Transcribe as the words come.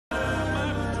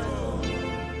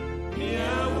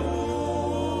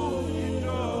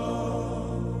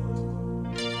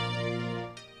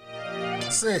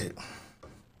say,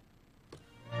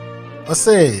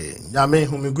 Yame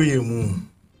Humiguimu.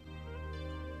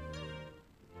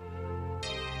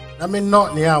 I mean,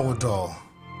 not near our door.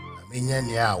 I mean,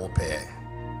 near our pair.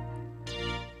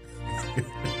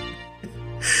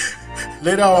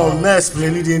 Later on, mess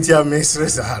plenty didn't have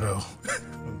mistress. I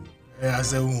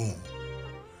said,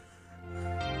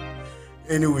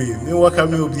 anyway, me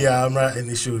welcome you the Amra in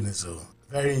the show, so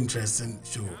very interesting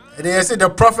show. And then I said the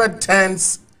prophet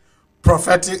turns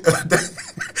prophetic,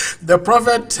 the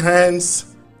prophet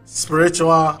turns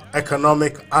spiritual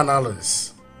economic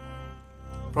analyst.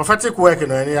 Prophetic work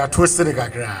and any twisted the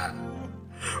kakra.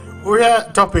 We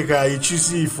are topic you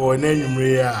choose for an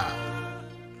enemy.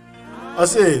 I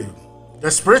say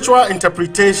the spiritual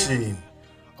interpretation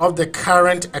of the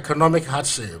current economic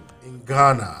hardship in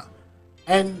Ghana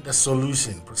and the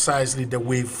solution, precisely the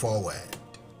way forward.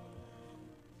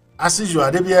 As usual,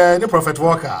 there be any prophet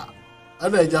walker.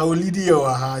 And I will lead you.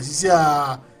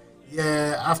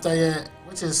 After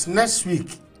which is next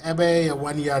week, a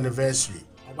 1 year anniversary.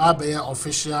 Be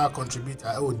official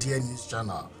contributor to the News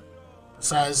Channel,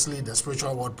 precisely the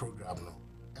Spiritual World Program.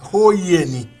 A whole year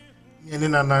ni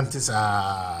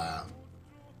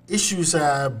issues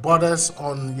borders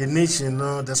on your nation,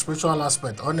 the spiritual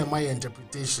aspect on my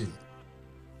interpretation.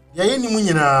 Ya ni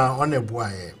munyina on a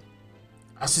boy.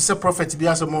 As you say, prophet be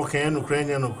as a more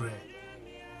Ukrainian Ukraine.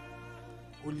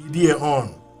 Only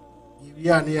on.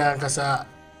 Ya near Kasa,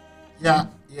 ya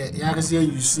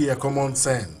you see a common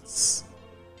sense.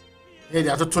 Yeah, they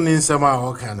are tuning some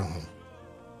all kind of.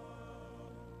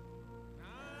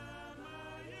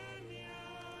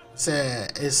 Say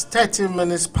it's 13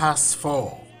 minutes past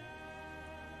 4.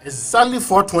 Exactly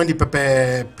 4:20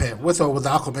 per with or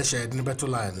without commercial in the better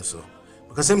line so.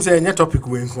 Because I'm saying your topic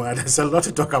there's a lot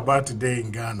to talk about today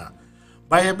in Ghana.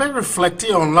 But I've been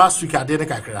reflecting on last week at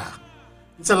Denekakra.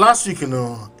 It's a last week,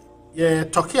 you're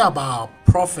talking about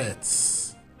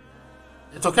prophets.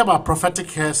 You're talking about prophetic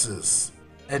curses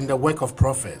and the work of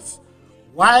prophets.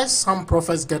 Why some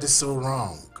prophets get it so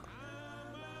wrong?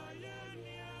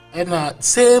 And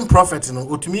same prophet,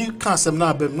 utumi can't say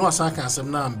na bem, no asa can't say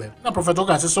na bem. Na prophet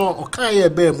oka say so okaya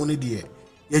be muni die,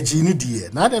 ye jini die.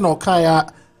 Na den okaya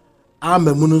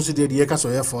ambe munu si die ka so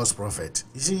ye false prophet.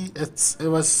 You see, it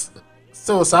was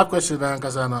still a question and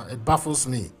it baffles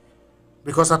me.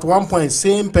 Because at one point,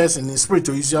 same person in spirit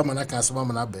to use your man can't say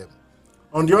man bem.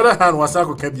 On the other hand,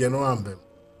 wasako kebi no ambem.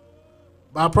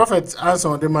 But prophet answer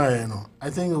on the man, I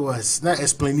think it was not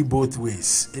explaining both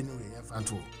ways. Anyway,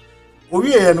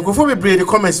 before we bring the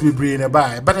comments we bring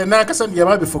by, but then I can you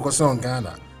might be focusing on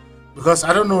Ghana. Because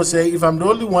I don't know, say if I'm the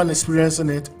only one experiencing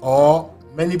it, or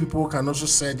many people can also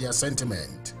say their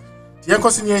sentiment. The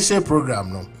Uncle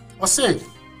program, no. Or say,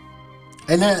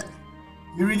 and then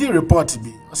you read the report to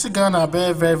be, I see Ghana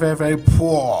very, very, very, very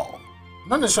poor.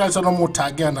 Not necessarily it's no more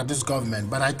target under this government,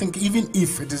 but I think even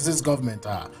if it is this government,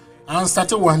 and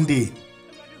started one day.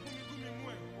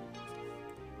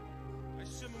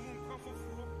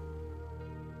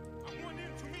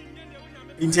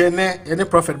 Internet, any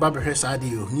prophet Bible has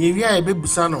idea. Niya ebe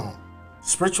busano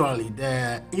spiritually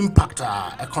the impact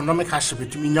economic hardship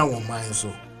between young and mine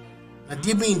so. Na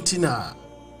dibe intina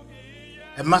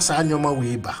a massa anyoma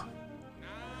weba.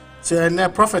 So any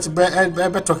prophet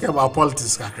be talking about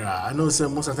politics kakra. I know say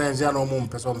most of the times you no more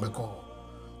person be call.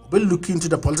 We'll look into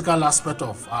the political aspect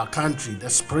of our country, the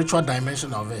spiritual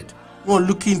dimension of it. We'll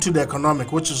look into the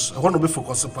economic, which is I want to be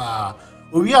focused on.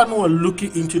 We are now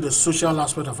looking into the social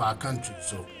aspect of our country.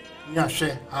 So, yeah,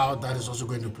 share how that is also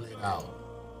going to play out.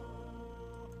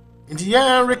 In the year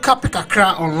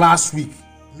recap on last week,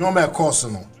 normal course,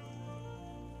 no.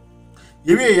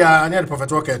 I need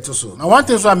prophet worker too. So now one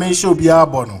thing I may show be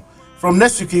our from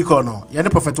next week, no. You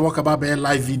need prophet work about a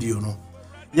live video, no.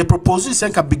 You propose this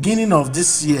at the beginning of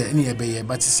this year,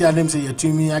 but you see, them say you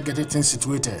to me, I get it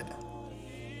situated.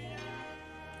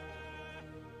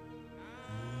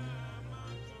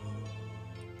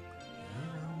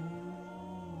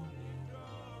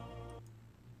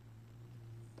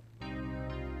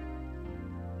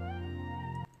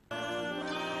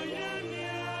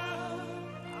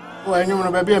 Well, you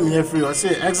know, baby, I'm free. I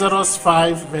say Exodus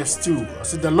 5, verse 2. I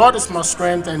say, the Lord is my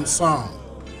strength and song,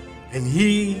 and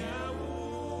He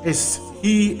is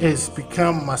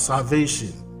become my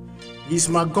salvation. He is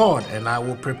my God, and I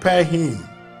will prepare Him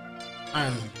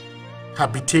an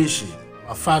habitation,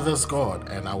 my Father's God,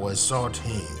 and I will exalt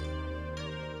Him.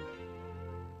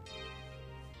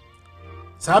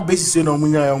 So I basically say no,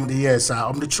 I'm the yes,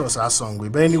 I'm the trust our song.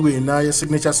 But anyway, now your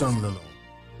signature song, no.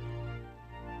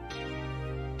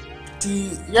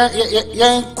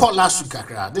 Yeah, caught last week.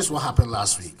 This is what happened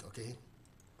last week, okay?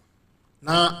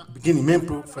 Now, beginning main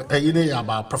you know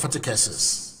about prophetic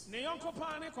curses.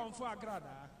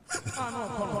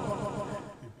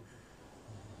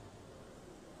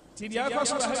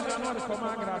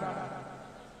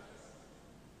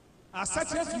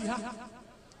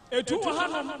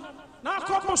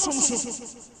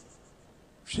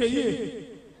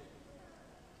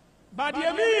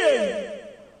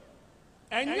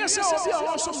 And yes, I'll be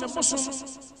also the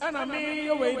bosom, and I may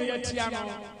away the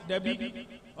Tiano, Debbie,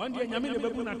 on the Yamina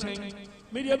Babuna tank,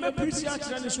 Media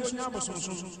Appreciation and so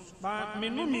Nabosum, but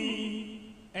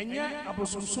Minumi, and yet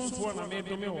Abosum for a made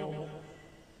me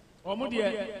or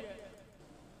Modia.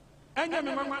 And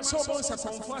Yamama so bones a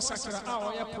comfort such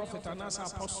our prophet and as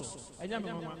apostle, and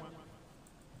Yamama.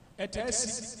 At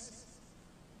S.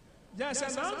 Yes,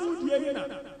 and I would be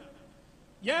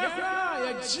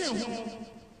yeah, Jim.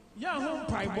 Ya home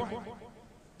pipe,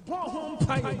 bon home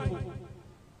pipe,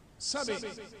 Sabe,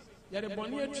 ya the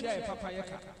bonnier chair,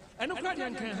 papayaka, and no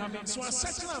guardian can have it, so a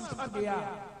second pabia,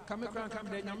 come the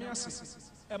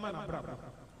Yamiasis, Emmanuel Brabra.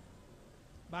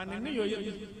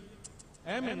 Banio,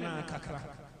 Emena Kakra.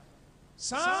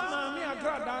 Some me a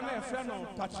gradana, a friend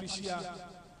of Patricia,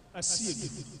 a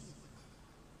sea.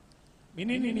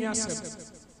 Meaning in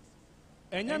Yasser.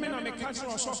 And Yamina may catch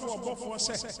or suffer above for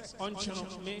sex on channel,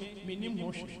 me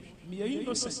motion, me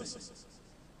innocent.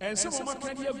 And some of my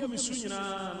candy of women soon,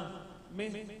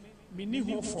 me need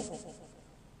hope for.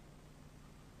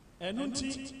 And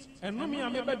Nunti, and Numi, I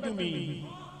never do me.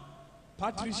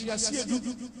 Patricia, see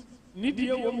you, need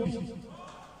you won't be.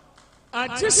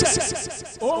 I just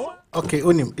said, oh, okay,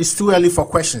 Unim, it's too early for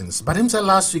questions, but him said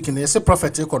last week in the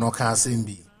prophetic on Okasin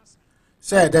be.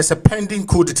 Said there's a pending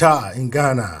coup d'etat in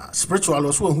Ghana. Spiritual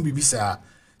also who be bisa.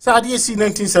 So I see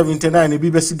 1979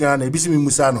 BBC Ghana, BBC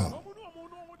Musano.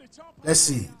 Let's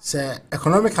see. Say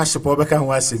economic hardship Obeka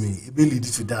was me. It be lead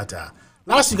to data.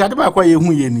 Last week I did quite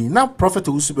yeni. Now Prophet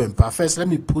Usubempa. First, let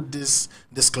me put this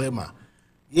disclaimer.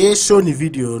 Ye show the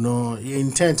video, no, ye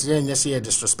intent, ye yes, ye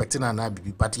disrespecting an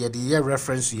IBB, but ye the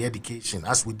reference to education,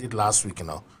 as we did last week, you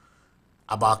know.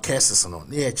 About cases, no.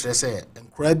 Near say,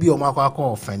 and crabby or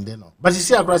Marco offending. But you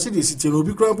see, I see this city will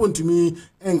be cramped to me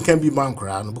and can be man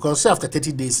crown because after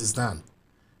 30 days is done.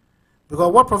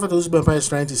 Because what Prophet Usbempa is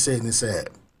trying to say is,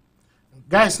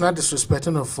 guys, not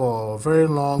disrespecting for a very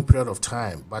long period of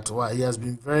time, but what he has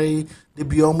been very the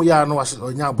beyond we are no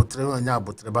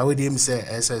but with him say,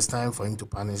 it's time for him to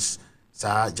punish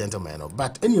sir gentlemen.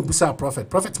 But any busa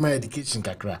prophet my education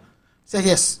kakra say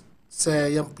yes.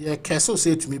 Say, yeah, Kesso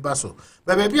say to me, Basso.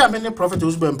 But maybe I'm any prophet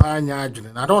who's been paying I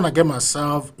don't want to get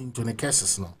myself into the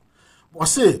cases now. But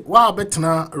say, while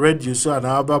better radio so and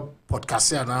our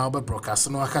podcast and our broadcast,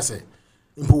 no, I can say,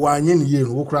 in Puanyin year,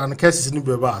 walk around the cases in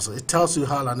the Basso. It tells you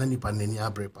how and any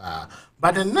pandemia prepare.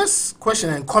 But the next question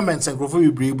and comments and growth will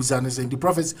be saying the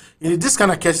prophets in this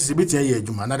kind of cases a bit a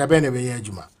Juma, not a benefit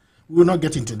Juma. We will not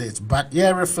get into this, but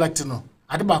yeah, reflecting on.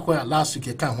 At the back where last week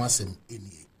I can't want him in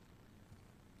here.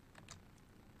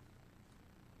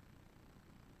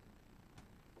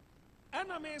 And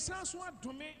I may say,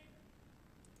 to me,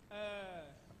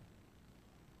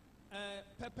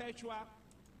 perpetua,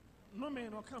 no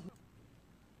man or come.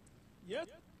 Yet,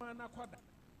 man, I quad.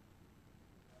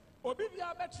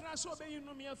 Obivia better so be you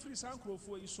know me a free sanko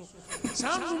for you so.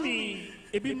 Sound me,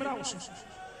 a bit mouse.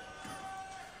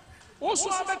 Also,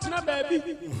 I better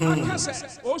baby. I can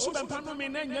say, also, the panome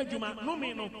and Yajuma, no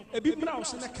me no, a bit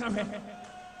mouse in a camera.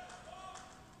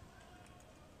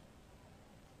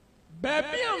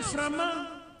 Baby, I'm from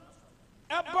a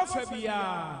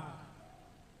buffabia,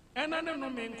 and I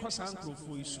don't mean Cosanco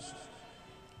for you.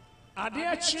 I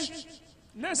dare cheat,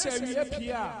 necessary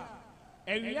appear,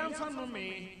 and young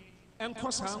fanome and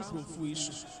Cosanco for you.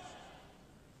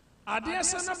 I dare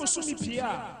send a Bosumi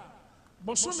Pia,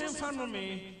 Bosum and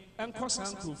fanome and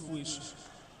Cosanco for you.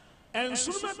 And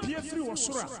Suma Pia free was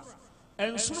Sura,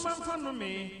 and Suma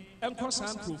fanome and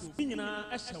Cosanco for you.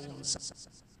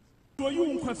 You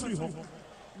won't free home.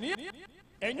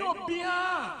 And your beer,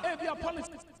 every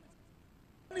apology.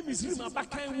 Is my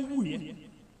back and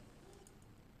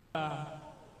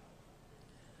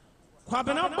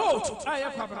Quabana boat, I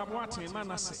have Quabana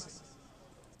Manasseh.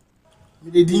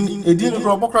 They didn't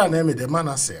Robocra name the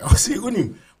Manasseh. I see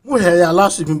Unim. Who had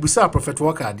last week in Busa Prophet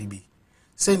Walker DB.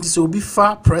 Saying this will be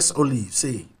far press olive,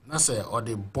 say, Nasseh or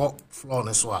the bog floor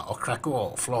neswa or cracker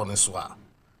or floor neswa.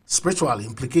 Spiritual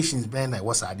implications behind that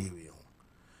was idea.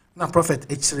 Na prophet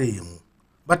H3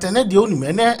 but ene the only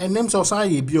man and names of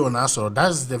say be on us or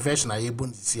that's the version I able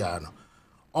to see ano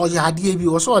or ya dey be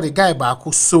also the guy back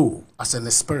so as in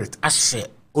the spirit ashe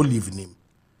olive name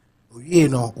you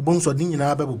know ubon so din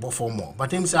nyina be bo for more but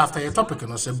him say after your topic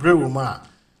no say brew ma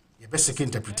ye basic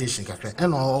interpretation kakra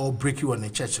and all break you on the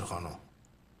church hono.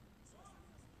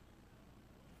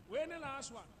 When the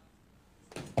last one.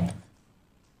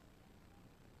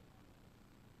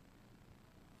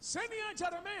 Senior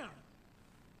Jeremiah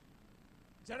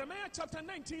chapter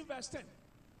 19 verse 10.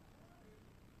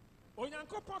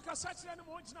 Onyankopon kasachire ne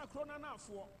mo gina krona na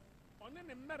afo one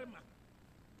ne mmerema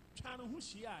twa no ho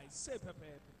hia se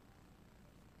pepepe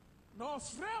na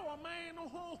ofre oman no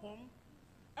honhom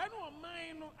ene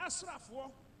oman no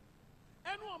asrafo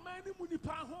ene oman ne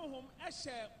munipa honhom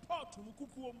ehye port no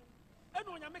kukuom ene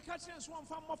onyame ka kire nso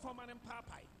mfa mmofama ne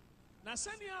mpapai na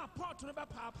senia port no be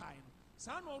papai no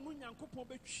sa na onu nyankopon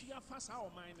betwia fa sa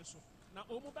oman ne so na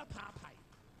omu be papai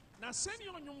na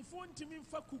senia onyumfo ntimi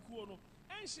mfa kukuo no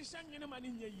enhyehyɛ nwene ma ne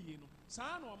nya yie no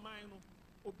saa na ɔman no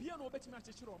obia na obetimi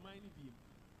akyekere ɔman no biem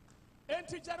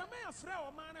enti Jeremiah frɛ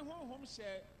ɔman ne honhom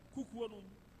hyɛ kukuo no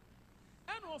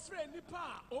ɛna ɔfrɛ nipa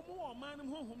a ɔmo ɔman no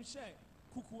honhom hyɛ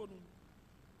kukuo no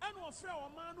ɛna ɔfrɛ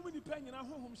ɔman no nipa nyina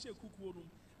honhom hyɛ kukuo no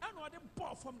ɛna ɔde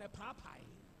bɔɔ fam na paapae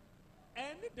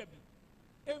ɛne dabi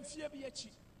emfie bi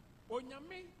akyi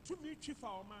onyame tumi twi fa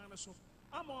ɔman no so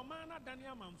ama ɔman no adane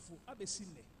amanfo abesi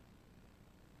nnɛ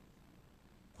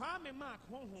Kwame Mark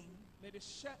honhom me de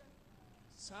hye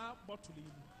sa bottle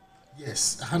yi.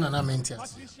 Yes, hana na menti ase.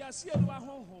 Patricia Sieluwa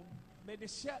honhom me de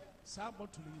hye sa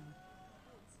bottle yi.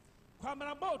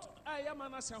 Kwamra boat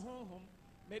ayamana se honhom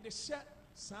me de hye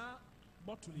sa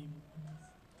bottle yi.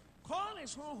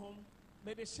 Collins honhom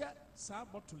me de hye sa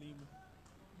bottle yi.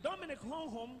 Dominic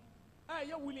honhom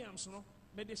aya Williams no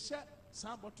me de hye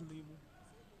sa bottle yi.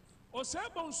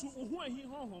 Osebonsu uhu ahi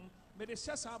honhom me de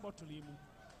hye sa bottle yi.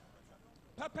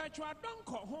 Perpetua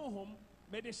Donko honhom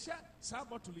me de hye sa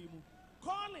bottle yi mu.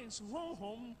 Collins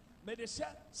honhom me de hye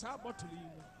sa bottle yi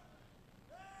mu.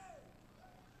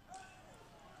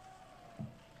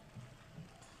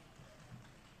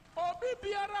 Obi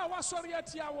biara wasori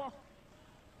atia wo.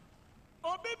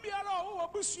 Obi biara wo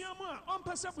busua mu a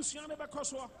ompese busua ne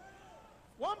bekoso.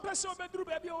 Won pese obeduru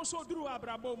ba bia wo so duru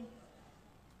abrabom.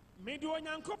 Me de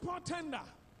onyankopon tender.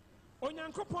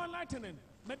 Onyankopon lightning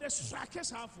me de strike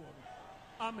sa afo.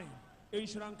 Amen.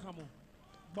 Enshran kamo.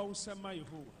 Ba usema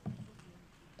Yehowa.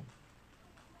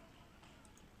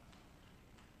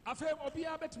 Afe obi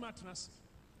abetima tenas.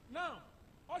 Now,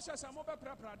 osha sa mo be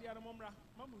prapra dia no momra,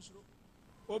 mamusuro.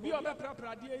 Obi obe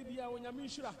prapra dia bia onyame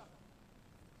nhira.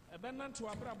 Ebe nanto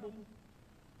abrabom.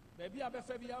 Ba bia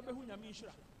abefa bia obehu nyame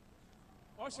nhira.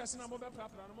 Osha se na mo be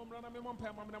prapra no momra na me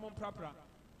mompa mo na mo prapra.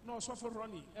 No so for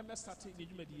Ronnie, e start ni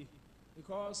dwumadie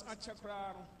because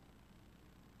achekra no.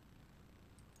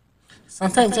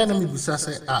 Sometimes enemy busa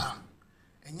say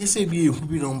and you say be who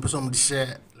be no person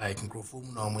share like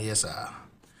microphone no yes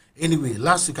anyway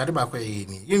last week I did back way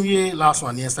last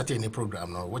one yesterday in the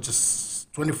program now which is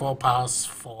 24 past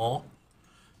 4.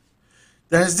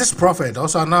 There is this prophet,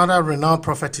 also another renowned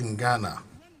prophet in Ghana.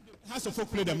 House of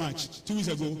Folk played a match 2 weeks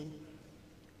ago.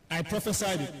 I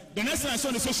prophesied it. The next time I saw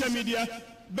on the social media,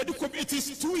 but it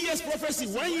is 2 years prophecy,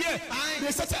 1 year.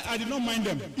 They started, I did not mind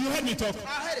them. You heard me talk. I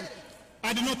heard it.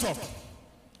 I did not talk.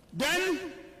 Then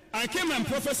I came and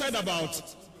prophesied about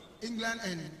England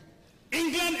and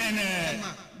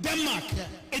Denmark. Yeah.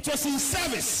 It was in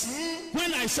service.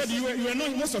 When I said you were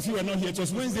not, most of you were not here. It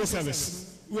was Wednesday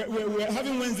service. We were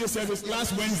having Wednesday service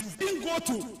last Wednesday. Didn't go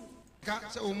to.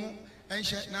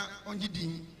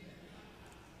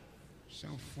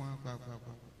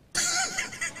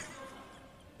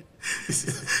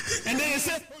 And then he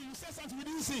said, oh, you said something we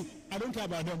didn't see. I don't care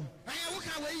about them.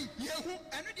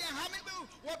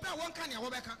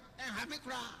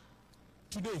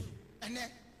 Today,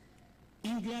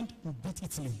 England will beat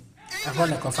Italy. I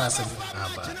want to confess it.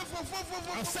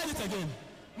 I've said it again.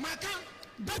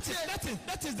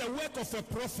 That is the work of a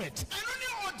prophet.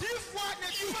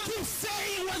 You keep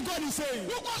saying what God is saying.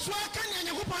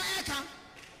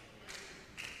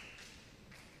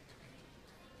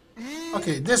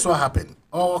 Okay, this what happened.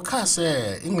 Can't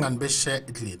say England be share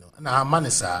Italy. Now, man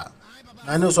is I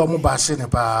know some more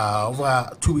over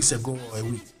 2 weeks ago or a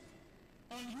week.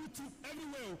 On YouTube,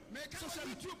 everywhere. Social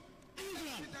YouTube.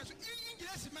 England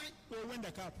will win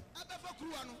the cup.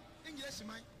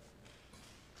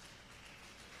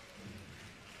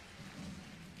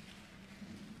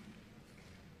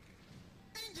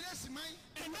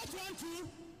 And that one too,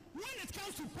 when it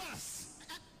comes to pass,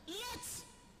 let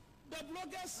the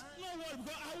bloggers know what,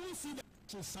 because I will see that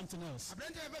is something else.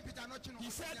 He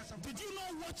said, did you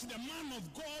not watch the man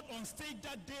of God on stage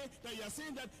that day that you are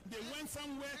saying that they went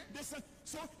somewhere? They said,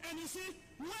 so, and you see,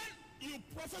 when you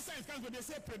prophesy in Canada, they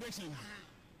say prediction.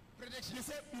 They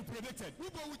say you predicted.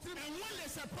 And when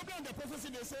there's a problem in the prophecy,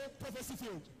 they say prophecy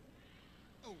failed.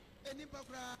 I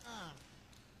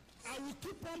will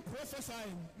keep on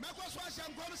prophesying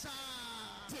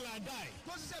till I die. I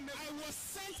was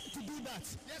sent to do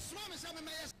that.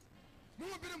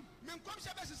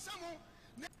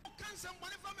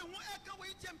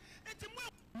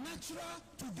 Natural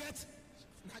to get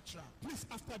natural. Please,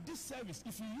 after this service,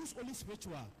 if you use only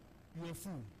spiritual, you are a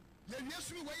fool. Don't be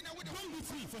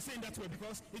free for saying that way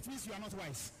because it means you are not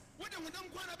wise. If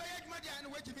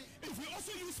you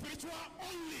also use spiritual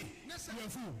only, you are a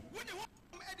fool.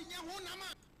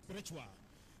 Spiritual.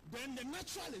 Then the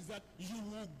natural is that you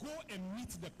will go and meet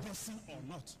the person or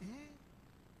not.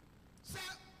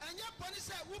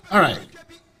 All right.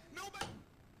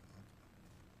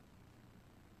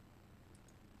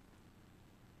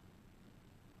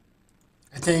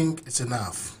 I think it's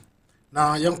enough.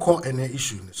 Now, you call any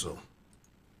issue, so.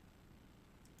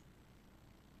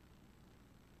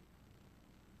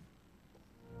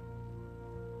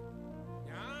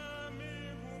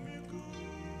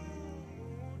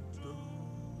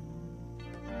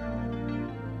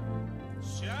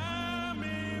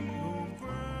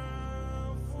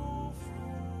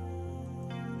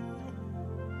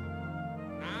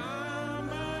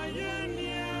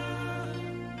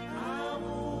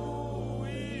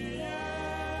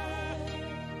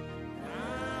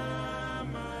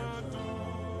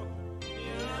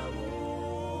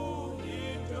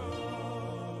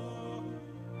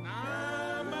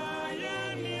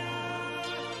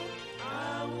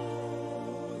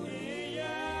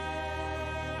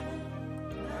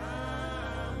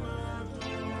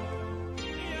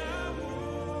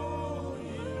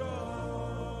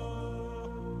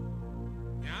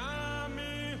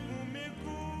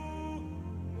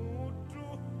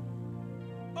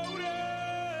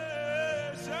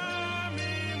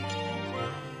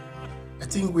 I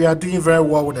think we are doing very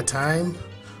well with the time.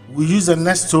 We use the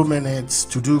next 2 minutes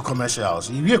to do commercials.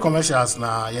 If you commercials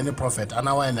now, you're any profit, an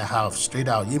hour and a half straight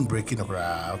out, you're breaking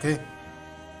okay?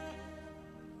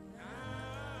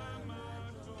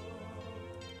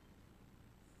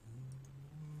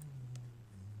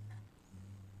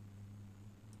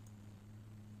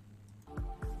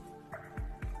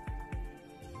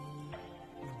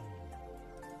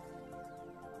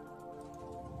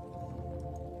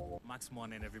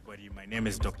 Morning, everybody. My name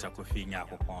is Dr. Emmanuel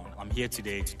Acheampong. I'm here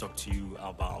today to talk to you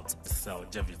about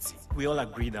longevity. We all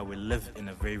agree that we live in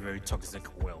a very, very toxic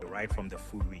world, right from the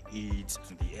food we eat,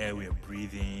 to the air we are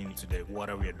breathing, to the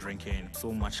water we are drinking,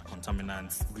 so much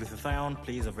contaminants. Glutathione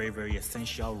plays a very, very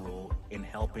essential role in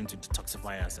helping to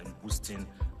detoxify us and boosting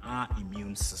our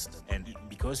immune system. And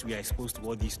because we are exposed to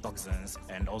all these toxins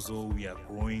and also we are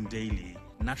growing daily,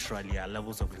 naturally our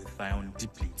levels of glutathione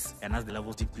depletes. And as the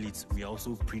levels deplete, we are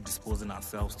also predisposing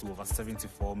ourselves to over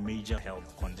 74 major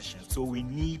health conditions. So we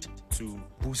need to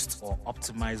boost or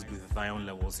optimize glutathione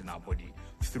levels in our body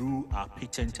through our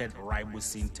patented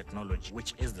ribosine technology,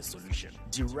 which is the solution.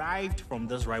 Derived from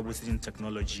this ribosine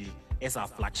technology is our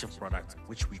flagship product,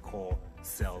 which we call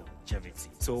Cellgevity.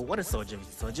 So what is Cellgevity?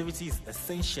 Cellgevity is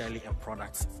essentially a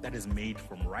product that is made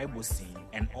from ribosine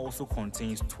and also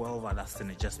contains 12 other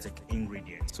synergistic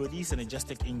ingredients. So these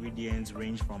synergistic ingredients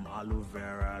range from aloe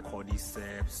vera,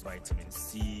 cordyceps, vitamin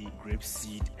C,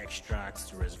 grapeseed extracts,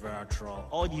 to resveratrol.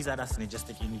 All these other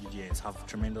synergistic ingredients have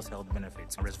tremendous health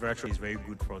benefits. Resveratrol is very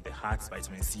good for the heart,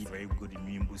 vitamin C, very good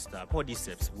immune booster.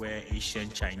 Cordyceps, where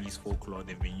ancient Chinese folklore,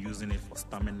 they've been using it for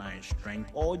stamina and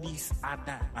strength. All these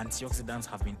other antioxidants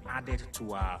have been added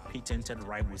to our patented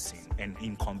ribosine, and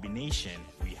in combination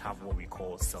we have what we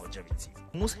call Cellgevity.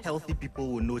 Most healthy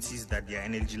people will notice that their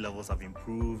energy levels have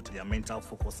improved, their mental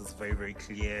focus is very, very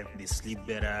clear, they sleep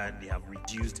better, they have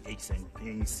reduced aches and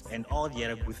pains, and all the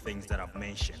other good things that I've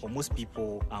mentioned. For most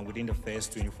people, within the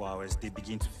first 24 hours, they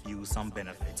begin to feel some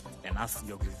benefits, and as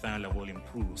your glutathione level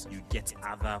improves, you get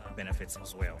other benefits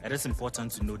as well. It is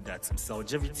important to note that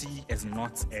Cellgevity is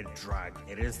not a drug,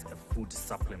 it is a food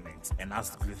supplement. And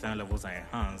as glutathione levels are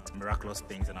enhanced, miraculous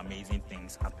things and amazing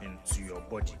things happen to your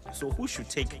body. So who should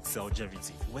take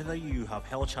Cellgevity? Whether you have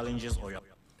health challenges or you're...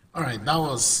 All right,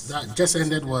 that just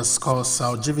ended was called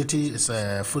Cellgevity. It's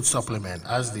a food supplement,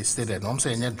 as they stated. I'm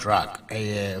saying a drug,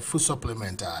 a food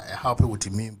supplement, help you with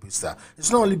immune booster.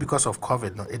 It's not only because of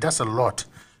COVID, no, it does a lot.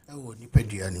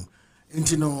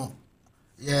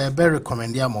 Yeah, very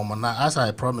recommend ya mama. As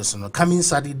I promised, coming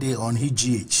Saturday on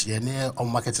HGH,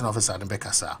 on marketing officer in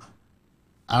Bekasa.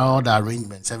 All the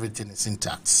arrangements, everything is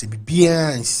intact.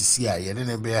 CBBA and CCI,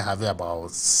 then we have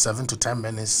about 7 to 10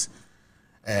 minutes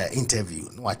interview.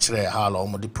 Watch how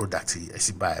long the product is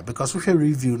buy, because with a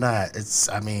review now, it's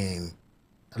a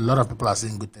lot of people are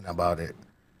saying good thing about it.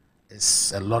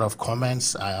 It's a lot of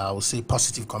comments. I will say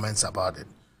positive comments about it.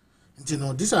 You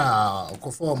know, these are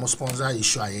conform sponsor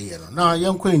issue. Now,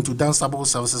 young queen to Danceable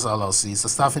Services LLC is a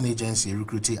staffing agency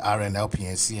recruiting RN,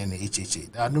 LPNC, and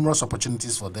HHA. There are numerous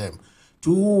opportunities for them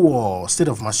to state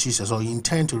of Massachusetts or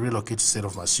intend to relocate to state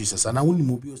of Massachusetts. And I will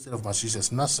move to state of Massachusetts.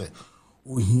 Nasa,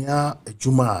 we hear a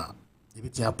Juma, the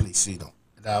bit place, you know,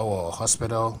 that our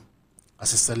hospital,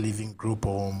 assisted living group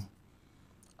home,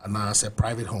 and I say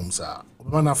private homes are. We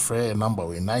want to free a number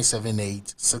with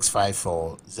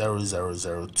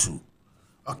 978-654-0002.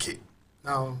 Okay,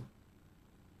 now,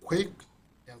 quick,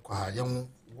 young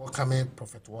welcome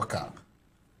Prophet Walker.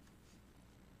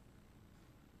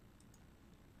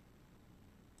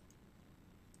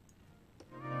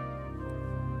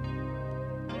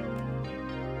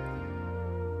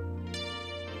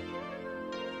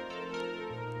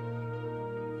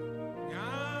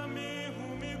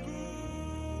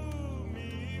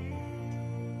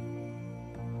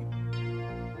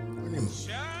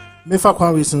 Me fa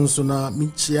kwa reason so na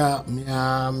michia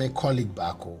me colleague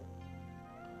bako.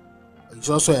 He's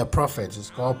also a prophet. It's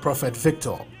called Prophet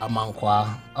Victor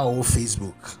Amankwa on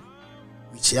Facebook.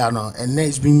 Michia no, and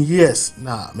it's been years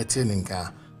na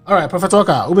meteninka. All right, Prophet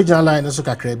Walker, ubi jan line so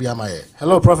kakra bia maye.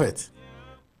 Hello, Prophet.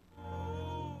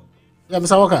 Yeah,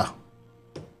 Mr. Walker.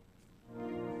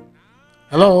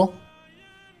 Hello.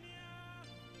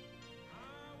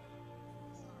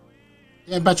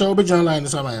 Yeah, but you ubi jan line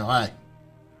so maye. Why?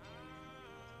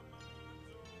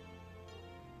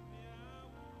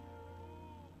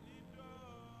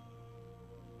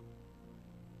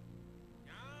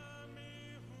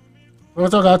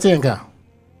 Perfect.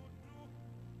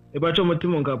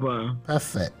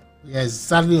 We are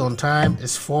exactly on time.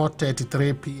 It's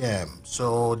 4:33 p.m.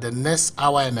 So the next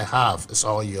hour and a half is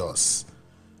all yours.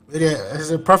 It's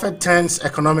a Prophet 10's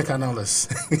economic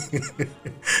analyst.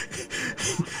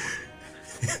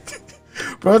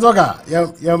 Prophet Walker,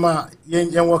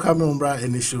 you're welcome in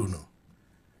the show. No?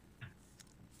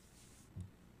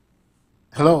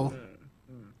 Hello.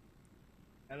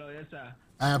 Hello, yes, sir.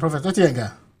 Prophet, what you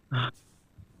got?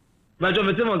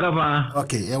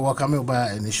 Okay, you're welcome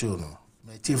in the show. No?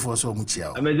 My chief was so much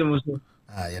out.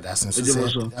 Yeah, that's not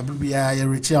so. I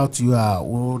reach out to you.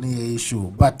 Only issue,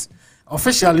 but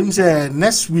officially,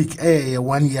 next week,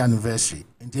 1 year anniversary.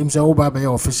 And James Oba be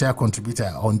official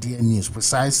contributor on DN News,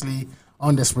 precisely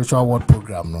on the Spiritual World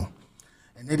Program. No,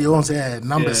 and then they all say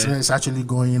numbers is actually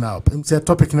going up. It's a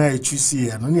topic now you see,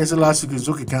 and only as last week is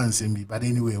okay, can't see me, but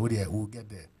anyway, we'll get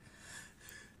there.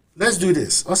 Let's do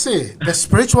this. I'll say the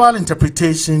spiritual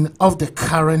interpretation of the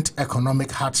current economic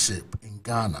hardship in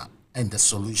Ghana and the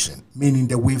solution, meaning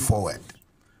the way forward.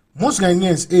 Most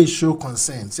Ghanaians show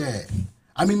concern. Say,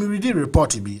 I mean, we read the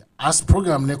report to be as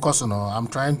program Nekosono. I'm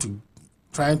trying to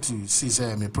see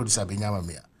say me producer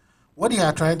Benyamamia. What they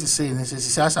are trying to say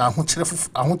is I want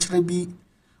to be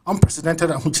unprecedented.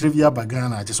 I want to be a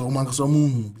Ghana. Just be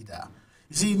there.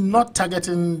 You see, not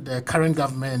targeting the current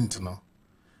government, you know.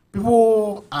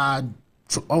 People are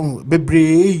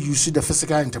you see the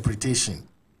physical interpretation,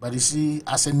 but you see,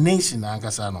 as a nation,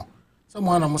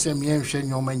 someone must say me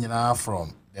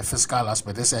from the physical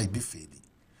aspect. They say I be faded.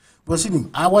 But see,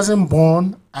 I wasn't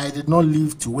born. I did not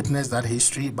live to witness that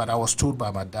history, but I was told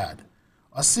by my dad.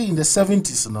 I see in the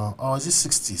 70s, you know, or is it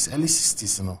 60s, early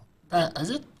 60s, you know. Is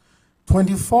it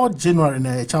 24 January in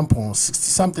Acheampong 60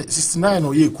 something 69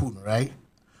 or right?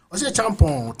 Was it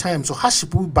Acheampong time so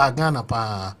hashipu bagana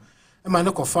pa. I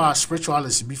no far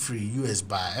spirituality be free US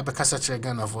by Ebekasa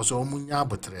Chegana for so munya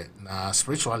botre na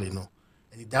spiritually no.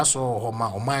 And that's all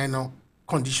my minor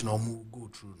condition or go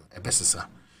through a bestesa.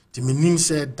 The meaning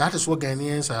said that is what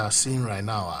Ghanaians are seeing right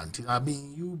now. And I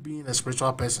mean you being a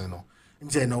spiritual person, no,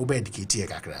 I'm saying no educated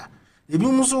kakra. If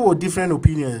you also different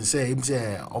opinions, say I'm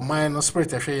saying or minor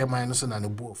spirit share minus and a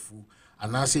bofu.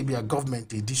 And I say be a government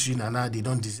decision and now they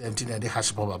don't deserve to they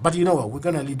hash power. But you know what, we're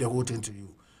gonna leave the whole thing to you.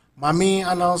 Mami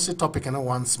announce the topic and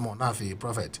once more. Now,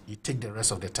 Prophet, you take the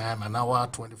rest of the time, an hour,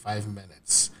 25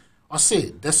 minutes. Or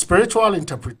say the spiritual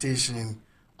interpretation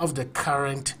of the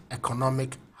current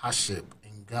economic hardship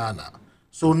in Ghana.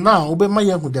 So now,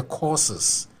 with the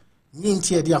causes. The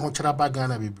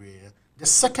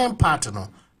second part, now,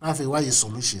 why your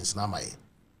solutions now,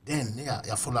 then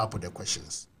you follow up with the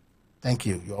questions. Thank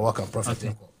you. You're welcome,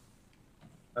 Prophet.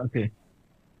 Okay.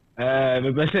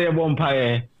 Me say a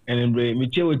bonfire. And me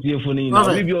chew with you for me.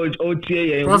 Prophet.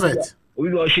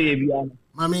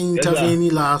 Mami intervene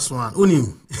last one.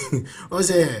 Unim.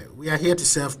 We are here to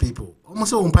serve people.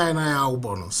 Almost umpire na ya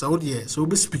bono. So so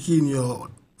be speaking your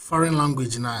foreign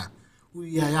language now.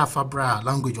 We are fabra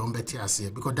language on Betty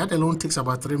because that alone takes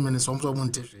about 3 minutes.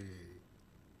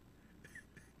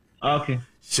 Okay.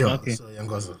 Sure. Okay. So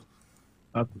Yangozo.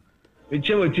 Okay.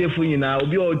 Eche tiefu nyina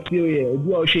obi otie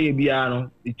obi ohwe bia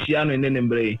no etia no ne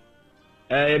mbre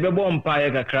ebebo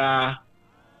mpae kakra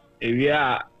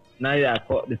ewia na ya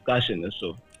ko discussion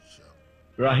so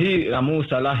rahi ramu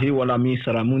salahi wala mi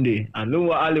saramunde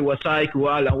alu ali wasaik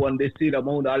wala wande sila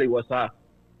maud ali wasa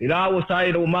ila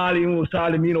wasaid mali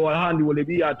musalimin wal handi wal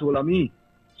biyat wala mi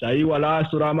sai wala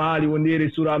suramali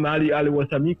wandiri suramali ali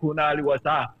wasamiku na ali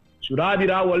wasa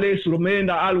surabira wale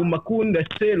surmenda al makunda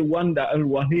sel wanda al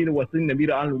wahin wasin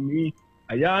nabira al mi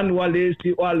ayan wale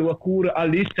si al wakur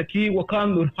al istaki wa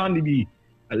kandur handibi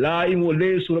alaim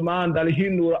wale surman dal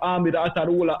hinur amir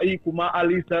atarula aikuma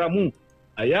ali saramu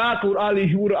ayatur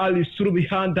ali hur ali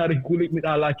surbihan dar kulik mit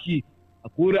alaki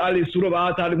akur ali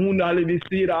surba tar mun ali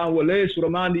bisira wale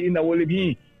surmandi inna wale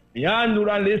bi yan nur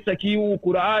al istaki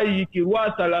qur'ai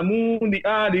kirwa salamu di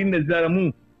ali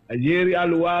nazaramu ajeri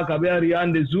alwa kabari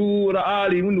ande zura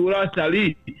ali mundura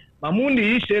sali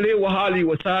mamundi ishele wahali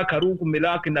wasakaru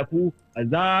kumilaki naku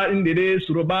aza indire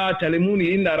suruba talemuni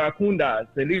inda rakunda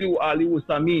seliu ali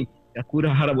usami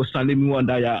yakura harabo salimi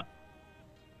wandaya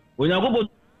onyagobo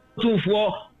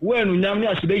tufo wenu nyamni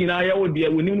asibe nyina ya wodi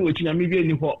woni nu ochinyame bi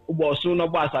eni ho uboso no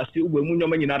ba asase ugbo mu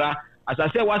nyoma nyinara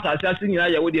asase wasase asi nyina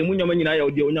ya wodi mu nyoma nyina ya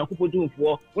wodi onyakopo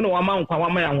tufo wona wama nkwa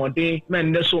wama ya hoden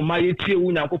men so ma yetie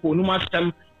wu nyakopo nu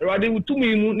mastem Rade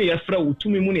utumi mu ne yefra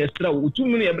utumi mu ne yesra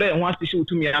utumi ne yebre ho ase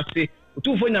utumi ase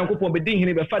utufo nyankopon be din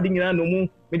hene be fa din nyina no mu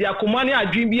me dia komane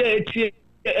adwen bia etie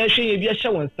ehwe ye bia hye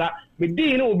wonsa me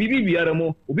din ne obi bibiara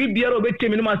mu obi biara obetie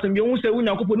me no masem bi hu se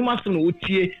nyankopon no masem no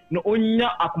otie no onya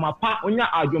akomapa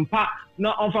onya adwompa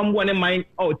na onfa mbo ne man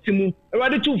otimu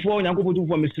rade tufo nyankopon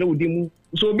tufo mesre odi mu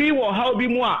so obi wo ha obi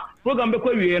mu a program be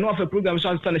kwa wie no afa program so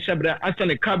ansa ne hyebra ansa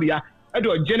ne kabia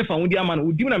edo Jennifer wudi ama no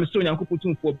odi mu na mesre nyankopon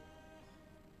tufo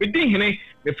Bedin hene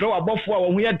me fra abofo a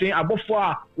wo hu ye den abofo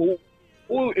a wo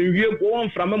ewie wo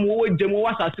mframa mu wo gem wo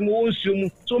asase mu wo nsuo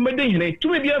mu so medin hene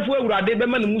tumi biafo awurade be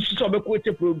ma ne musu so be ko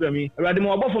te program yi awurade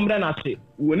mo abofo mra na ase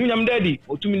wo ni nyam dadi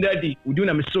o tumi dadi udi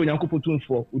na mesre onyankopon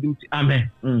tumfo udi amen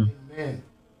amen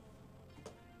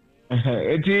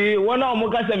eti wona mo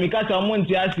kasa mi kasa mo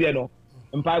nti ase no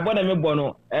mpa bo na me bo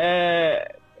no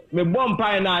me bo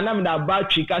mpa na me da ba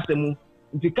twi kasa mu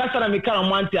nti kasa na meka no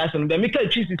manti ase no de meka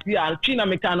twi sisi a twi na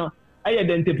meka no aye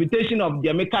the interpretation of the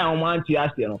meka no manti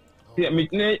ase no me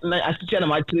na asiche na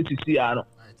ma kire sisi a no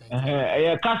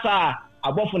kasa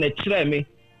abofo na kire me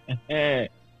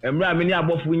emra me ni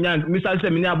abofo nya misal se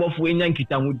me ni abofo nya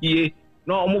nkitahudie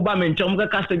no omo ba me nche omo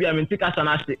kasa bia me nti kasa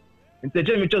na ase nti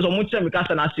je me cho so mo kire me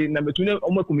kasa na ase na betune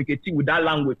omo communicate with that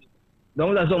language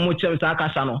no that so mo kire sa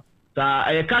kasa no sa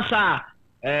kasa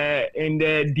in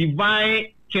the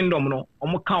divine kingdom no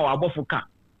omo ka o abofo ka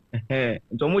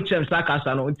nto mo chem sa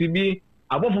kasa no nti bi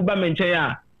abofo ba menche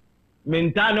ya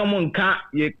menta no mo nka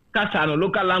ye kasa no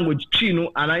local language chi no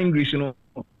ana English no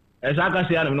sa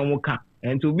kasa ya no mo ka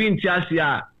nto bi nti ase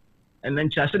a en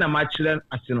nchi ase na ma kire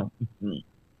ase no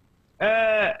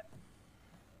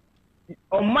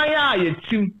omaya ye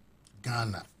tim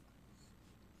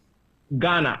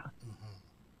Ghana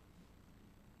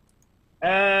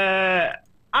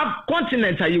up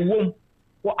continent ayi wom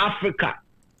for Africa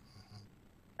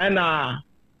and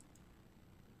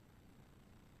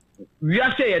we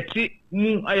are say yeti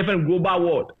mu ayefen global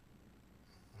world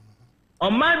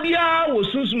omadia wo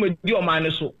sunsumo di o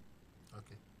man so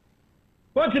okay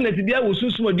continent dia wo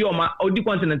sunsumo di o ma odi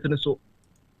continent ne so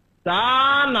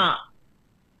na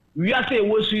we are say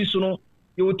wo su no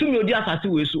ye wotumi odi asase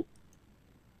we so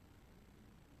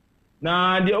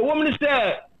na the woman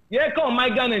say ye ka o my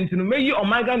Ghana ntino meyi o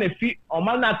my Ghana fi o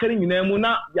ma na akari nyina mu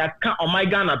na ya ka o my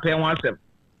Ghana pe ho asem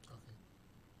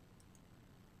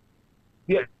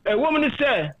ye a woman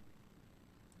say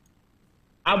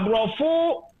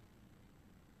abrofo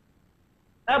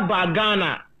e ba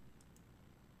Ghana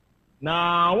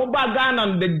na wo ba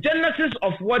Ghana the genesis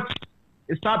of what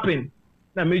is happening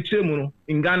na me chere mu no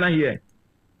in Ghana here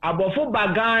abrofo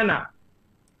ba Ghana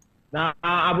na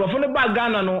abrofo ne ba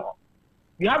Ghana no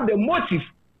we have the motive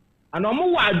and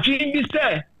omo wa adwin bi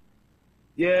say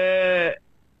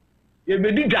ye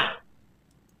bedida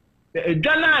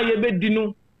ejana ye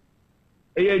bedinu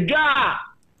eja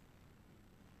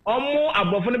omo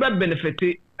abofo ne be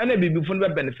benefit na bibifo ne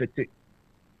be benefit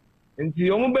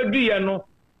nti omo bedu ye no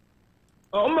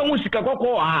omo hu sika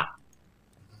kokko ha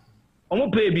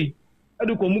omo pay bi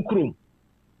eduko mu krom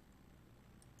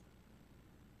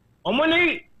omo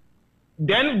ni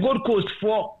then Gold Coast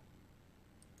for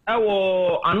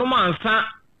ewo anomansa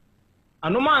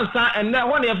enne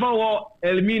won ye fa wo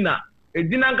Elmina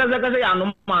edina nkasa ya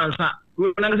anomansa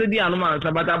wo na nkasa di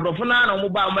anomansa but abrofo na na mo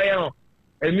ba maye no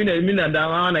Elmina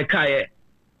da na kaye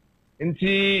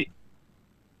nti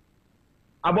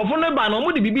abofo no ba no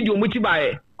mo de bibi di omo ti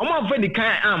baaye omo afa di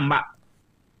kan amba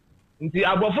nti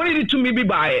abofo ni di tumi bi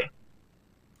baaye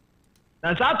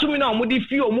na sa tumi na omo di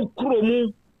fi omo kuro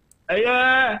mu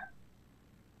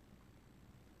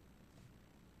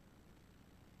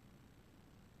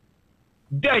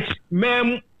Dutch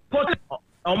mem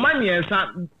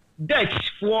Omaniensa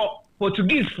Dutch for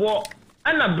Portuguese for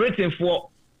and Britain for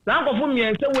Sankofo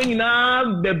miense we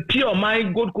nyina be pure my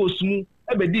Gold Coast mu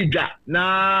e be di dwa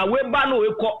na we ba no we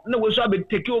kọ na we so be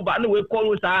take over na we kọ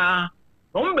no sa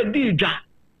no be di dwa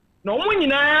na omo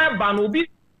nyina ba no bi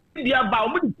dia ba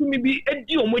omo di tumi bi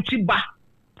edi omo chi ba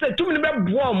se tumi ne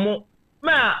be bo omo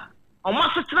ma omo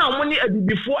asetena omo ni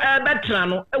adibifo e betra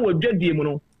no e wadwadie mu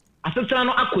no asetena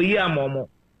no akoyi amomo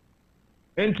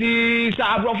enti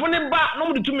sa abrofo ne ba no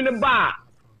mo di tumi ne ba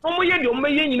no mo ye di omo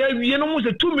ye nyina wie no mo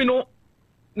se tumi no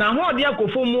na ho de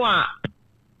akofo mu a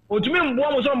otumi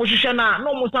mbo mo so mo hwehwe na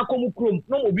no mo sa komu krom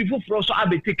no mo bi foforo so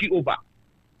abe take over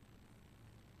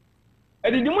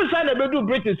edi di mo sa na bedu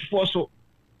British for so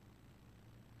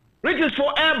British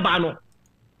for air ba no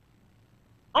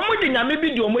omo di nyame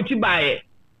bi di omo ti baaye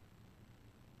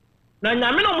na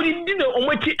nyame no mo di de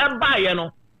omo ti e baaye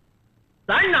no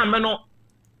sa nyame no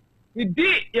ni di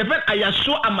ye fe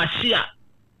ayaso amashia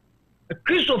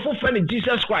Christopher friend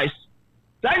Jesus Christ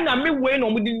that na me way no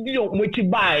mo di omo ti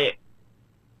baaye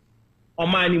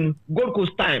omani Gold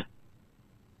Coast time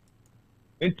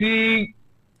enti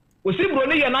osibro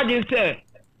ne ye na je se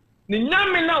ni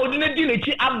nyame na odi na di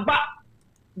lechi aba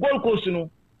Gold Coast no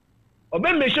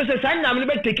obe make sure say nyame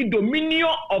be take dominion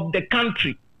of the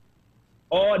country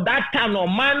or that time no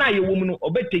man na ye womu no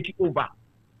obe take over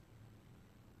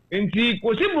enti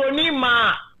osibro ni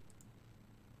ma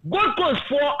Gold Coast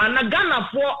for anagana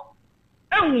for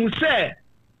ehun se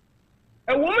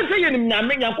ewo me say ye ni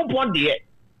nyame Yakobon de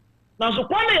na so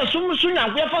kwa na ye sum su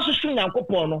nyanko ye fa so su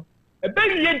Yakobon no e be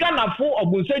ye Ghana fo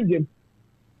obunsajem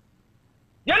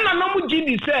ye na no mu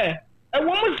gidi se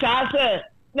ewo mu saa se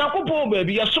Yakobon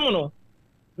baabi ye sum no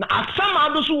na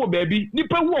asamado so wo baabi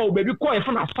nipa hu wo baabi ko ye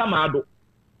fa na asamado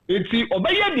enti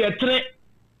obeye de etre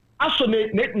aso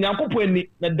ne Yakobon ani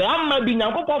na dama bi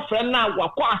Yakobon frɛ na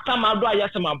wakɔ asamado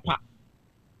ayasemampa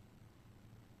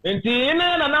enti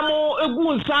ina na mo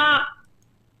egu nsa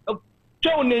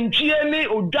chew nentwie ni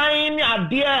odwan ni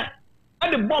ade e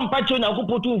de bompa chew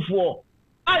Yakobon tufo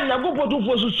a Yakobon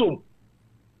tufo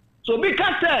so bi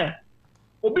ka se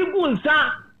obi gu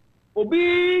nsa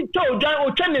obi chew odwan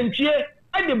o twa nentwie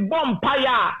e de bompa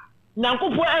ya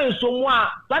Yakobon enso mu a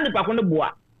sani kwako ne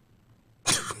boa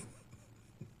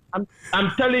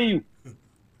I'm telling you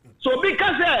so bi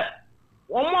ka se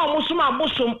omo suma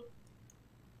bosom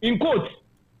in quote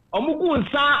omugu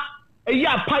nsa eyi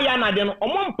apaya na de no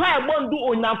omo mpa ebondu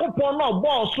Yakobon no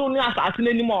obo so ni asase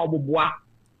n'anim a oboboa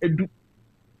edu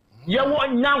ye wo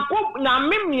Yakobon na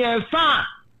memiensa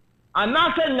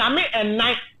anase nyame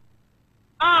ennan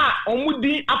a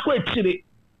omudi akọ ekire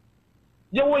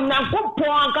ye wo Yakobon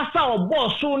ankasa obo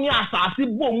so ni asase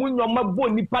bo mu nyoma bo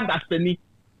nipa dasani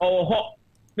oho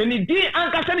na ni di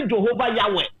ankasa ni Jehovah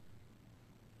Yahweh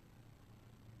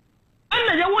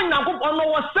ana ye wo Yakobon no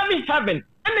was 7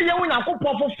 and the young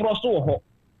Yakobon for so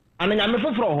and I'm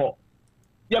for her.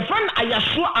 Your friend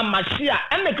Ayaso Amashia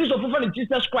and the Christopher friend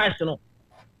Jesus Christ. No,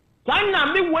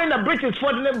 Sana me when the British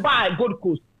for them by Gold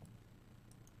Coast.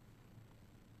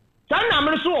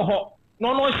 Sana me so ho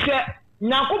no share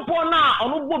Yakobon na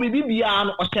onu bo bibia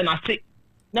no o se na se.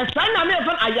 Na Sana me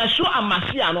friend Ayaso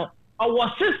Amashia no or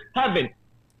was 6 heaven.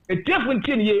 A different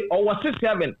ye or was 6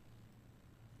 heaven.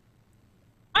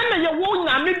 And the young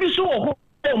na me be so ho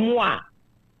mo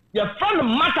your friend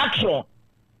Matatron,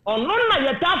 or none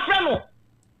your friend,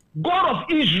 God of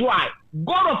Israel,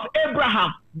 God of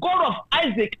Abraham, God of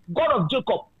Isaac, God of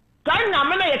Jacob. Can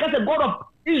you say God of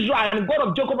Israel and God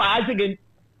of Jacob, Isaac, and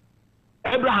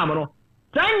Abraham? No,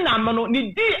 can you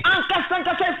ni di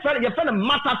anka your friend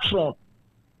Matatron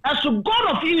as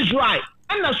God of Israel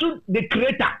and as the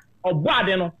Creator of God,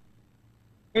 no.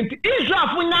 And Israel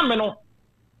for Nameno,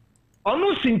 or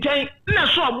no sintain, na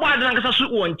so God and as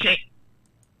one chain.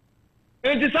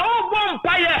 And it's all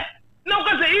bonfire. No,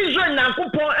 because Israel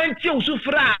Yakobon and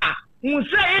Tiusufra. Who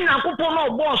say in Yakobon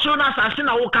no boss so na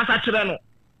assassina o kasa chireno.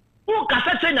 Who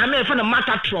kasa chenya me for the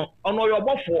Matatron on your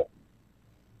bofo.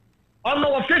 On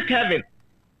our fifth heaven.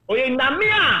 O ye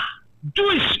namia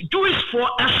Jewish for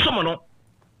asomono.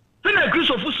 Fena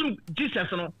Christ of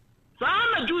Jesus no.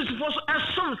 Sa Jewish for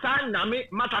asom sa nyame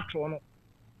Matatron no.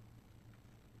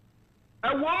 E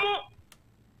womo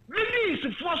really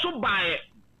is for so by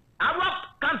our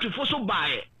country for so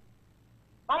by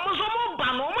almost all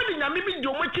ban already nyame bi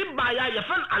do much by ya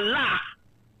friend Allah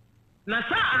Na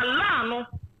sa Allah no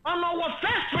ono wo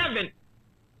first heaven.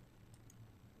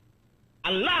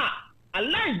 Allah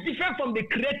is different from the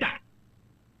creator.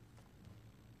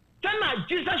 Then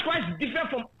Jesus Christ is different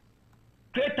from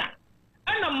creator.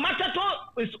 And the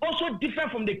Matato is also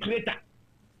different from the creator.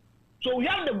 So we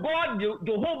have the God,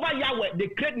 Jehovah Yahweh,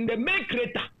 the main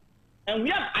creator. And we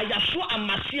have Yeshua and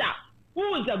Mashiach,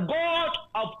 who is the God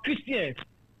of Christians.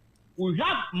 We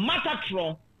have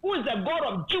Metatron, who is the God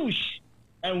of Jews.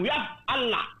 And we have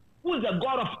Allah, who is the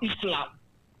God of Islam.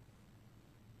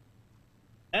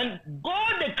 And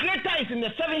God the Creator is in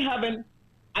the seventh heaven.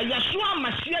 And Yeshua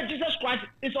Mashiach Jesus Christ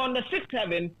is on the sixth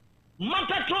heaven.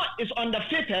 Metatron is on the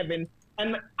fifth heaven.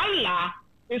 And Allah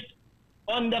is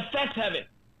on the first heaven.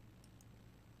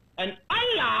 And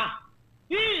Allah,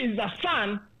 He is the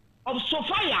son of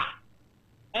Sophia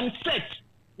and Seth.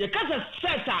 You can't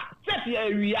say Seth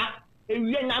area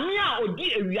Namia or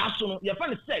Di area so you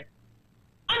find Seth.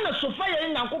 And the Sophia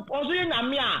in also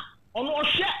Namia on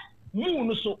Oshe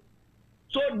moon so.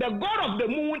 So the God of the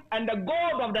moon and the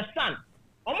God of the sun.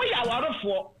 Omo ya waro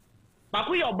for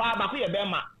baku ya ba baku ya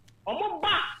bema. Omo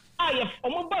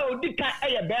ba odi kan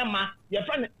eye bema ye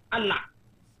friend Allah.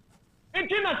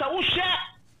 Intina sa wo share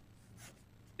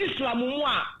Islam mu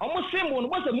a omo symbol no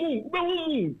was a moon be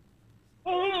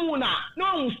moon na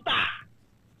no star.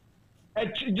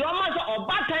 Joma so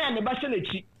oba tan ya ne ba se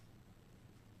lechi.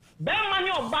 Bema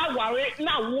ni oba ware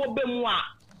na wo be mu a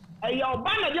eye oba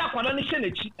na dia kwado ni se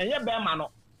lechi enye bema no.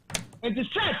 It is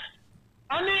said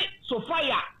ani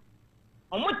Sophia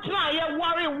omo tra ye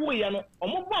ware wo ye no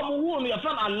omo ba mo wo no ye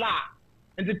fan Allah.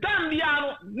 Nti time bia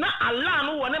no na Allah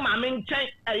no wo ne ma me nchen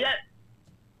eye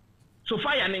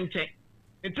Sophia ne nchen.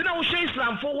 Nti na wo hwe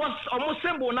Islam for what omo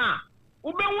symbol na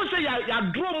wo be wo say ya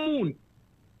draw moon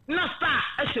na star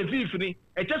e se fifini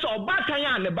e che so oba kan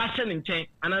ya ne ba hye ne nchen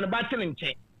ana ne ba te ne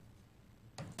nchen.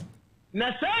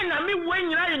 Na say na mi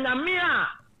wanyira ye na me a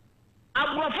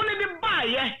abrofo ne bi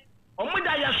baaye omo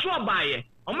da Yeshua baaye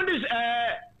omo de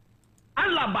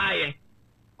Allah baaye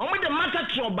omo de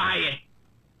Metatron baaye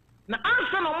na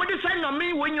ansa na omo de say na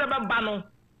me wanyira ba ba no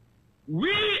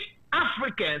we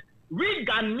Africans we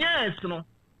Ghanaians no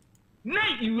now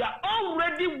you are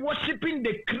already worshiping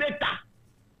the Creator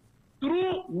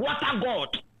through water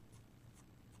God.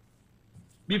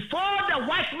 Before the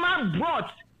white man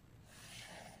brought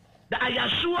the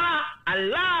Yeshua,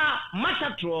 Allah,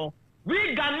 Metatron,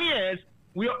 we Ghanaians,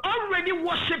 we are already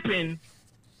worshiping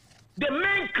the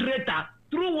main Creator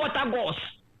through water gods.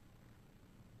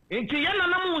 Into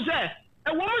Yananamu say,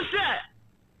 a woman say,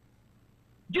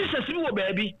 Jesus is your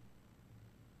baby.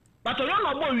 But I don't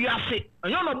know what we are saying. I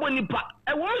don't know what nipa.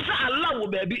 I won't say Allah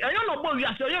will baby. I don't know what we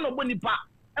are saying. I don't know what nipa.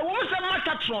 I won't say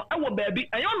Metatron. I will baby.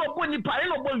 I don't know what nipa. I don't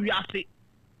know what we are saying.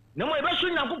 No more. Ever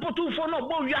soon, I go put two for no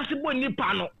what we are saying. What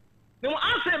nipa no. No more.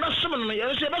 I say ever soon.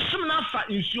 I say ever soon. I fight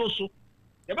in so.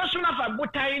 Ever soon. I fight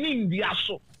both time in India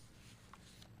so.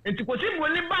 And to continue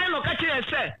when you buy no catch it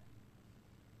say.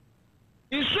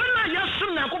 In soon, I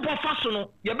soon. I go for fast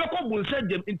no. You better go and say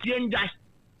them in the end.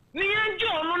 Ni enje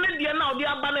ono ne de na odi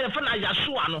aba na ye fa na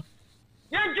Yeshua no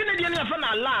ye enje ne de na ye fa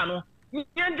na Allah no ye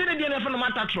enje ne de na ye fa na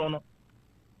Metatron no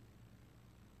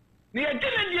ni enje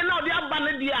ne de na odi aba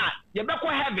na de a ye be ko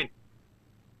heaven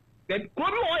the ko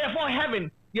bi o ye for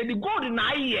heaven ye the god na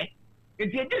aye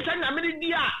enti enje sa na me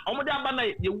de a omo de aba na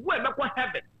ye wu e be ko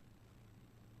heaven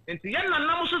enti ye na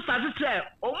nam so start say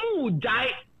omu dai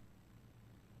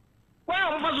ko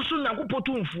omo fa so na ko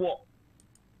potumfo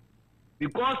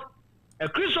because a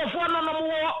Christopher no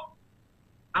more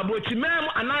about Timam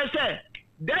and I said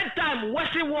that time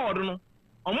Western world no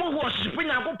almost worshiping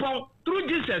Yakupon through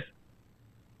Jesus.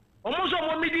 Almost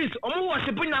all this, almost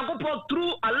worshiping Yakupon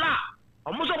through Allah.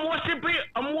 Almost worshiping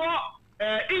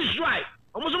Israel.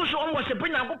 Almost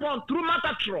worshiping Yakupon through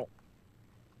Metatron.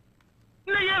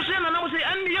 Yes, and I say,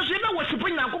 and yes, you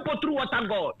worshiping Yakupon through water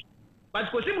God. But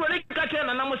because he will catch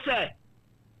and I must say,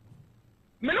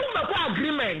 men don't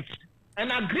agreement. An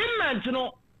agreement, you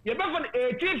know, you have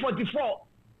 1844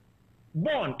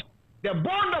 bond. The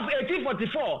bond of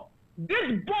 1844.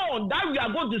 This bond that we are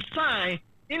going to sign,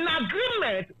 in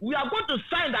agreement, we are going to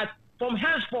sign that from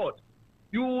henceforth,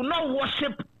 you will not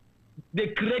worship the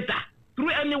Creator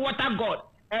through any water god,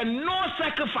 and no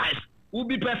sacrifice will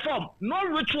be performed, no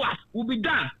rituals will be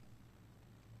done.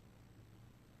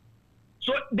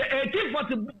 So the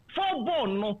 1844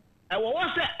 bond, no, I will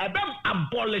say about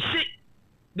abolish it.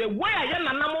 The way I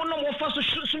am no more for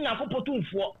Sunya Kopotum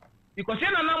for because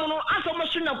Yanamo answer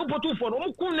Masunya Kopotum for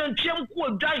Omukum Chim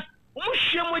cool die,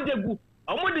 Omusham with the goo,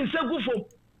 Omudin Segu for,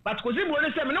 but because it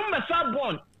will say, no, my son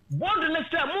born in the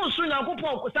same Musunya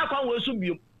Kopo, Saka will sub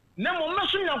you. na mo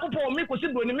meso nyankopɔn me kosi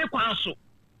broni me kwan so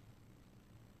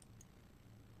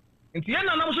nti yɛn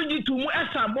nanam so gitu mu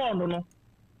ɛsa bɔɔl no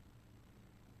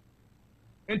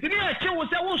nti ne yɛ kye wo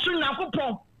sɛ wo so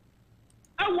nyankopɔn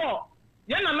ɛwɔ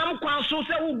yɛn nanam kwan so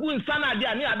sɛ wo gu nsa na ade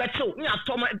a ne abɛkyew ne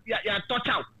atɔ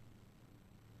kyaw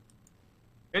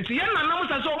nti yɛn nanam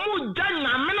sɛ sɛ ɔmo gya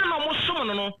nyame na ɔmo som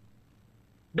no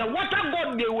the water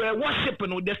god they were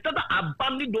worshiping, they started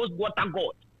abandoning those water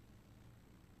gods.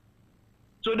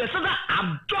 So they started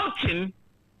adopting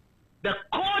the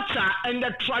culture and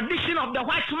the tradition of the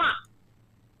white man.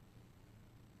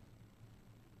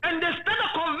 And they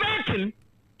started converting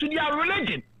to their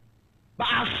religion by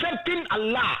accepting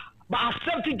Allah, by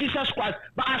accepting Jesus Christ,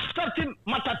 by accepting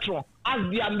Metatron as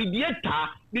their mediator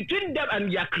between them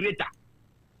and their creator.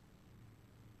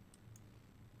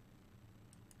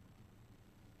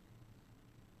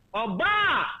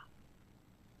 Oba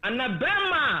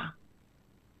anabema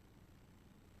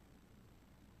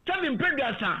tabi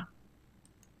mpedasa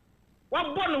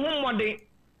wabɔ ne ho mmɔden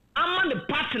ama ne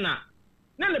partner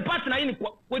na ne partner yi ne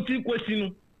kwati kwasi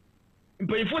no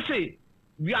mpanyifo se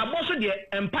wi abɔ so deɛ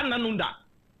empa nanu da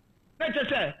na kyɛ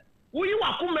sɛ woyi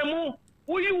wakoma mu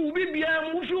woyi wo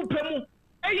bibia mu fi upɛ mu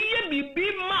ɛyɛ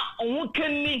bibi ma ɔho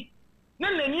kani na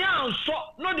n'ani ansɔ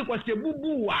na ɔde kwasi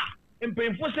bubu wa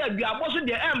mpanyifo sɛ wi abɔ so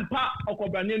deɛ empa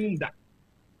ɔkɔbrane num da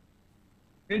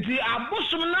nti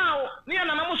abosom na ne ya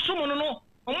na som no no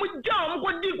ɔmo gya ɔmo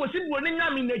kɔdi kwasi buo ne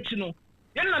nyame n'akyi no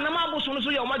yɛn nanam abosom no so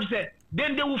yɛ ɔmo agye sɛ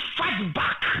then they will fight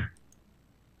back.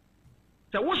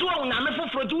 So what's wrong with me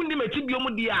for to win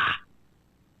the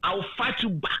I will fight you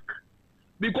back.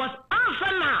 Because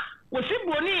answer now, we see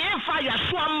Boni and fire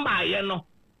swam by no.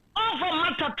 Over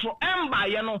Matatro and by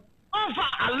no. Over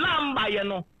alarm by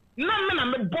no.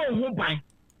 None me bone who by.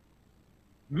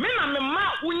 Mina me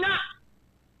ma unya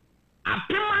a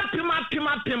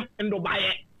pima in the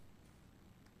baye.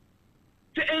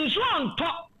 To ensure on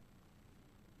top.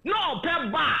 No per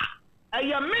bar. A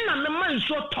yamina me man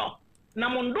so top. Na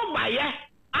mondo baye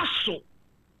aso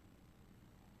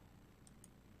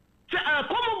se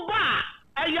komo ba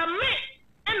ayame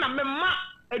na mema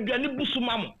aduane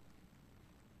busuma mo.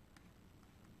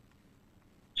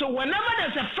 So whenever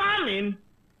there's a famine,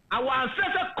 our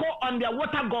ancestors call on their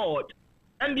water god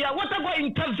and their water god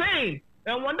intervene,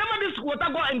 and whenever this water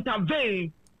god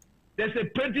intervene, there's a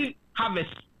plenty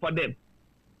harvest for them.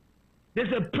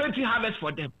 There's a plenty harvest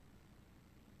for them.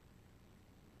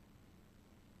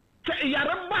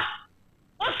 Yaraba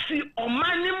osi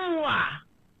omani mwa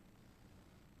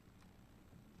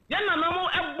yana namo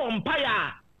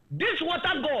ebompaya this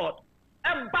water god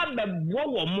eba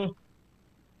bebo wo mo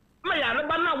ma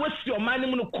yaraba na wasi omani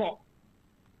mu ko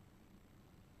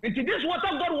until this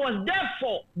water god was there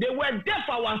for they were there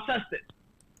for our ancestors,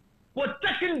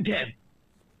 protecting them,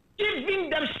 giving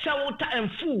them shelter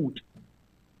and food,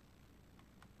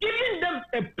 giving them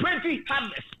a plenty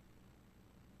harvest.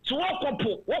 So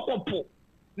wokopo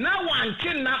na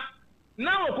wanche na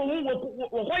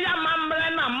wokoya mamre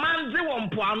na manze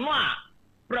wompo ano a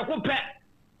prekope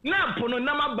na pono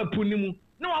na mabapuni mu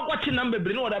na wakoche na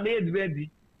bebre na oda be edibedi.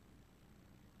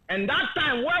 And that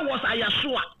time, where was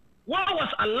Ayashua? Where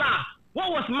was Allah? Where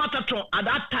was Metatron at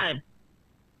that time?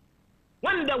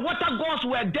 When the water gods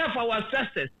were there for our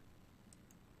ancestors,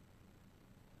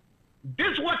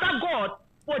 this water god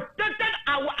protected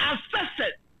our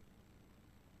ancestors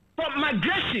from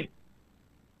migration.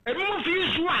 A move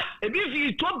Israel, a bit of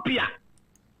Ethiopia.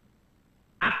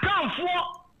 I come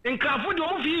for in Kafu, the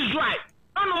move Israel.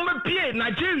 I don't know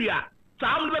Nigeria, so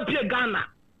I'm going to Ghana.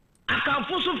 I come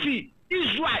for Sophie,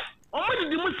 Israel.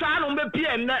 Only the Musa on the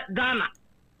Ghana.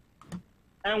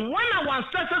 And when our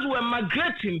ancestors were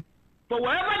migrating for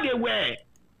wherever they were,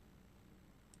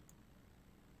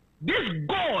 this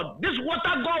God, this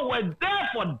water God was there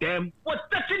for them,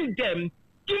 protecting them,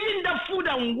 giving them food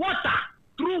and water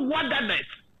through wilderness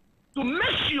to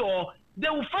make sure they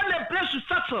will find a place to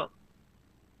settle.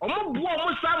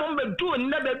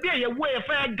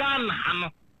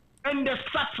 And they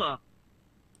settle.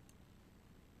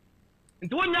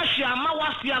 And when you share my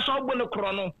was so when the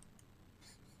chrono.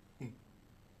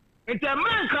 It's a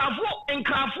man in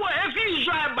Carrefour, every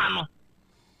Israel banner.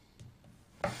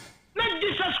 Not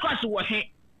Jesus Christ were here,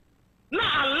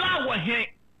 not Allah were here,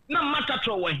 not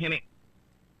Metatron were here.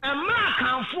 A man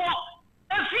can for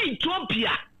every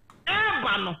Ethiopia,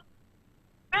 Ebano,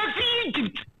 every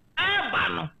Egypt,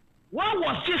 Ebano. What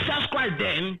was Jesus Christ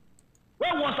then?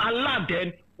 What was Allah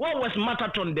then? What was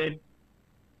Metatron then?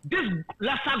 This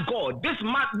lesser God, this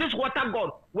water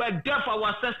God were there for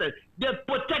our ancestors. They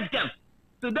protect them.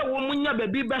 So the woman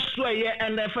baby best here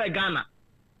and for Ghana.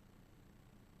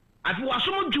 If we are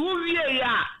so much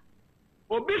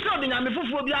obi so de nyame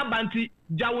foforo bi abanti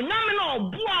gya wo nyame na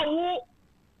oboa wo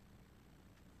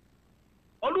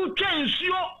odu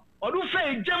twensuo odu fe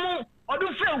ejemu odu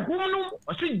fe hunu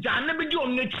o si gya ne bi di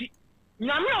onnechi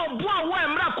nyame oboa wo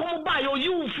emra kom ba yo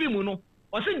yiwu film no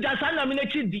o si gya sa nyame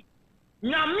n'echi di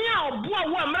nyame oboa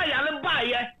wo emra yale ba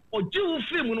ye o jiwu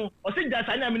film no o si gya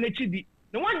sa nyame n'echi di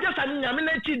ne wan gya sa nyame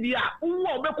n'echi di a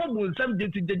wo obekọ bu nsam de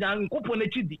ti gya nkopo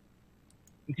n'echi di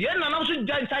nti ye nana so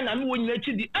gya sa nyame wo nyina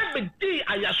echi di ebedi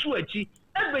ayaso echi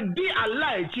ebedi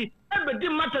ala echi ebedi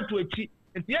matatu echi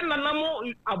nti ye nana mo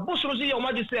abosoro so ye o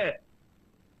ma di se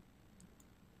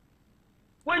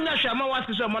when ya shama wants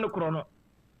to say man krono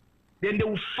then they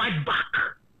will fight back.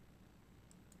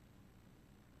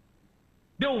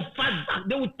 They will fight back.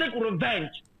 They will take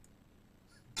revenge.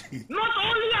 Not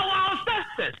only our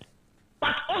ancestors,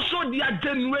 but also their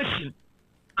generation.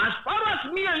 As far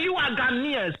as me and you are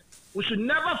Ghanaians, we should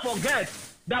never forget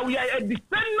that we are a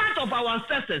descendant of our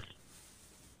ancestors.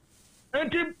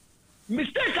 And the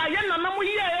mistake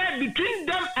between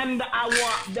them and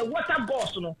the water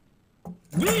gods, you know,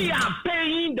 we are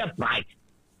paying the price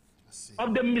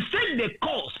of the mistake they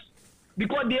caused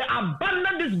because they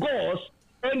abandoned these gods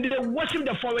and they worship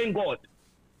the foreign god.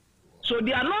 So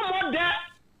they are no more there,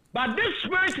 but this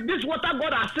spirit, this water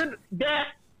god are still there,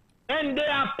 and they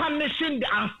are punishing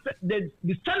the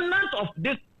descendants of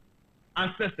these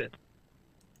ancestors.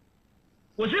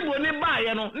 Was it when they buy,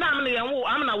 you know,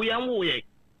 I'm not we are way.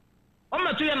 I'm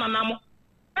not to Namo.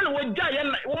 And what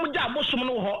giant, one job was someone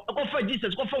who go for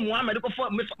Jesus, go for Muhammad, go for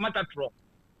Matatro.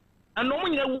 And no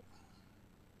one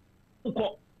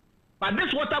but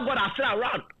this water god are still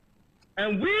around,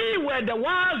 and we were the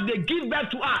ones they give back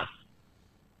to us.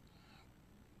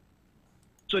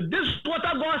 So this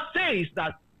water god says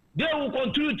that they will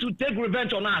continue to take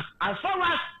revenge on us. As far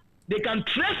as they can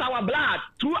trace our blood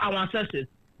through our ancestors,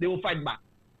 they will fight back.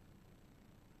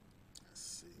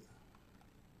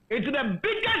 It's the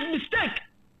biggest mistake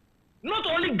not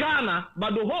only Ghana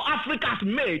but the whole Africa has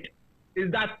made,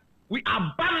 is that we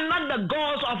abandoned the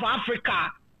gods of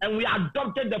Africa and we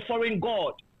adopted the foreign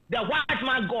god, the white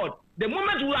man god. The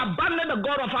moment we abandoned the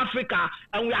god of Africa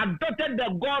and we adopted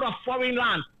the god of foreign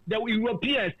land, the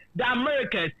Europeans, the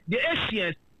Americans, the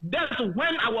Asians, that's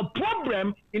when our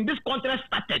problem in this continent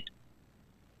started.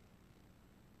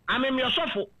 I mean, you're so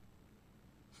full.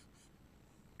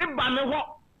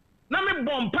 Na me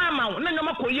bompa ma na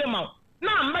nyama koye ma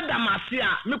na mbeda masia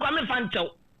me kwa me fanchew.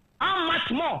 How much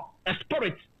more a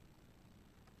spirit?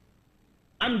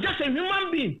 I'm just a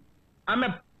human being. I'm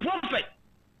a prophet.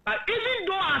 But even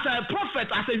though as a prophet,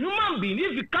 as a human being,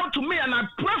 if you come to me and I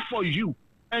pray for you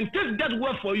and take that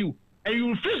word for you, and you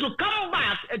refuse to come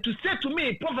back and to say to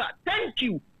me, prophet, thank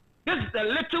you. This is the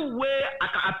little way I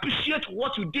can appreciate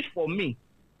what you did for me.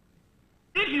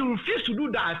 If you refuse to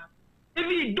do that,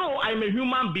 even though I'm a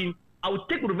human being, I will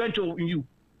take revenge on you.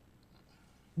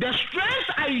 The strength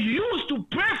I use to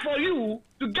pray for you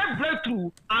to get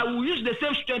breakthrough, I will use the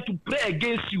same strength to pray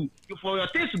against you for your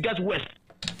things to get worse.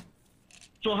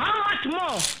 So how much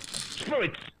more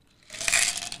spirits?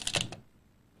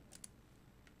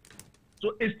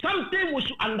 So it's something we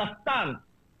should understand.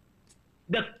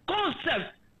 The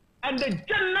concept and the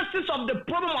genesis of the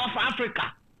problem of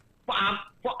Africa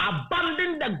for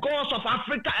abandoning the gods of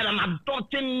Africa and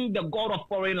adopting the god of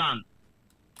foreign land.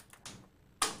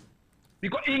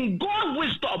 Because in God's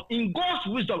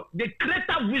wisdom, the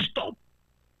creator wisdom,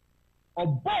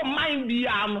 of both mind the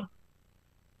arm,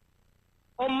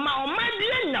 or my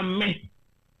dear Name,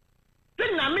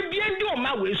 then Nami be and do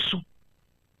my way so.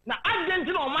 Now,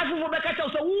 Argentina or my people back at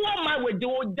us, who are my way,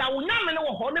 do down Yaman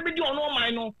or Honey, do no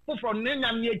mine from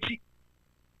Nenam Yeti.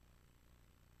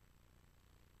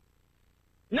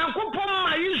 Now, go upon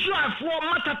my Israel for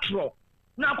Matatro.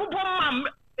 Now, go upon my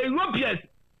Europeans.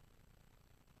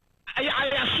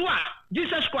 I swear,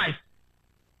 Jesus Christ.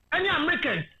 Any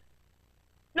Americans.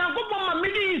 Now go for my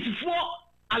Middle East for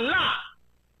Allah.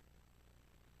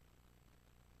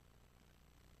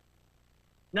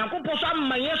 Now go for some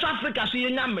my Yes Africa, see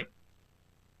you.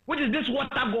 Which is this water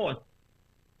god?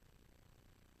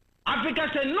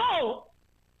 Africa said, no.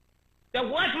 The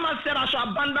white man said, I shall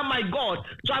abandon my God.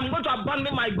 So I'm going to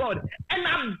abandon my God and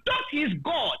adopt his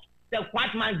God, the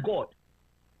white man God.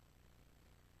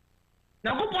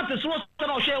 Now go put the source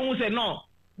of share who say no.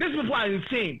 These people are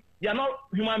insane. They are not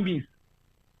human beings.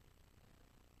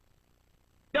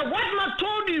 The white man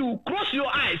told you, close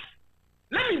your eyes.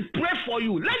 Let me pray for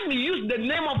you. Let me use the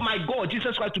name of my God,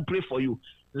 Jesus Christ, to pray for you.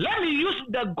 Let me use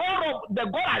the God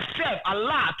I serve,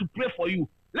 Allah, to pray for you.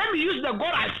 Let me use the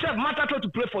God I serve, Matato, to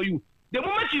pray for you. The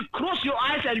moment you close your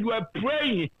eyes and you are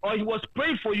praying, or he was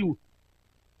praying for you,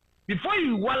 before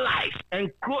you realize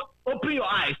and open your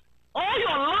eyes, all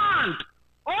your land,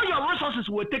 all your resources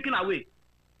were taken away.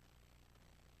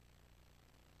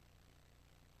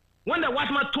 When the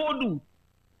white man told you,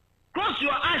 close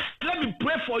your eyes, let me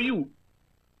pray for you.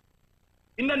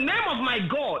 In the name of my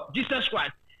God, Jesus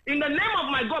Christ. In the name of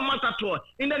my God, Matator.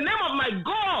 In the name of my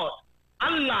God,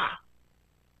 Allah.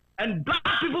 And black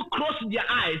people closed their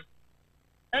eyes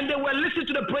and they were listening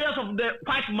to the prayers of the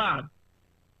white man.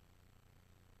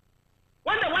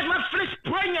 When the white man finished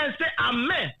praying and said,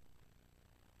 Amen,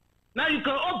 now you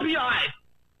can open your eyes.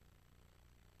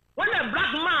 When the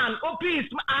black man opened his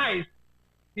eyes,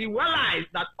 he realized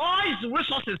that all his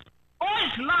resources, all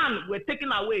his land were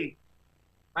taken away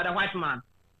by the white man.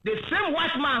 The same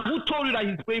white man who told you that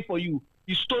he's praying for you,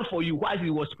 he stole for you while he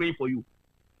was praying for you.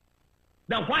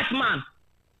 The white man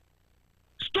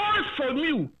stole it from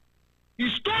you. He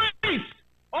stole it,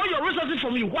 all your resources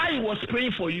from you while he was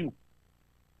praying for you.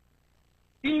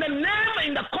 In the name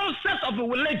and the concept of a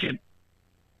religion,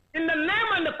 in the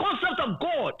name and the concept of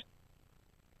God,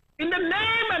 in the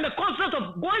name and the concept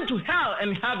of going to hell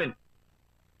and heaven.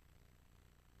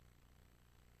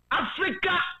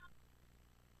 Africa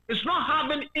is not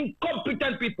having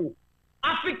incompetent people.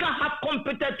 Africa has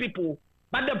competent people.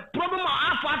 But the problem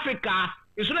of Africa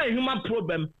is not a human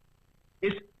problem,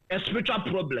 it's a spiritual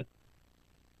problem.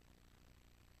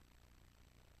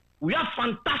 We have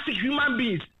fantastic human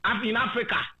beings in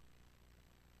Africa.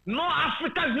 No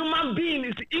African human being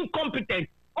is incompetent.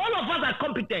 All of us are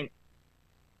competent.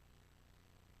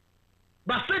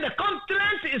 But say the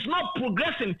continent is not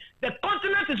progressing, the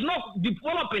continent is not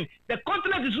developing, the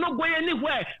continent is not going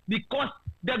anywhere because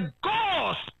the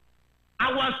gods,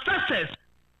 our ancestors,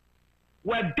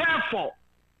 were therefore,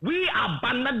 we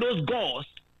abandoned those gods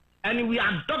and we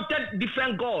adopted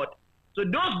different gods. So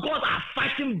those gods are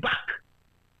fighting back.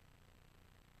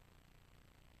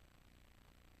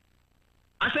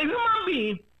 As a human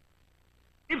being,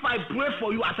 if I pray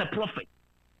for you as a prophet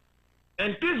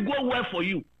and things go well for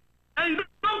you, and you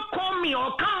don't call me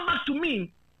or come back to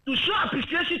me to show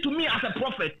appreciation to me as a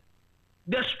prophet,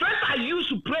 the strength I use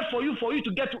to pray for you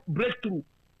to get breakthrough,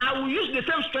 I will use the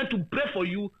same strength to pray for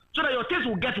you so that your things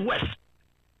will get worse.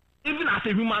 Even as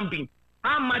a human being,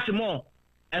 how much more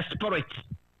a spirit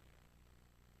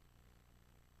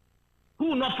who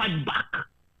will not fight back?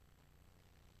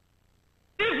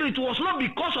 If it was not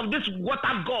because of this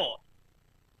water god,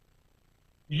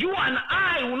 you and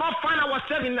I will not find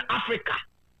ourselves in Africa.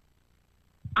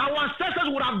 Our ancestors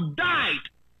would have died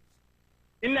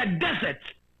in the desert.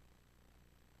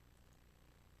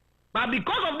 But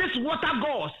because of this water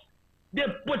gods, they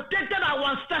protected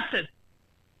our ancestors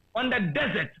on the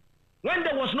desert. When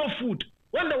there was no food,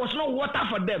 when there was no water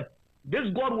for them,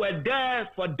 these gods were there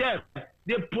for them.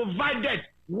 They provided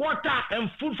water and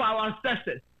food for our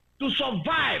ancestors to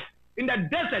survive in the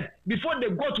desert before they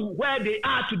go to where they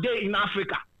are today in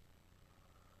Africa.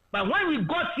 But when we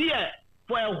got here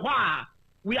for a while,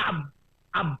 we have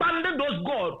abandoned those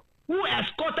gods who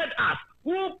escorted us,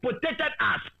 who protected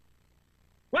us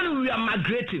when we were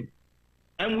migrating,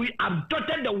 and we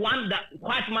adopted the one that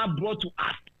white man brought to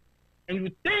us. And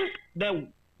you think the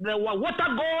water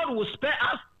god will spare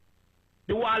us?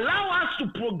 They will allow us to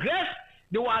progress?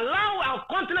 They will allow our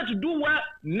continent to do well?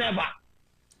 Never.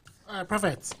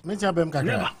 Prophet,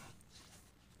 never.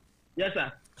 Yes,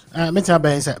 sir.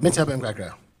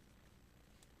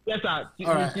 Yes, sir.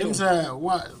 All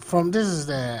right. From this is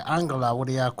the angle I would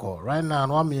call right now.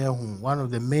 One of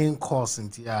the main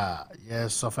causes in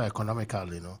suffer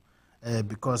economically,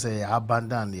 because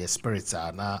abandon the spirits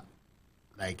are not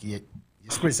like your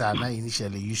spirits are not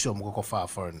initially usually go for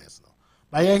foreigners.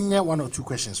 But one or two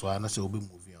questions why I say we'll be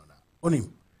moving on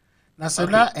him. Now, say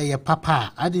that a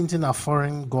papa, I didn't know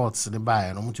foreign gods the buy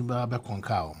and I'm to be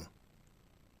conquer.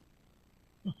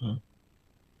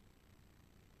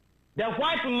 The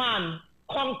white man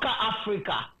conquer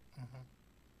Africa.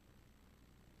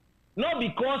 Not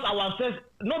because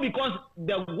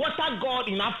the water god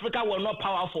in Africa were not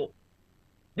powerful.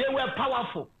 They were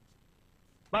powerful.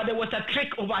 But there was a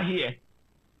trick over here.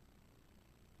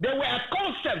 There were a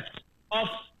concept of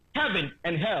heaven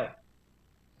and hell.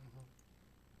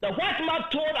 The white man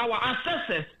told our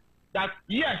ancestors that,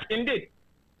 yes, indeed,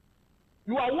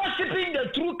 you are worshiping the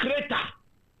true creator,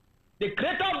 the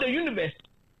creator of the universe,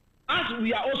 as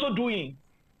we are also doing.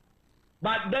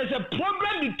 But there's a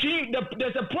problem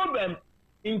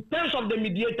in terms of the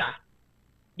mediator.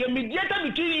 The mediator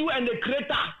between you and the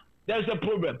creator, there's a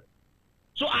problem.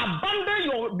 So abandon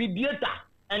your mediator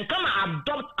and come and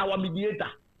adopt our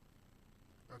mediator.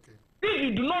 Okay. If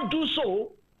you do not do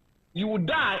so, you will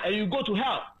die and you go to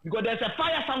hell because there's a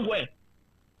fire somewhere.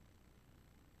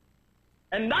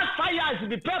 And that fire is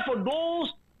prepared for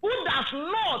those who does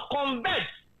not convert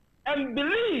and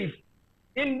believe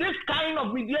in this kind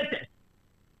of mediators.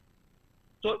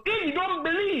 So if you don't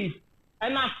believe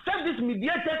and accept this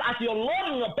mediators as your Lord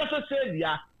and your personal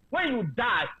Savior, when you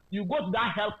die, you go to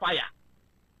that hellfire.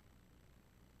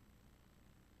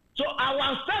 So our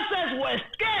ancestors were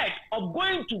scared of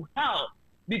going to hell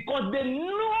because they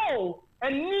know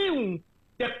and knew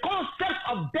the concept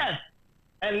of death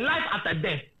and life after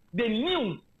death. They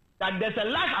knew that there's a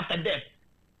life after death.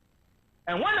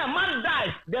 And when a man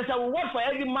dies, there's a reward for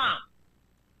every man.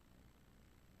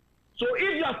 So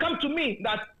if you have come to me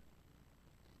that,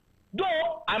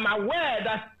 though I'm aware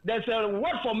that there's a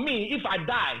reward for me if I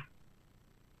die,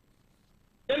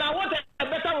 then I want a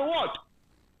better reward.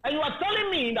 And you are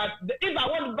telling me that if I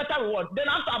want a better reward, then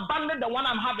I have to abandon the one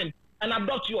I'm having and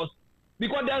adopt yours.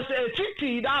 Because there's a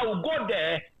city that I will go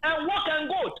there and work and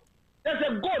gold. There's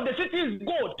a gold. The city is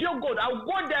gold, pure gold. I will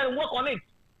go there and work on it.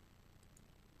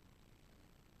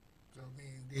 So, I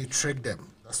mean, they trick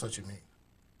them. That's what you mean.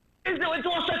 It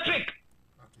was a trick.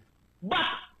 Okay. But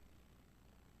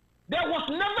there was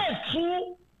never a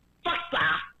true factor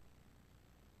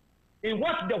in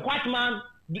what the white man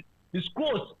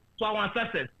disclosed to our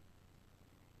ancestors.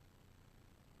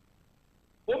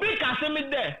 Obi can say me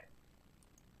there.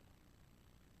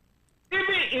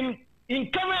 Even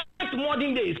in current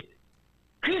modern days,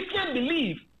 Christians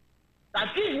believe that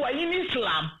if you are in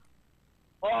Islam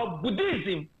or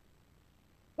Buddhism,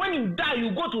 when you die,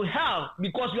 you go to hell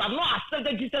because you have not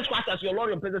accepted Jesus Christ as your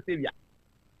Lord and personal Savior.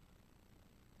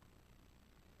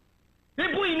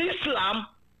 People in Islam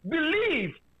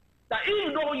believe that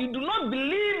even though you do not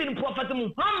believe in Prophet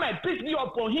Muhammad, peace be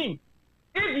upon him,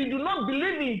 if you do not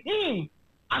believe in him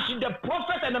as the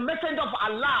prophet and the messenger of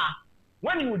Allah,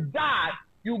 when you die,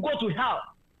 you go to hell.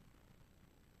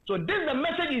 So this is the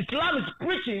message Islam is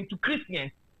preaching to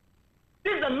Christians.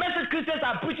 This is the message Christians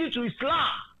are preaching to Islam.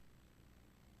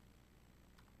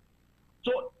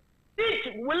 So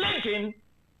each religion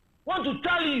wants to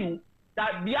tell you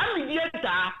that the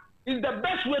mediator is the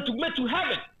best way to make to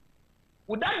heaven.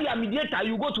 Without the mediator,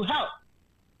 you go to hell.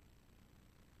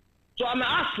 So I'm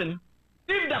asking,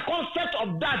 if the concept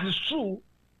of that is true,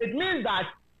 it means that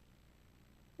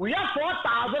we have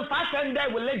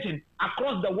 4,500 religions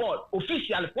across the world,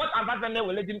 officially, 4,500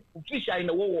 religions official in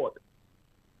the whole world.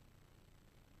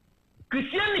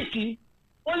 Christianity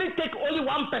only take only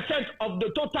 1% of the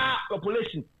total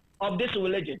population of this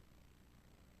religion.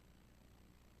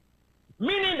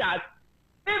 Meaning that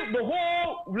if the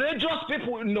whole religious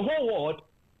people in the whole world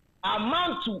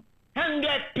amount to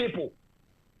 100 people,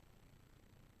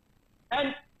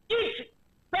 and each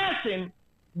person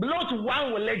belongs to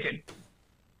one religion,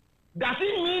 does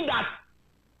it mean that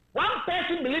one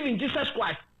person believes in Jesus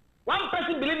Christ, one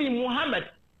person believes in Muhammad,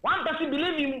 one person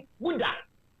believes in Buddha?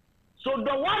 So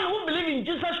the one who believes in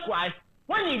Jesus Christ,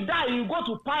 when he dies, you go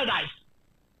to paradise.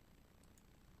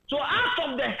 So out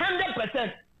of the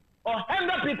 100% or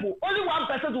 100 people, only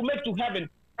 1% will make to heaven,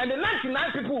 and the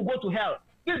 99 people will go to hell.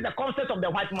 This is the concept of the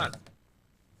white man.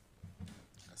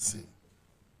 I see.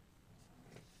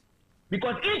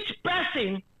 Because each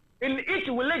person in each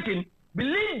religion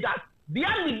believes that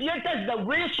their mediator is the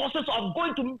real sources of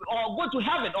going to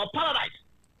heaven or paradise.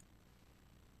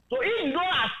 So if you don't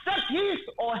accept his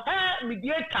or her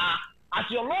mediator as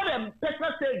your Lord and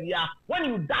personal Savior, when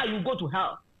you die, you go to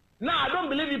hell. Now, I don't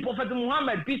believe in Prophet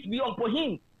Muhammad, peace be upon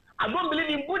him. I don't believe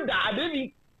in Buddha. I believe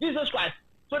in Jesus Christ.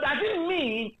 So does it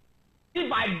mean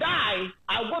if I die,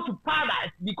 I'll go to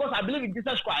paradise because I believe in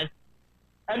Jesus Christ?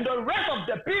 And the rest of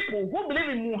the people who believe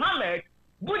in Muhammad,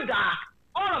 Buddha,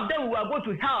 all of them will go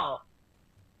to hell.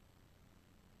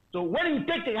 So when you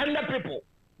take the 100 people,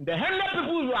 the 100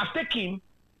 people you are taking,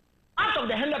 out of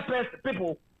the 100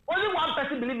 people, only one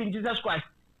person believes in Jesus Christ.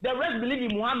 The rest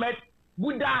believe in Muhammad,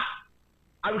 Buddha,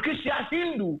 and Christian,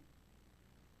 Hindu.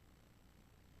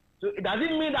 So does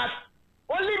it mean that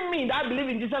only me that believe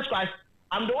in Jesus Christ,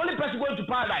 I'm the only person going to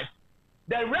paradise?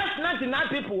 The rest 99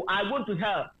 people are going to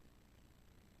hell.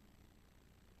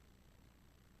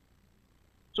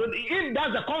 So if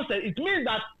that's the concept, it means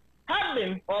that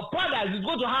heaven or paradise is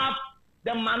going to have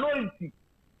the minority,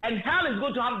 and hell is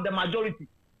going to have the majority.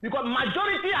 Because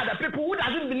majority are the people who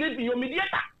doesn't believe in your mediator.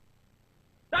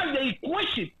 That's the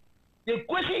equation. The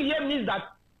equation here means that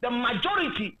the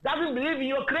majority doesn't believe in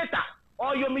your creator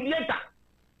or your mediator.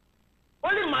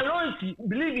 Only minority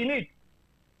believe in it.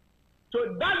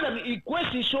 So that's the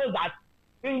equation shows that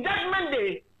in judgment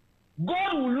day,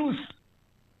 God will lose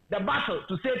the battle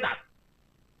to Satan.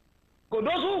 Because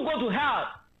those who go to hell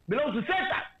belong to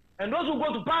Satan, and those who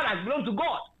go to paradise belong to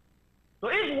God. So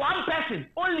if one person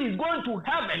only is going to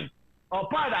heaven or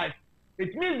paradise,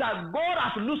 it means that God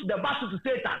has loosed the battle to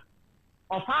Satan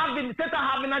of having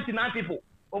 99 people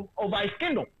over his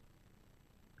kingdom.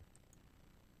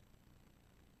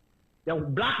 The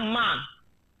black man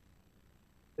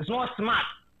is not smart.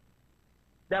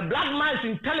 The black man is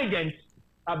intelligent.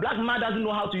 A black man doesn't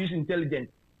know how to use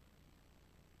intelligence.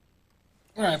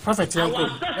 All right, Prophet,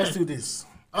 let's do this.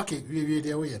 Okay, we're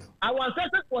there. Our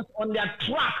ancestors was on their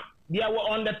track. They were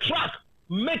on the track,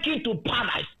 making to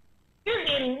paradise. If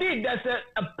indeed there's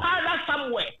a paradise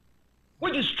somewhere,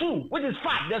 which is true, which is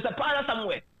fact, there's a paradise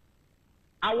somewhere.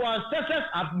 Our ancestors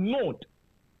have known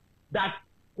that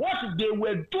what they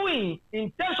were doing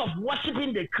in terms of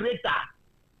worshiping the Creator,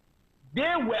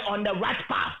 they were on the right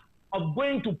path of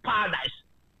going to paradise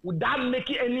without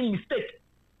making any mistake.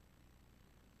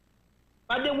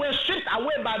 But they were stripped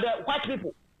away by the white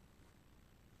people.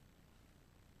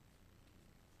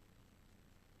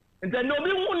 And then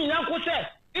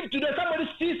if today somebody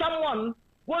sees someone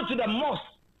go to the mosque,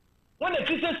 when a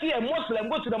Christian see a Muslim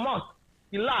go to the mosque,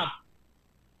 he laughs.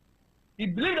 He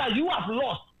believes that you have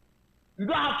lost. You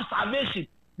don't have salvation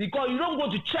because you don't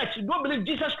go to church. You don't believe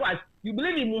Jesus Christ. You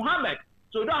believe in Muhammad,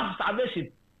 so you don't have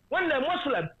salvation. When the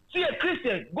Muslim see a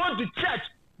Christian go to church,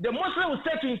 the Muslim will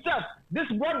say to himself, this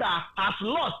brother has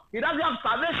lost. He doesn't have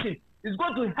salvation. He's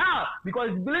going to hell because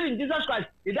he believes in Jesus Christ.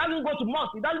 He doesn't go to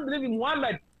mosque. He doesn't believe in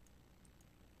Muhammad.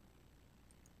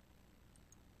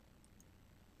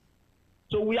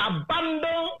 So we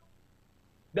abandon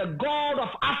the God of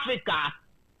Africa.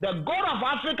 The God of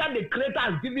Africa, the Creator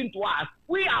has given to us.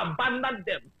 We abandoned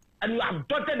them and we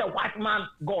adopted the white man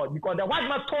God because the white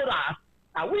man told us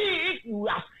that if we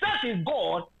accept his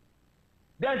God,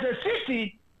 there's a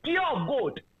city pure of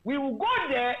gold. We will go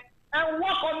there and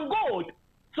walk on gold.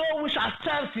 So we shall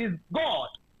serve his God.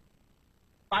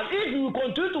 But if we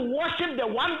continue to worship the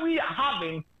one we are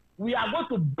having, we are going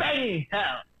to burn in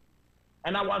hell.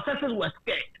 And our ancestors were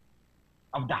scared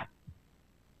of that.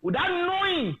 Without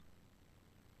knowing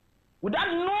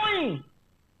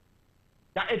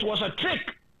that it was a trick,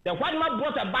 the white man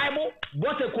brought a Bible,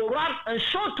 brought a Quran, and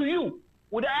showed to you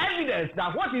with the evidence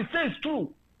that what he says is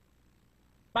true.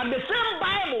 But the same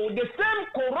Bible, the same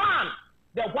Quran,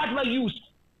 the white man used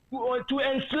to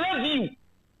enslave you,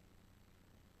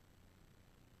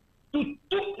 to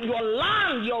take your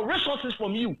land, your resources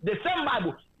from you. The same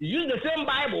Bible. You use the same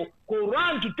Bible,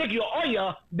 Quran, to take your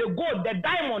oil, the gold, the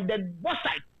diamond, the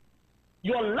bauxite,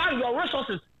 your land, your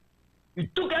resources. He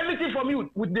took everything from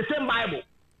you with the same Bible.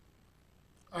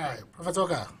 All right, Prophet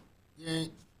Oka. Yeah,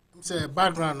 say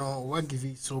background no what give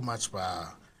you so much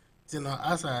you know,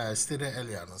 as I stated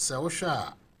earlier, no, so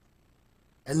Osha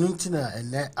Enuntina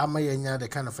and Amayanya the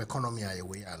kind of economy I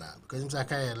way because I'm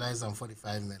saying less than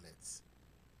 45 minutes.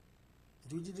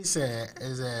 Do you say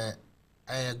as a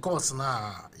gods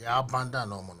now ya abandon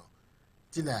no mono?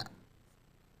 Tina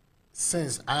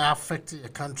since I affected a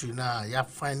country now, you're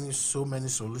finding so many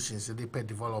solutions to the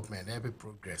development, every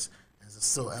progress, and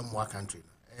so more country.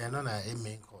 And not a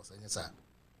main cause, and yes, sir.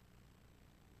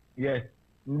 Yes,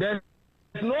 there's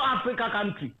no Africa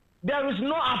country. There is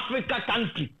no Africa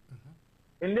country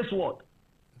in this world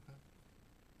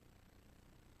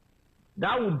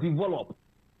that will develop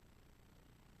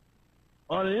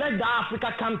unless the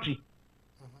Africa country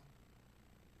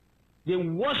they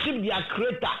worship their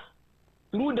Creator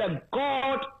through the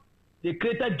God the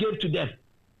Creator gave to them.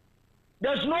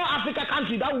 There's no Africa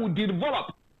country that will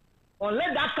develop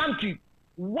unless that country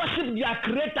worship their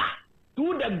Creator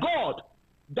through the God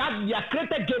that their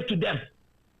Creator gave to them.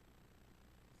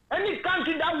 Any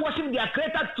country that worship their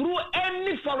Creator through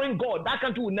any foreign God, that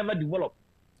country will never develop.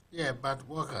 Yeah, but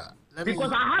Walker,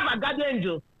 because I have a guardian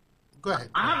angel. Go ahead.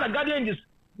 I have a guardian angels.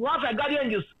 You have a guardian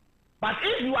angels. But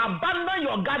if you abandon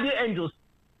your guardian angels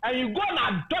and you go and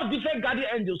adopt different guardian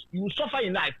angels, you will suffer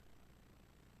in life.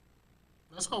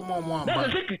 That's how more.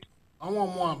 That's the secret. I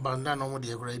want more abandon on what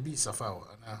the Arabi suffer.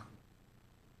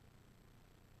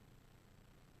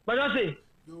 But I say,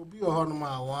 you'll be a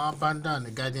hornman or abandon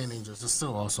the guardian angels to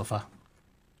still also suffer.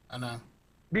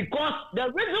 Because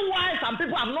the reason why some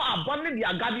people have not abandoned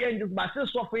their guardian angels but still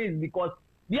suffering is because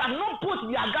they have not put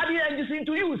their guardian angels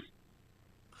into use.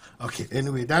 Okay,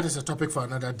 anyway, that is a topic for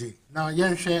another day. Now,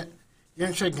 Yenshe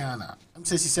Ghana, I'm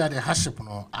saying she said the hardship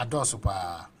no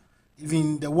adosupa.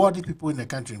 Even the worthy people in the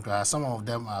country, some of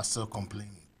them are still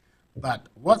complaining. But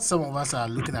what some of us are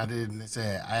looking at it and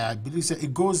say, I believe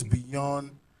it goes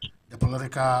beyond the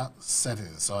political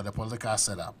settings or the political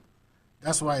setup.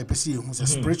 That's why I see who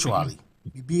says spiritually.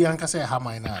 Bibi anka say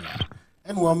hamainana.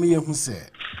 And one me who say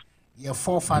your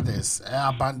forefathers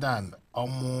abandoned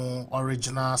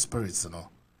original spirits, no.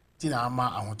 Tina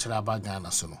ama ahochira ba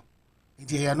Ghana so no.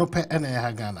 India no pet and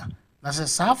a Ghana. That's a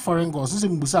South foreign gods, this is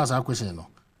Musa's question. No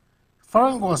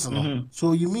foreign gods, no.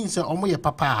 So you mean, say, Omo, your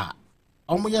papa,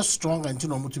 Omo, you're strong and you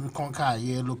know to conquer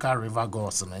ye local river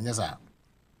gods and yes,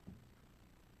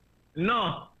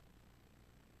 No.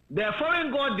 The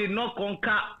foreign god did not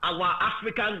conquer our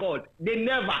African god. They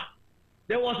never.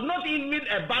 There was not even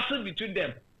a battle between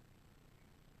them.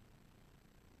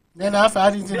 Then after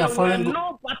adding to There a foreign was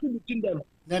no battle between them.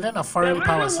 then a foreign The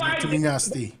powers reason why to me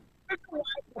stay.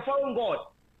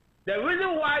 The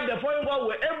reason why the foreign god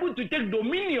were able to take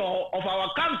dominion of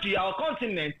our country, our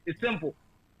continent, is simple.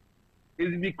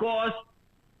 It's because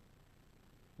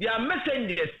their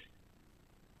messengers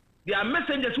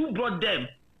who brought them,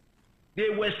 they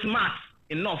were smart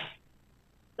enough.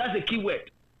 That's the key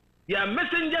word. Their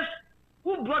messengers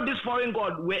who brought this foreign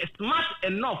god were smart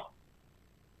enough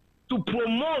to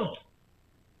promote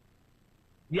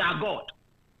their god,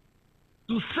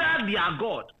 to serve their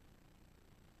god.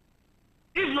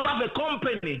 If you have a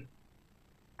company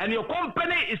and your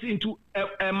company is into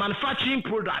a manufacturing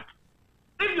product,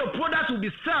 if your product will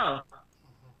be sold,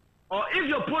 or if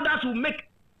your product will make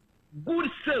good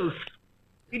sales,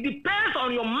 it depends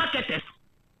on your marketers.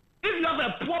 If you have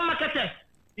a poor marketer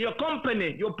in your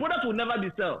company, your product will never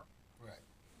be sold. Right.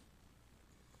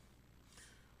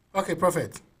 Okay,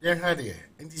 Prophet. Yeah,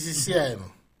 and this is here.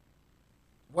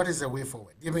 What is the way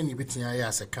forward? Given you between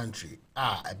as a country,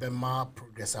 a be more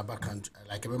progress about country,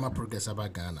 like a be more progress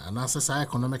about Ghana, and as a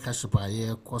economic hardship a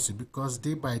year course because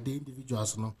day by day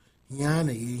individuals know here and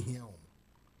here.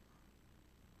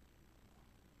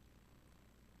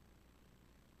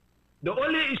 The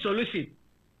only solution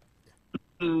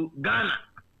to Ghana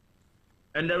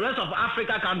and the rest of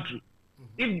Africa country,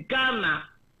 if Ghana,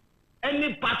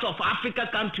 any part of Africa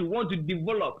country want to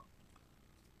develop,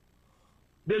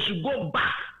 they should go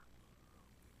back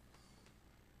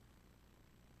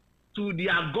to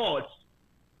their gods,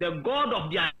 the god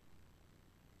of their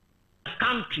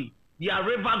country, their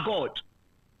river god,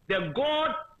 the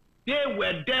god they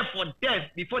were there for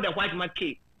death before the white man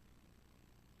came.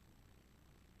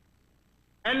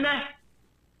 And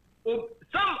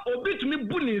some obi to me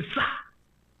bunisa.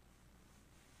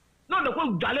 No, they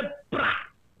call Jale Pra,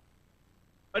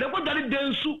 or they call Jale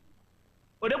Densu,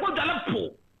 or they call Jale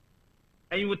Po.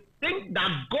 And you would think that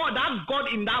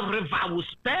God in that river will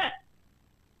spare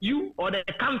you or the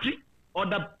country or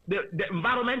the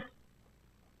environment.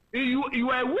 You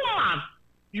are a woman,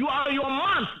 you are your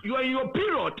month, you are in your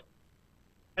period,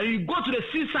 and you go to the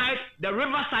seaside, the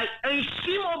riverside, and you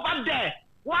swim over there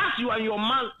once you are in your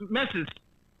messes,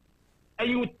 and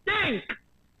you think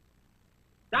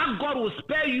that God will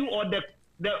spare you or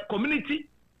the community.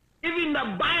 Even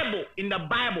in the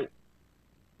Bible,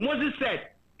 Moses said,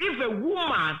 if a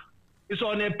woman is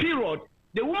on a period,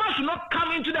 the woman should not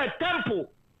come into the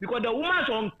temple because the woman is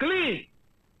unclean.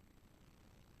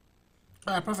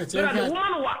 Prophet, so that the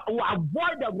woman will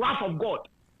avoid the wrath of God.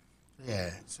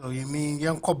 Yeah, so you mean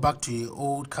you go back to your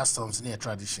old customs near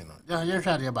traditional? Yeah, you're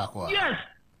trying to back. Yes.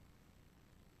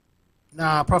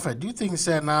 Now, Prophet, do you think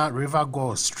say now river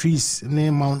goes, trees,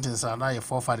 near mountains are now your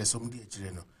forefathers some day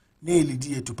nearly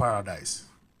dear to paradise?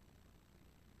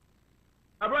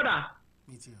 My brother.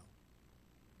 Me too.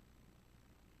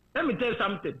 Let me tell you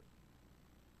something.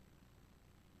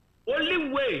 Only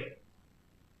way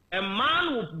a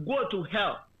man will go to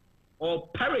hell or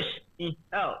perish in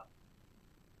hell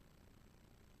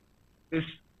is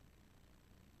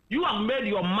you have made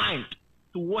your mind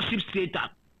to worship Satan.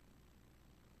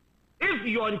 If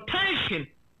your intention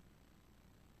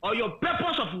or your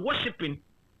purpose of worshiping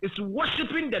is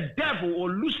worshiping the devil or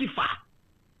Lucifer,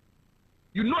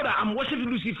 you know that I'm worshiping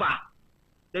Lucifer,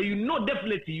 then you know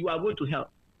definitely you are going to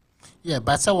hell. Yeah,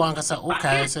 but someone can say,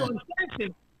 okay,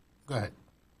 go ahead.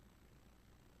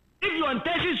 If your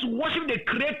intention is to worship the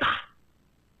Creator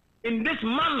in this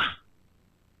manner,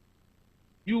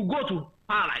 you go to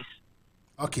paradise.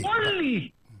 Okay.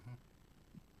 Only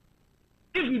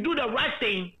if you do the right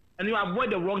thing and you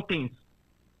avoid the wrong things.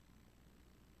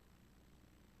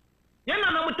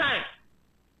 Yenanam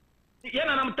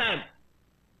time.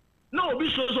 No be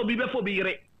so be before be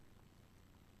re.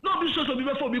 No be so be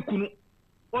before be kunu.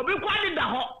 Obi kwani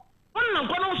da ho. Onna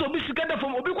nkwa so be sika da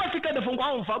fom. Obi kwa sika da fom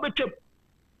kwa onfa be twep.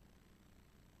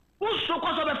 Uso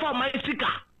kwa so be for my sika.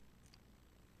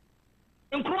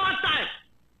 Nkroma time.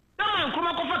 Tama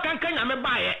nkroma ko fa kankan nya me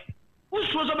bae.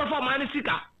 Uso so be for my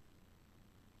sika.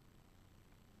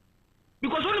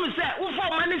 Because when we say who for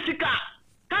money sika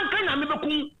kankan nya me be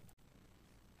kun.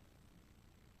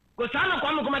 Because I know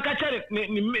come come catch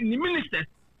ni ministers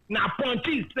na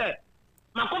appointees say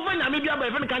makofa nya me bia ba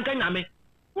even kankan nya me.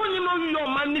 When you know your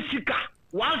money sika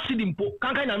one cedi mpo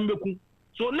kankan nya me be kun.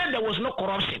 So now there was no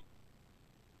corruption.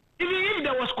 Even if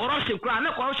there was corruption,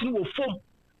 no corruption will form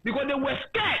because they were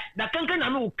scared that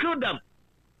Kankan will kill them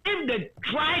if they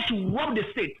try to rob the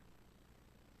state.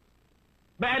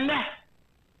 But now,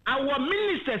 our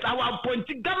ministers, our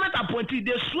appointees, government appointees,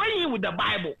 they're swaying with the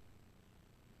Bible.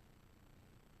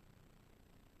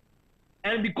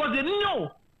 And because they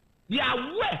know, they are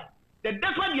aware that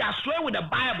that's why they are swaying with the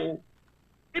Bible.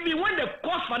 Even when they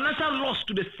cause financial loss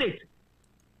to the state,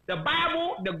 the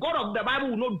Bible, the God of the Bible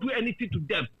will not do anything to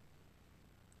them.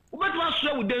 What was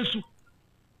swear with them?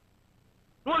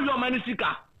 No, your money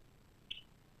seeker.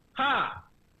 Ha!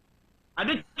 I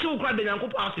did two crowd the Yanko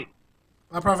Passy.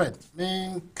 My prophet,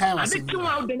 me kind I of did two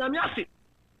out the Namiasi.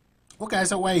 okay, I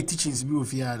said why teachings be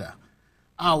with other.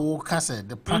 I will say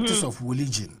the practice of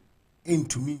religion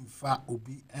into me fa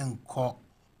obi and call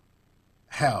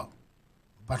hell,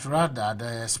 but rather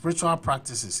the spiritual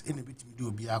practices in a bit me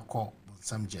do be a call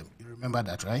some gem. You remember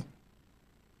that, right?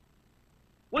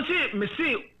 What's it, me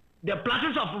see the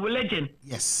practice of religion?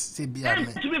 Yes, say be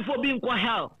And to be for being called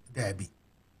hell. there be.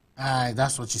 Aye,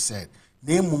 that's what you said.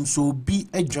 Name so be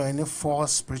a joining for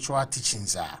spiritual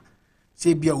teachings are.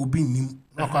 Say be a ubi nim,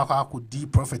 no could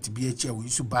deep prophet be a chair, we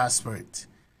use bad spirit.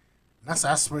 That's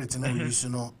our spirit, no use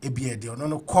no, a be a deal,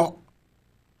 no call.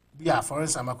 Be a for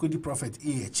instance, I'm a good prophet,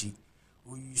 we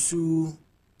use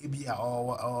be a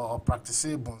or practice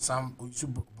bonsam, or use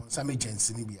bonsam agents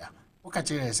in Libya. What can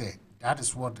you say? That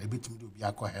is what a bit to do be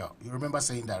a hell. You remember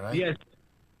saying that, right? Yes.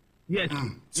 Yes.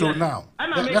 So yes. now,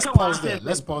 And let's pause there.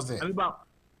 Let's pause there.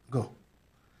 Go.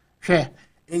 Sure.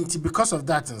 And because of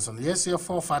that, and so yes, your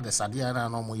forefathers are there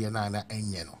and no more yana and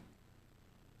yeno.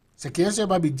 So, can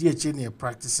you be DH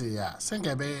practice? Yeah,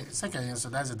 second, so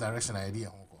that's the direction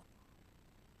idea.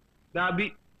 That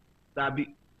be.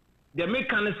 The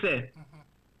mechanic say,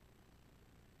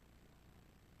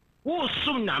 who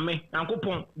soon name,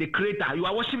 Uncle the creator, you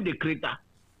are worshiping the creator.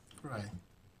 Right.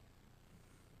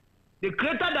 The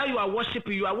creator that you are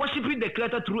worshiping the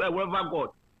creator through a word of God.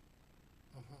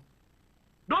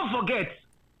 Don't forget,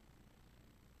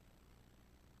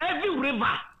 every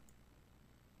river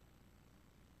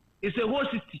is a whole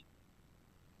city.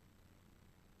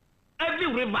 Every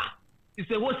river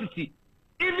is a whole city.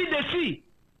 Even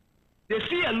the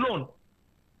sea alone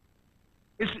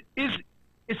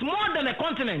is more than a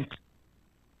continent.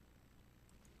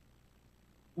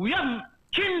 We have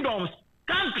kingdoms,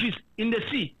 countries in the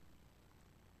sea.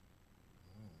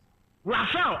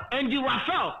 Raphael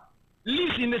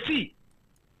lives in the sea.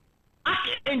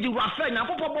 And the Raphael, now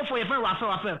pop for your friend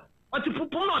Raphael. What you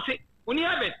put not it when you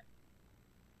have it.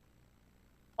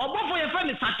 Or for your friend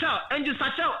is Sachel, and you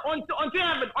Sachel until you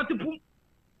have it, or to put.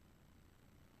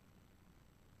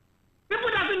 People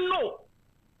doesn't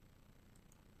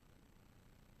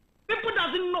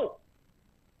know.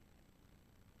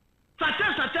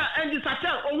 Sachel, and you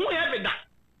Sachel, or who have it that.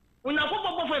 When I go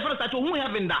for your friend Sachel, who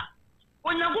have it that.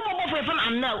 When you go for your friend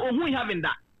Anna, or who have it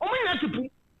that. Or when you have to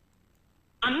put.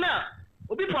 And now,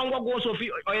 obi pangwa go so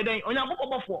fi oyeden onya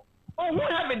bobofo oh who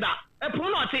have that e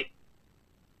pun not it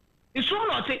it's so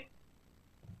not it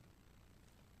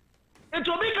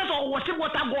to be because of worship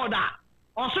water god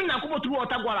or so na ko through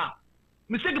water god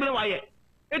mistake be why it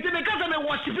because of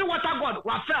worship water god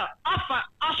wa fell afa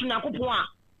asu na ko pon a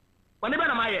woni be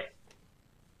na maye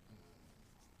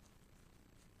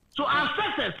so our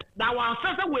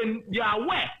ancestors when they are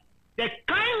aware the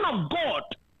kind of God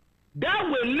that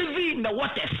will live in the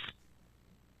waters.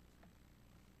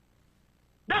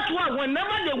 That's why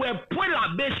whenever they were pouring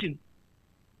libation,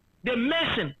 the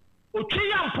mason,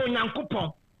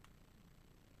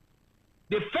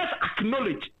 they first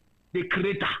acknowledge the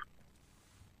creator.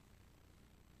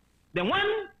 Then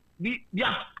when they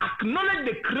have acknowledged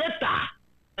the creator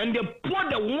and they pour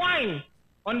the wine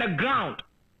on the ground,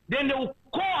 then they will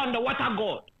call on the water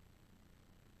god.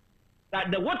 That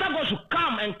the water god should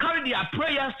come and carry their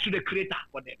prayers to the creator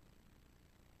for them.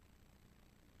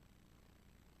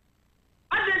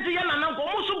 Identity yana na ko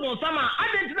musu bonsama,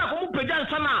 identity na ko mu pejan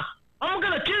sana, I'm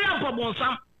going to kill him for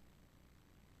bonsam.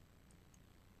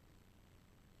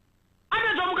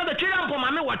 Identity I'm going to kill him for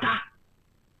mame water.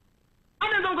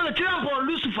 Identity I'm going to kill him for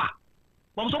Lucifer.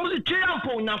 But some say kill him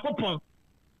for Nyankopon.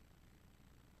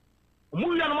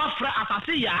 Omu ya no mafra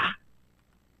asase ya.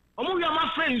 Omu ya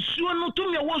mafra nsuo no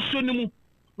tumi wo nsuo ni mu.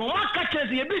 No maka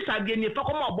chese ye bisa de ni fa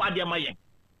ko mo abo ade maye.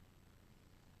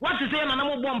 What is say na na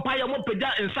mo bo mpa ye mo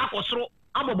peda nsa kosoro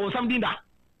abobo sam dinda.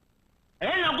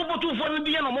 Nyankopon tu fo no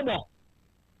bi ye no mo bo.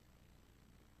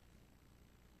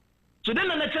 So then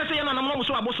na chese ye na na mo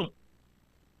so aboso.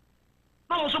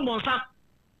 Na mo so bonsa.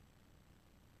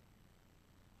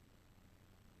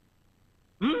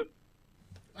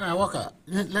 Walker,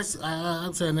 let's.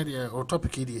 I'm saying or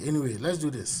topic here. Anyway, let's do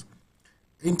this.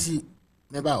 Inti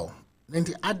nebao.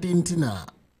 Inti adintina.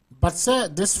 But say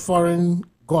this foreign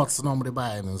gods no more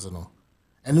buy no.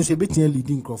 And you say betting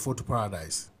leading Crawford to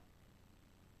paradise.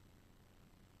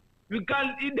 They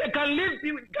can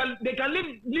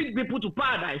lead people to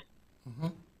paradise.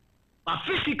 But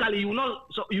physically, you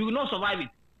will not survive it.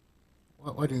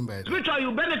 What do you mean by that? Spiritually,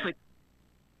 you benefit.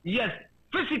 Yes,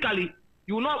 physically,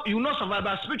 you will not survive,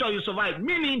 but spiritually, you survive.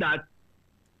 Meaning that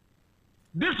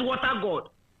this water god,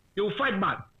 they will fight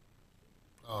back.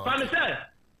 Funny say,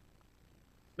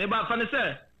 maybe funny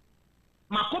say,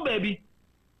 Mako baby.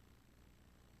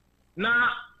 Now,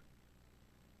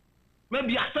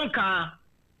 maybe a car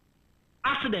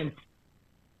accident,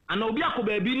 and Obiako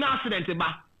baby no accident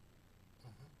ba.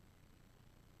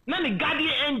 Now the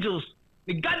guardian angel,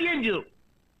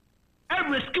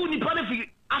 every rescue ni panic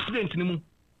accident ni mu.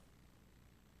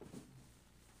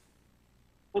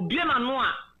 Obiana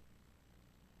noa.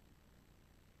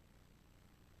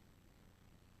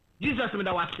 Jesus me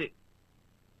da wase.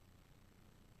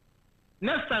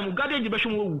 Next time guardian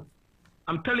jibeshum wo.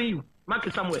 I'm telling you, mark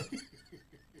it somewhere.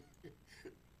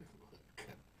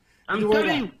 I'm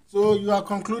telling you. So you are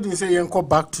concluding say you go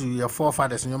back to your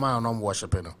forefathers and your man on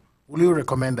worshiping. Will you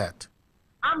recommend that?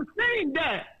 I'm saying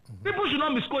there. People should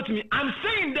not misquote me. I'm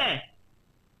saying there.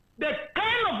 The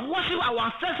kind of worship our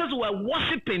ancestors were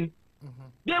worshiping,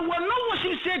 they were not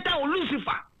worshiping Satan or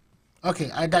Lucifer. Okay,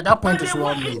 that point is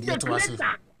well made.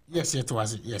 Yes, it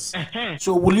was it. Yes.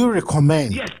 So will you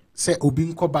recommend? Yes. Say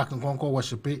Obin go back and go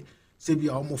worship it. Say be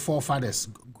almost forefathers.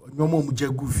 No more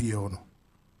mujagufi no.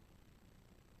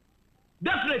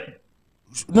 Definitely.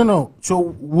 No. So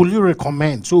will you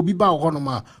recommend? So be back on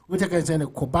ma. We take and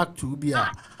send go back to be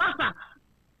a.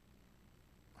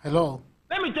 Hello.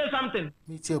 Let me tell you something.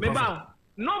 Me too.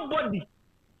 Nobody.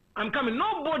 I'm coming.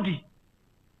 Nobody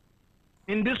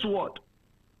in this world.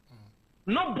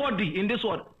 Nobody in this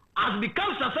world has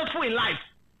become successful in life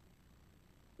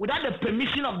without the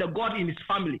permission of the God in his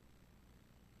family.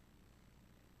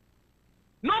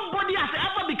 Nobody has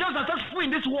ever become successful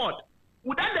in this world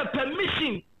without the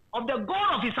permission of the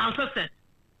God of his ancestors.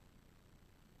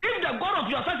 If the God of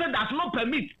your ancestors does not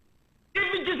permit,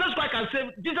 even Jesus Christ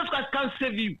can't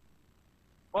save you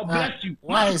or bless you.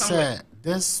 Why I said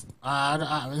this? Why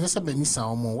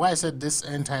I said this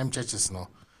end time churches no?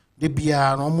 They be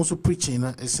almost preaching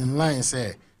is in line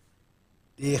say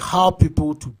they help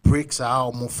people to break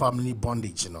our family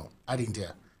bondage. I didn't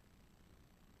hear.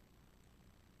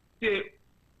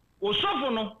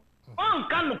 No, on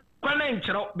can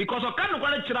because I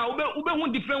can't ube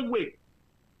one different way.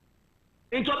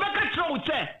 Into Becca Trow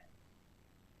say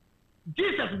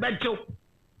Jesus Betcho,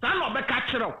 son of Becca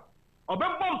Trow, or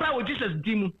Becca with Jesus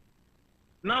Dimu.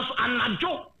 Now, and not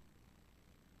joke.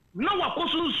 No, what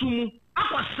was soon.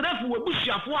 Aqua stref we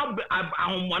bushia for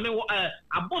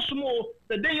a bosumo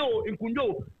the day in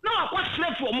Kundo. No, aqua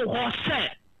stref for more say.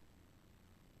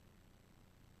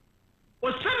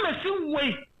 O same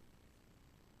way.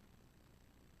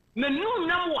 Ne no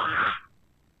namwa.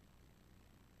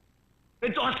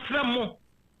 It was tremo.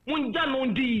 Munja no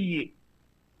di.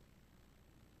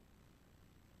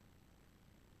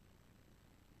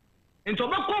 Into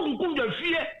ba ko nkunja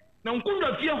fie na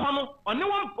nkunja fie ho no one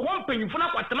one panyimfo na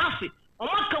kwatena ase.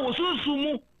 Omaka wo sunsu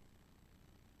mu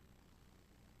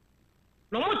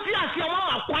no mo ti ase o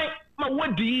ma kwai ma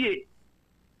wodi ye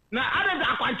na ada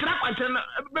akwankyera na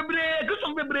bebre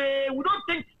kiso bebre we don't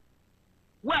think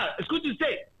well it's good to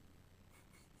say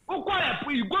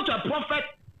you go to a prophet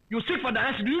you seek for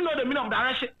direction. Do you know the meaning of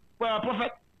direction for a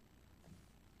prophet?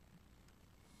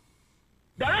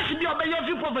 Direction be obey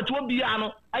your prophet will be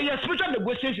ano a spiritual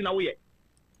negotiation away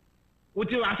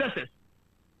with your ancestors.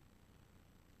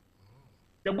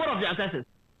 The God of your ancestors.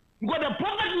 Because the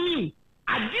prophet knew,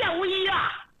 idea we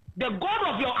are the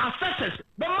God of your ancestors.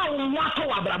 The man will want to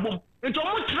abrabum. Into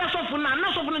much less of the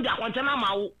Aquantana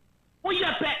Mao. Oh,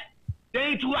 yeah, pet.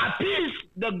 Then to appease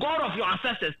the God of your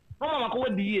ancestors. No one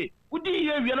will be here. Would you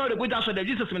hear we are not the good answer that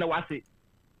Jesus in the Wasi?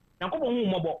 Now, come on,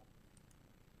 mobile.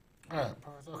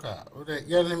 Okay,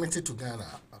 you're limited to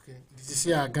Ghana. Okay, this is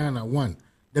here Ghana. One,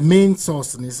 the main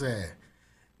source is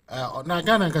now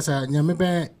Ghana because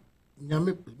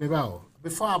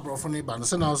before I brought from the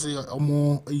so now say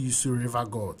more used to river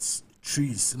gods,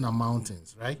 trees in the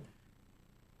mountains, right?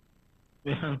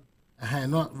 Yeah.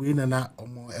 Not we na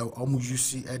almost you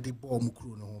see at the ball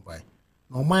mukru no by.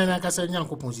 No mine like I said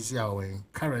Yankopon is here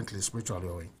currently spiritually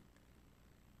away.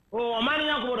 Oh, mine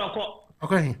Yanko.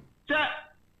 Okay. Sir,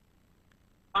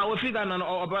 I will figure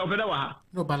no,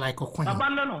 but like a coin.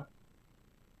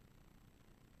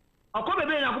 Oko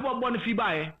bebe Nyankopon born fi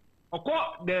bae. Oko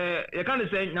the you can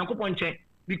say Nyankopon nche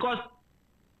because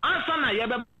answer na ye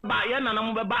be ba ye na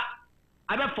mo be ba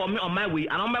abe for me on my way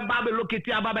and on me ba be locate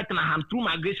aba be na ham through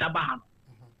my grace aba ham.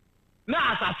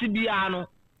 Na asase bia no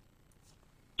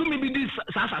to me be this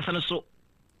asase so.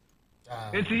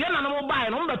 Enti ye na mo ba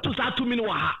no be to sa to me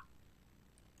no ha.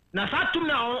 Na sa to me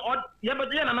na ye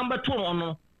be ye na number 2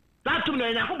 ono. Sa to me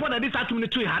na Nyankopon na this sa to me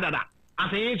to ha dada.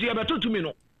 Ase ye be to me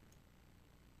no.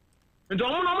 Enti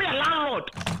omo no mo ye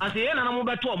landlord ase ye na mo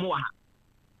be to omo ha.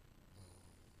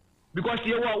 Because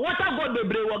you were water god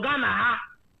bebre wo Ghana ha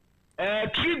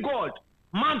tree god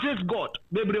mountains god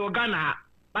bebre wo Ghana ha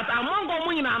but among go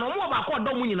mu nyina no mo ba ko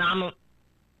do mu nyina no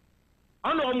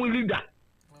ono mu leader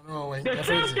the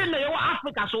same thing you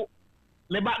Africa so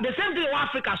the same thing you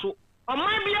Africa so o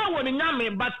man bia wo ni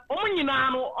nyame but o mu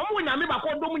nyina no o mu nyame ba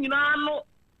ko do mu nyina no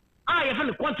ye fa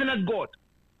the continent god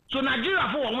so Nigeria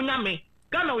for wo mu nyame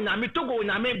Ghana wo nyame Togo wo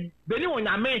nyame Benin wo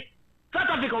nyame South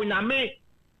Africa wo nyame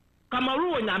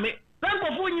Cameroon wonyame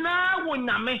Benko nyina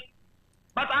wonyame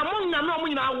but among nyame omo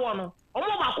nyina wo no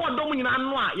omo ba ko do mo nyina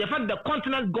no a ye fa the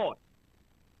continent god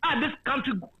this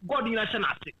country god nyina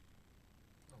shanase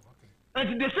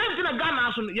and the same thing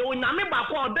Ghana so ye wonyame ba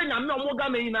ko do nyame omo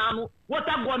Ghana nyina no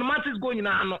water god mountains go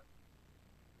nyina no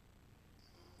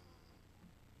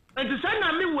and the same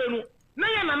na me we no na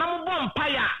ye na mo bo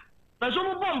mpaya na so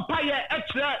mo bo mpaya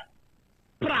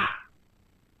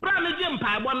pra ne je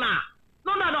mpaya bo na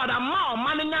no the more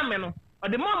money nyame no or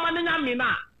the more money nyame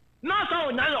na no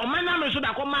so nyame o man nyame so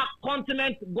da ko ma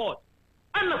continent god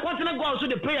and the continent god so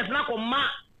the prayers na ko ma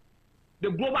the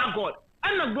global god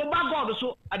and the global god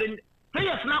so the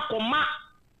prayers na ko ma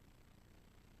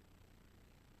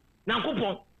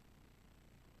Nyankopon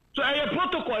so a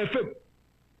protocol efem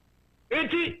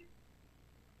enti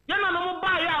yana no mo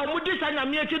ba ya o mo di sa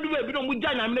nyame echi du bi no mo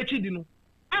ja nyame echi di no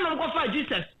and mo go fa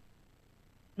Jesus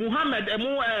Muhammad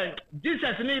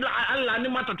Jesus ni Allah ni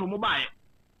matato mo bae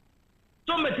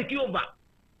so metiki over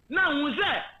now we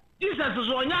say Jesus is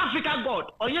on Africa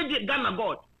god onye Ghana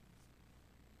god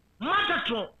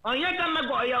matato onye Ghana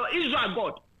god Israel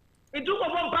god it go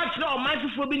bon patch na almighty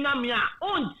fo bi nyame a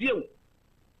ontie o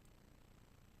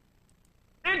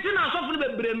enti na asofo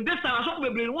bebre m this asofo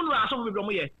bebre wonu asofo bebre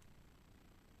mo ye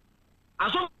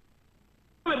asofo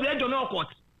bebre do no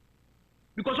court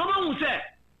because omo hu say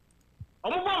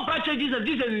omo bon patch Jesus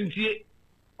ntie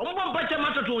omo bon patch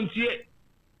matato ntie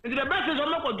enti the best is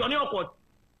omo ko Johnny Okot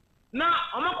na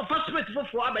omo ko first spirit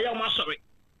foforo abaya omo sorry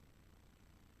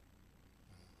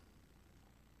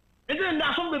enti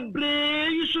nda so bebre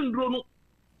yisundro no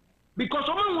because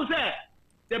omo hu say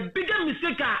the biggest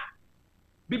mistake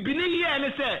bibini here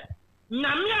ne say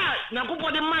nyame a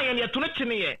Nyankopon de man ye to ne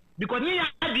chene ye because ni ya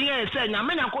adin say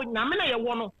nyame na ye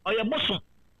wo no oye bosom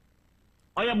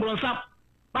oye bronsam.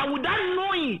 But without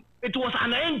knowing it was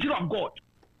an angel of God.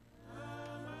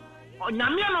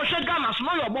 Nyame no hwe Ghana so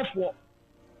no your bofo.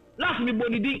 Last me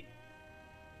bonidi.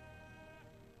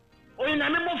 Oye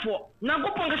nyame bofo.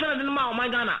 Nyankopon ka shana de ma o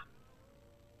man Ghana.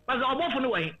 But the obofo no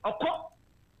we okọ.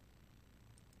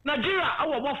 Nigeria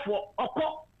awo bofo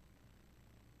okọ.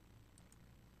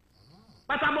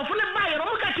 But abofo le ba ye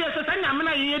no ka tie se nyame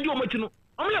na ye di o mati no.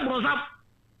 O me bronza.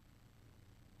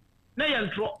 Na ye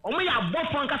ntro. O me ya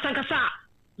bofo nkasa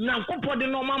Nyankopon de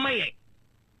no mama ye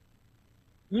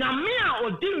nyame a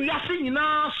odi wiase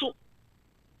nyina so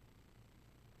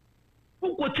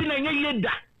ukoti na nye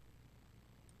leda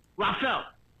Rafael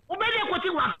obede koti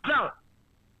Rafael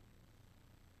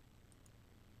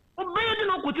obede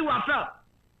no koti Rafael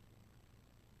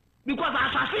because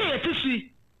asase ye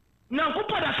tisi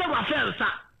Nyankopon da se Rafael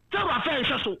Rafael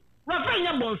hweso Rafael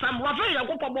nya bonsam Rafael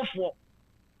Nyankopon bofo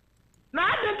na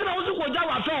adentra wo ko ja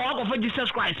Rafael wa ko for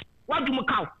Jesus Christ what do you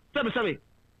cow? Sorry.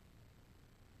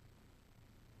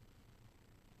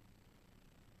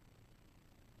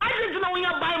 I didn't know when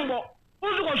you're buying more.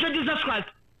 Who's going to show Jesus Christ?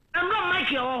 I'm not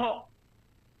Mikey or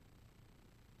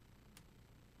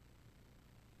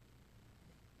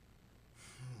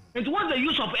it was the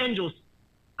use of angels.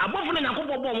 Above the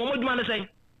Nakopo bomb, what do you want to say?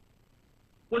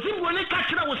 Was it when they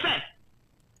catch it? I was said.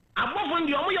 Above when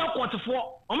the Omoya quarter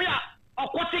for Omoya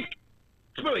aquatic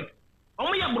spirit,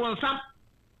 Omoya bronsam.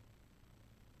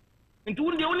 And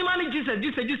to the only man is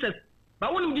Jesus.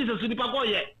 But when Jesus to the Papa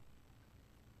yet.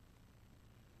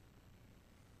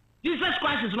 Jesus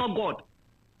Christ is not God.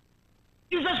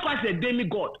 Jesus Christ is a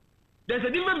demigod. There's a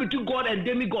difference between God and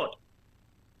demigod.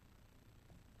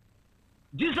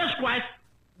 Jesus Christ,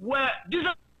 where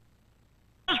Jesus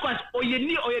Christ or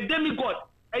a demigod,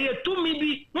 and you two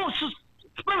maybe no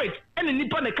spirit, and a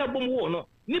nipa ne kabom wo no.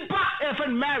 Nipa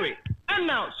friend Mary, And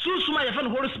now, so my friend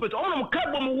Holy Spirit, all of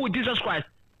them with Jesus Christ.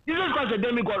 Jesus Christ is a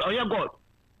demigod or your God.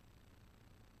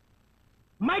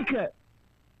 Michael,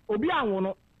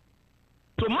 Obiawono.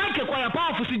 So Michael quite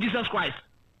powerful see Jesus Christ.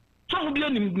 So will be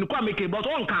in the quite make it, but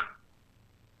one can.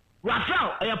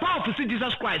 Raphael, a powerful see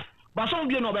Jesus Christ, but some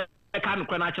be no can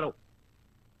natural.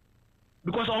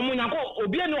 Because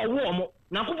Obiano warm,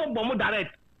 Nakupo Bomo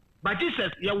direct. But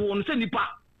Jesus, you won't say Nipa.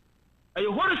 A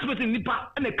Holy Spirit in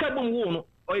Nipa and a carbon woman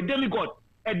or a demigod.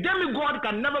 A demigod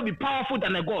can never be powerful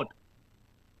than a God.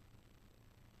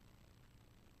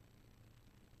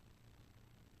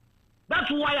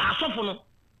 That's why I suffer.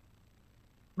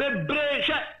 But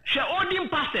she ordin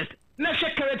pastors, not she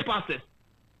correct pastors.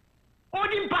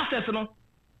 Ordin pastors, no.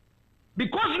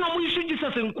 Because no we should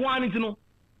Jesus in quantity, no.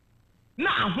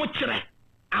 Na ahokyere.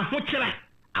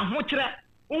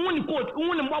 Only quote,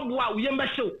 only mabwa we yemba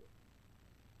show.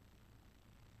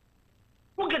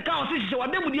 Uke ka o sisi wa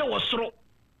dem dia wo soro.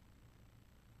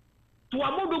 To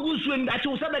abodogu su en dachi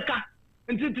wo sebeka.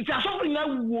 Nti ti asofo nya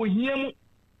wo hia mu.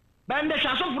 Ba nde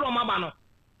sha asofo ro maba no.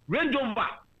 Range Rover,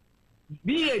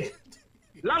 B8,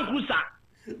 Land Cruiser,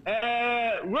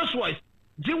 Rolls Royce,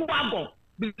 G-Wagon,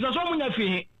 because someone have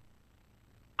here.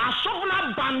 A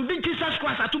sovereign band Jesus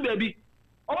Christ at two baby.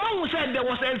 Omo said there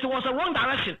was a wrong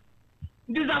direction.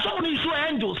 These are so many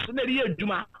angels in the year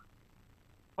Juma.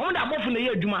 On the above in the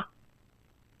year Juma.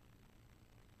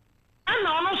 And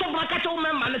now also catch old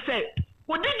man say,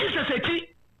 what did Jesus say?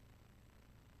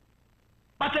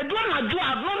 But I don't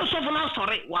know sovereign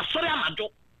sorry, was sorry I'm a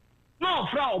joke. No,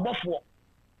 Frau Buffalo.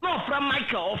 No, from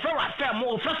Michael, or from Raphael,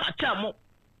 or from Acheampong.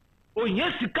 Oh,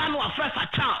 yes, you can or from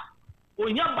Acheampong. Oh,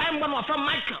 you're buying one or from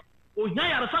Michael. Oh,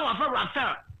 you're a son of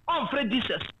Raphael. Oh, Fred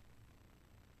Jesus.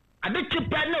 I did keep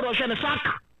Penner or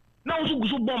Shanasaka. Now,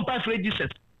 so bomb by Fred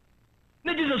Jesus.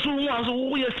 Not Jesus who was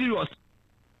who we are serious.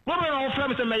 What are our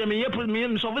friends and Miami? Put me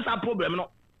in service a problem.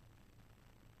 No.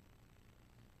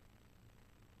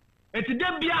 And today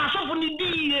be a sovereign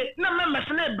idea, no members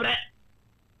in bread.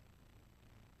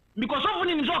 Because someone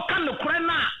is all kind of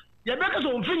crana, you better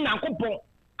so thing and coupon.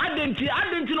 I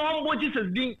didn't know what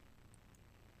Jesus did.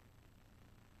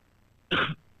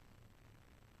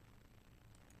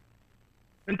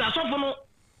 And that's often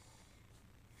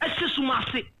a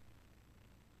sisumasi,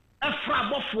 a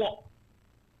frabofo.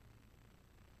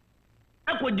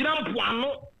 A quadram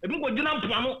puano, a mugodinam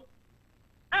puano,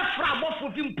 a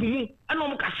frabofo in Pumu, and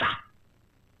Omcasa.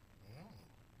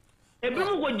 A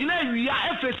mugodina, we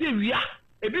are FSC, we are.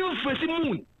 A beautiful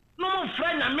moon. No more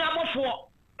friend and me for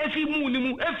every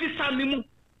moon, every Sunday moon.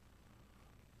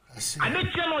 I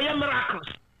don't know your miracles.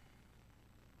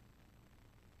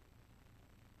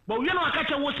 But you know, I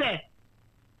catch a was say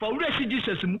for rest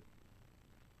Jesus.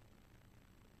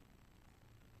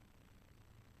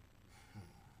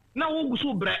 Now, who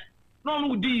so bread?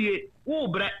 No, dear, who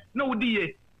bread, no,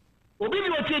 dear. Obi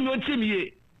your team,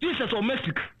 ye, Jesus or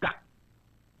Mexica.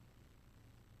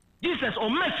 Jesus or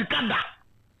Mexica.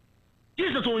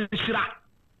 Jesus on Shira.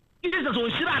 Jesus on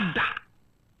Shira da.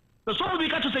 The song we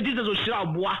got to say Jesus on Shira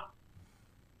bois.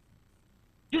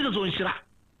 Jesus on Shira.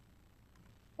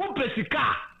 Who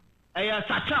pesika? A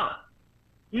sacha.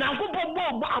 Now go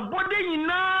a body in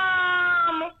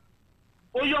nam.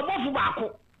 Or your bofu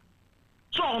bako.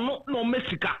 So no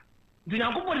Mexica. The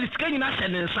Yanko is scanning us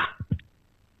and sa.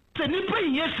 Say Nipa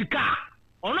yesika.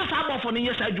 Unless I bought for the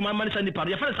yes I do my money and the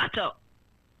party. First sacha.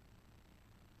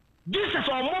 Jesus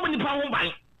or moment in power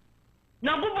by.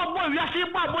 Now, go boy, we are saying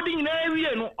about body in area,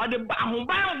 or the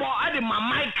Bahumba or the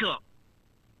Michael.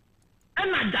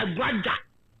 And at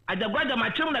the graja, my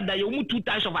children that you move 2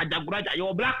 times of Adagraja,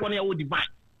 your black one, you divine.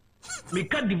 We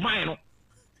can't divine.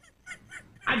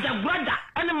 At the graja,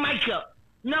 and Michael.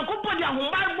 Now, go put the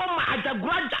Humba bomb at the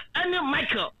graja, and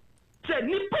Michael. Said,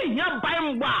 Nipping your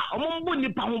buying bar, or Mumbu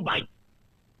Nippon by.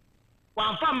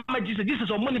 While Farmer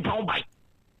Jesus or money pound by.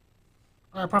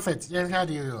 Prophet, how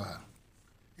do you are?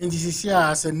 And this is here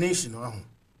as a nation,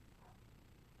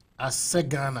 as a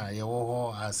Ghana,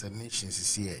 you as a nation,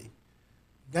 CCA.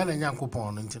 Ghana young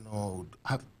coupon,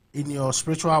 in your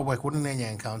spiritual work, wouldn't any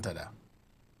encounter that?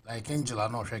 Like Angela,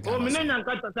 not Ghana. Oh, Minena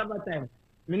got several times.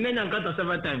 Minena got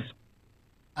several times.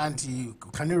 Auntie,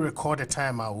 can you record a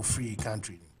time our free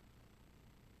country?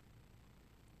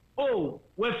 Oh,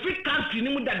 we're free country,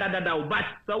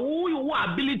 but who you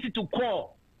ability to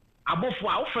call. Above for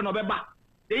our friend of Beba.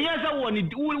 The years I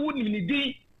wanted, who wouldn't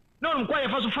need no inquire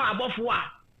for so far above what?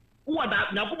 Who are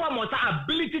that? Nakuba must have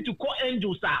ability to call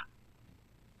angels, sir.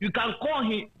 You can call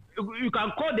him, you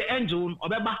can call the angel or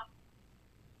Beba.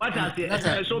 What I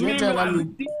say? So, me,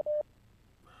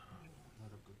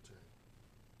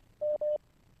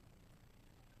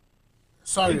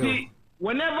 sorry.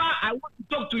 whenever I want to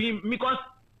talk to him, because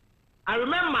I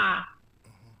remember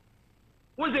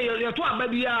when you're talking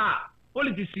about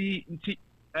politics,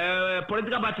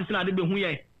 political parties na de be hu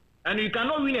yen, and you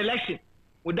cannot win election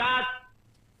without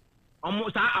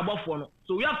almost above one.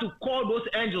 So we have to call those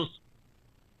angels.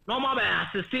 Normal by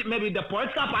assist maybe the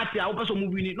political party I person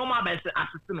move in normal by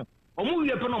assist no. Omo we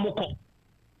pen omo call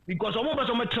because omo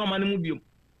person me trauma no move biom.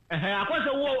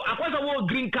 Akwasa wo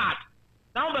green card.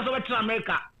 Now person we trauma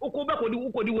America. Oko be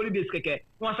kodi holidays keke.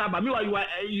 No say ba me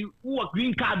you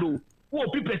green card o. Wo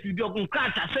people si bi okun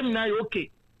card asem na okay.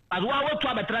 As wa wo to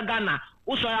abetra Ghana,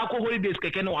 wo so ya ko holidays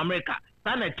keke no America.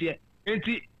 Sa na tie.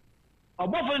 Enti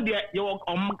obofo de yo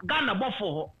Ghana bofo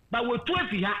ho, but we to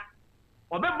afi ha.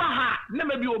 Obeba ha na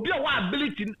maybe obi o wa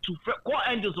ability to call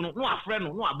angels no afre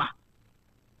no aba.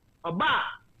 Oba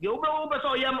ye obe so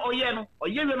oye no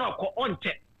oye we no ko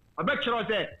onche. Obe kiro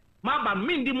say maba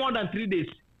mindi more than 3 days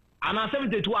and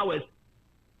 72 hours.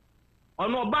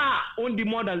 Ono ba on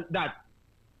more than that.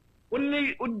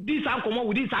 Only this am come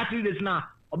with this 3 days now.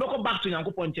 Obe go back to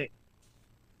Yankopon che.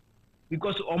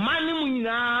 Because o mani mu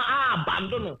nyina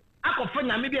abandon no. Akofa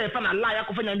nyame bia efa na lie,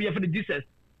 akofa nyame bia efa Jesus.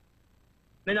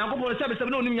 Na Yankopon se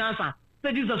na onim nyansa.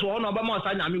 Say Jesus wo na oba ma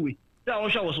osa nyame we. Say o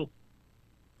hwe wo so.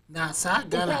 Na sa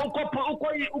Ghana. Uko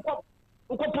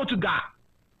Portugal.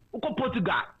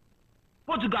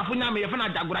 Portugal fo nyame efa na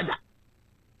jagoraja.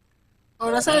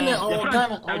 O na say ne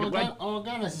o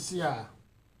Ghana sisi a.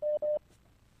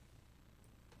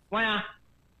 Waya.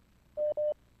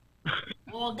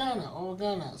 O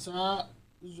Ghana. So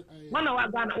One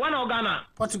Ghana.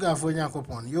 Portugal for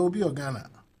Yankopon. You be o Ghana.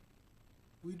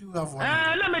 We do have one.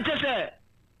 Let me just say.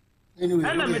 Anyway,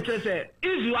 let me just say,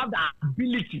 if you have the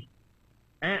ability,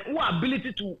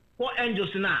 ability to call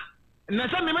angels now, na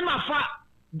say me na fa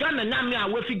Ghana nyame a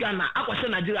we fi Ghana, akwose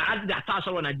Nigeria, at the attack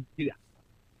of Nigeria.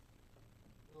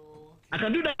 I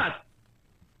can do that.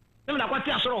 Me na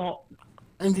kwati asoro ho.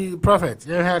 And the prophet,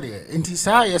 you heard it. And he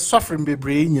saw you suffering be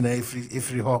brain, you know,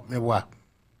 if you hope me what.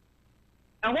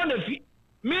 I wonder if me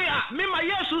my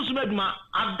Jesus medma,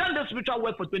 I've done the spiritual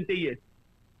work for 20 years.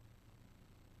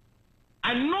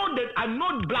 I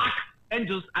know black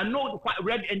angels, I know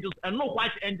red angels, I know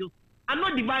white angels, I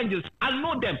know divine angels, I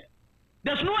know them.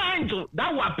 There's no angel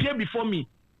that will appear before me.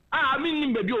 I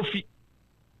mean baby ofi.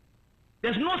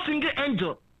 There's no single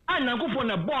angel. I na go for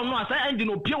na born no as angel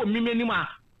no appear with me anymore.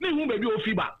 Me who baby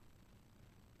ofi ba.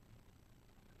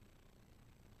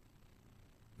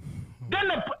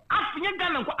 Then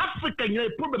Africa you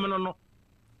problem no.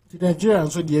 The Nigerian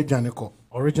so the Janiko,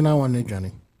 original one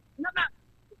Johnny. Na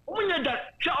omunya da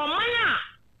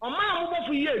omanya mo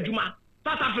bofu ye adwuma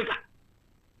South Africa.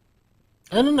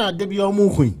 Enu na de bi omu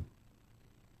hun.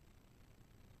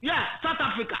 Yeah, South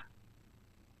Africa.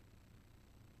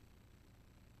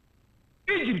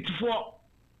 Egypt for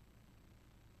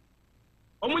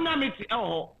omunya meti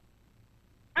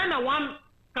and one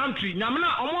country namna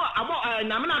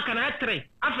namna kana 3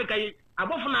 Africa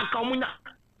abofu na ka omunya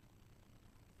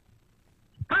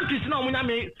countries na omunya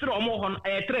me 3 omo hon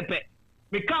 3 pe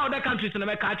me ka other countries na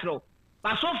me ka chiro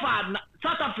but so far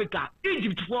South Africa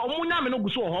Egypt for omunya me no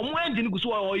guso ho omo engine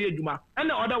guso ho ye adwuma and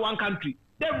the other one country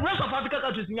the rest of Africa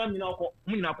countries nyam nyina ko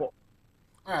munyina ko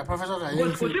professor ga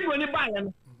yen ko tibo ni ba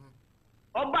yan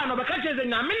oba no be ka cheze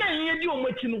na me na yen di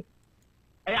omati no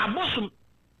abosum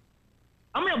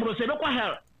am ya bro se be kwa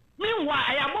hell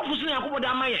meanwhile abofu so yakobo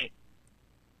da mayen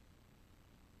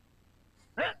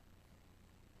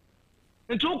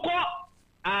ntu ko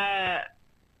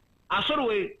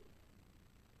asorwe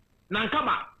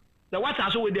nankaba the what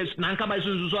asorwe this nankaba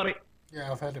is sorry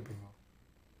yeah I've heard it before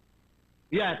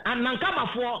yeah and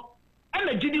nankaba for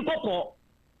energy koko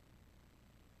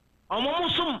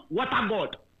omomusum water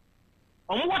god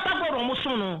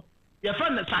omomusum no your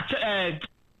friend such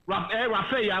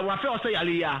Rafael say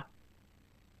aliya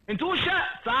nti wo hye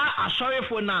saa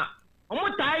asorefo na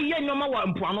omotai ye nyoma wa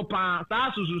mpuano pa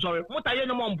saa susu sorry omotai ye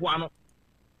nyoma mpuano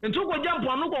nti ko je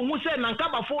mpuano ko hu se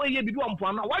nankaba fo eye bibi wa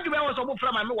mpuano wadwe be wo so bo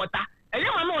fra ma me wota eye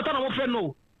ma me wota na mo fra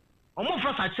no omo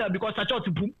fra sacha because sacha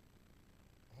otipum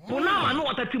puna ma me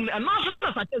wota tim and no so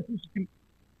sacha tim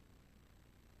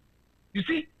you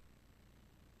see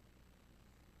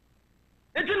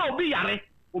enti na obi yare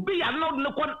na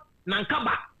ne ko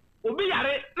nankaba obi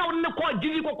yare na won ne ko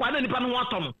jiji ko kwa na nipa no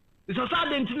wato so sa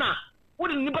denti na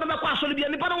won nipa be kwa asori bia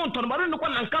nipa no won to no ba no ko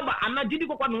nankaba ana jiji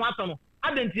ko kwa no wato no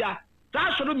adenti a sa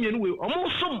asori mienu we omo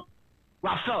som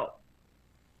Rafael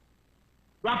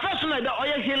so na da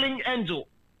oye healing angel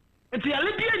enti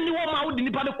ale bia ni wo ma wo di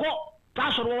nipa de ko sa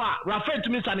asori wa Rafael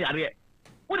tumi sa ne yare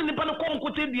wo di nipa no ko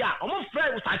nkote bia omo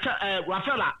frɛ sa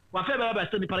Rafael be be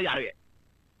sa nipa yare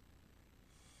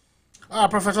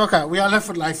Professor Oka, we are left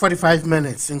with like 45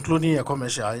 minutes, including a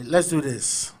commercial. Let's do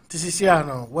this. This is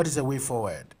Yano. What is the way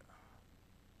forward?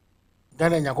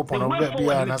 Ghana Nyakopono be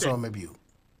an answer maybe you.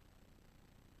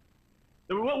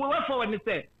 The way forward is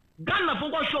say Ghana for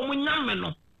what show when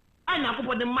Yameno. I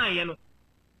Nyakopo the Mayano.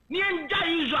 Nienja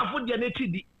usual food the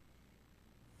Nechidi.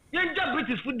 Nienja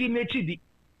British food the Nechidi.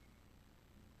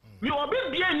 You will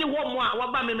be any one more,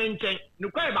 what by me maintain, no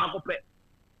cry about Cope.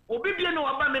 Obi no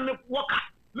waba me worker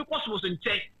me was in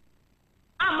check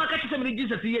amaka tse me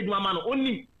Jesus ye adwuma no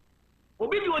oni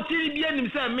obi bi otiri bi anim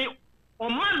say me o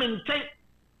ma me nten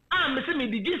me say me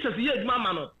di Jesus ye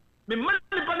adwuma no me man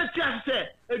ne ba ne tia say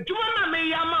adwuma na me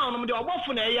ya ma no me de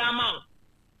obofo na ya ma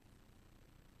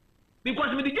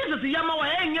because me di Jesus ye ma wa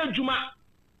enya adwuma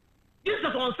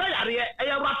Jesus on say yare e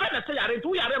ya rafa na say yare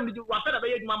tu yare me di rafa na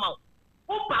be adwuma ma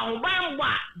o ba ho ban bo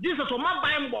Jesus o ma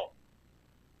ban bo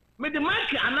me the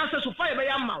market and answer so fire by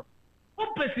your mouth. O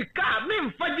pesika, me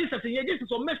mfa Jesus ye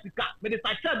Jesus o mesika, me the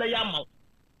sacha by your mouth.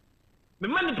 Me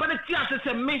man pa the tia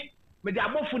say me the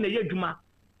abofo na ye adwuma.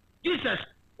 Jesus,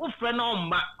 o frɛ na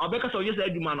omba, obeka so yes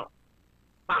adwuma no.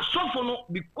 But so for no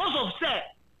because of say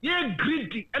ye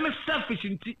greedy and selfish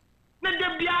nti. Na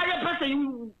de bia ye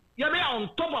person ye be on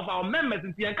top of our members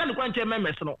nti en kan kwanche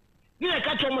members no. Ni e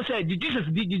ka cho mo say Jesus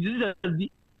di.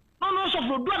 No so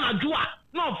for do na joa,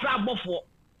 no fra abofo.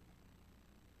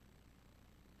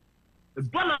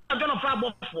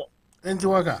 Enti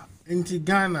waka, enti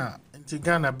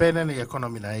Ghana better the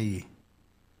economy na yi.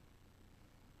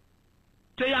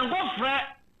 So yango fre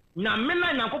na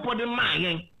mena nyakopo de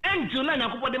mayen, enti na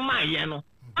nyakopo de mayen no.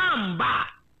 Amba.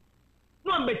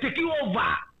 No be take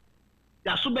over.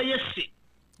 Ya so be yesi.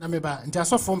 Na me ba, enti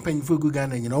aso from penfo gu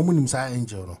Ghana nyina omu nim sa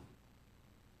angel no.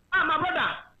 My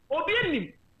brother, obi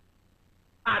enim.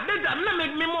 Then na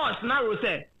me more scenario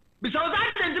say because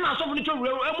I think na so funicho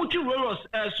emuchi roros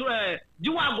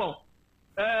jiwago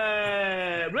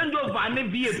Range Rover ne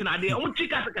V8 na de omuchi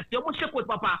kasa kasa omuchi ko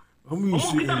papa omu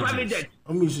kita private jet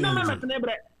na me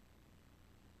metenebre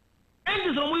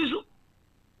so muizu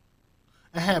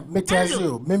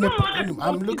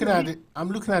I'm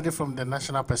looking at it from the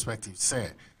national perspective.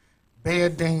 Say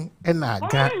Bayden and my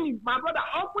brother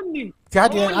opening I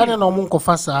don't know munko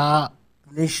fasa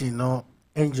nation no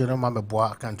angel no mama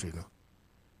boa country no.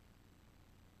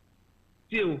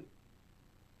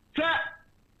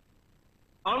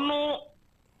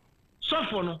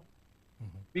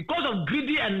 Because of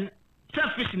greedy and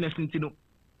selfishness, if the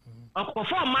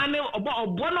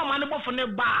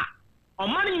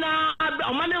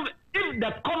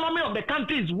economy of the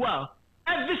country is well,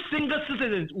 every single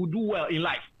citizen will do well in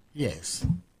life. Yes,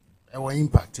 it will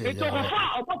impact it. No,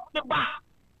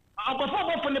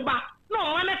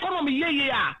 one economy,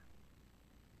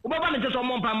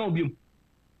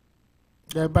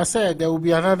 but said there will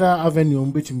be another avenue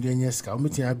on which Mjenyeska,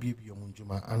 meeting a baby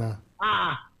Munjuma, Anna.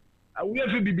 We have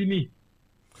Bibini.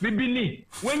 When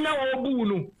you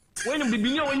obuno, when you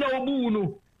Bibini, when you obuno.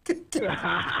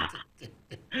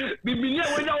 Bibini,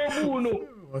 when you obuno.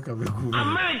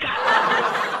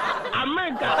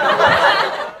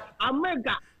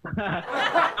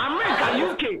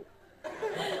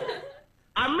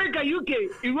 America, UK,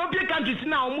 European countries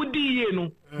now,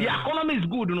 the economy is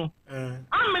good, no?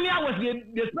 How many hours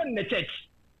they spend in the church?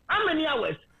 How many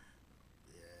hours?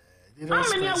 How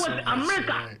many hours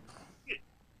America? Right.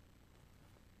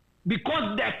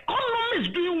 Because the economy is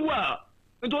doing well.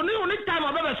 It's only time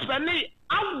I've ever spent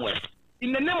hours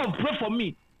in the name of pray for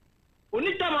me.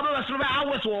 Only time I've ever spent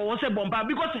hours was a bomb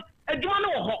because I don't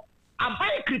know how I buy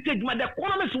a critique, but the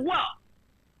economy is well.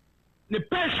 The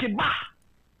pension back.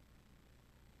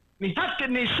 The health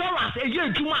insurance, a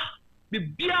year juma, the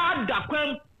beard,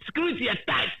 the security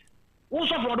attack.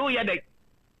 Also from the other day.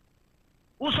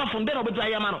 Also from there, over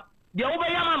Yamano. The over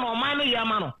Yamano, or minor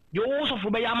Yamano. You also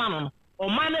from Yamano, or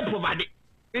minor provided.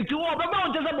 Into all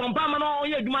about just a bombamano, or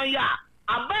Yadumaya.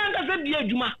 A band as a dear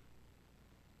Juma.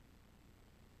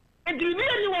 And to be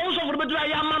also from the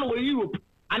Yamano or Europe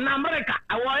and America,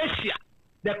 our Asia.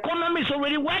 The economy is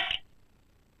already working.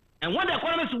 And when the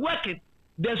economy is working,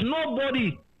 there's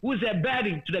nobody who is a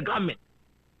burden to the government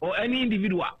or any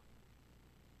individual.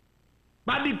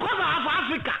 But because of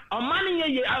Africa, our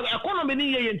money, economy,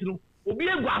 we be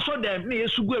able to show them near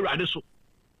Sugu Radiso.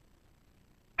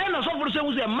 And also for the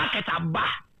say, market a bar.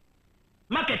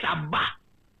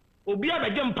 Obi a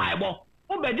Belgium Piebo,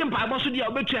 Belgium Piebo, so the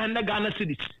Obetra and the Ghana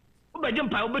cities. Belgium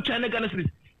Piebo, Obetra and the Ghana cities.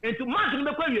 And to mark in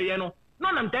the query,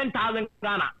 none of 10,000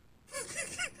 Ghana.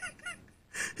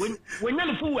 When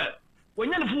you're fool,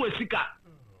 Sika.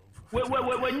 When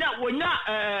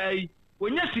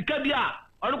you're Sikabia,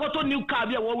 or go to new car,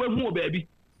 who baby.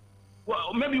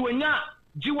 maybe when ya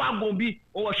G-Wagon be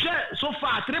or share so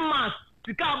far 3 months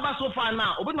to come back so far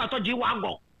now, open my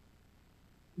G-Wagon.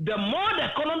 The more the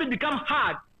economy becomes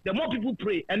hard, the more people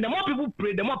pray. And the more people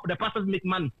pray, the more the pastors make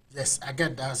money. Yes, I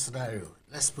get that scenario.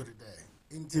 Let's put it there.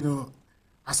 You know,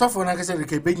 I saw for like I said,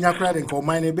 okay, big nyakra and call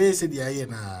mine base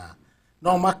the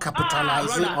normal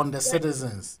capitalizing on the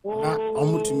citizens.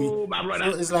 Oh, my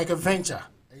brother. So it's like a venture.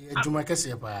 My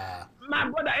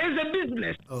brother, it's a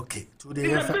business. Okay. It's a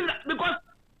business because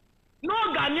no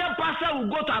Ghanaian pastor will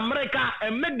go to America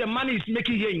and make the money he's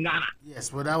making here in Ghana. Yes,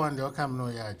 but that one they'll come no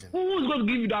agent. Who's going to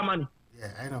give you that money?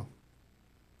 Yeah, I know.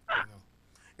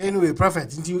 Anyway,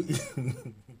 Prophet,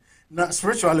 now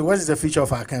spiritually, what is the future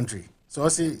of our country? So I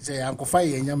say Uncle Fire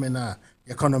Yamena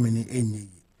economy ni enyi.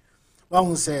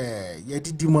 One say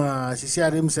Yedidima, she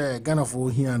said him say Ghana for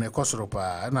here and a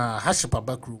Kosropa na Hashipa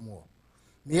backroom.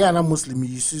 Me and a Muslim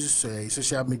use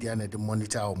social media and the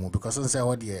monitor more because I say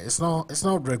what it's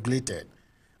not regulated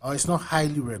or it's not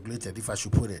highly regulated if I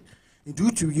should put it. In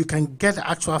YouTube you can get the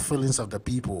actual feelings of the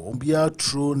people. On be out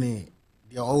through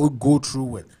they all go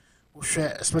through it.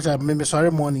 Especially maybe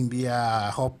sorry morning be I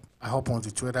hop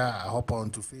onto Twitter, I hop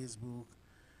onto Facebook,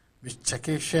 we check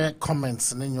it, share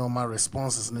comments and then your my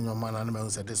responses and then your man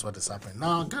and say this what is happening.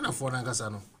 Now Ghana for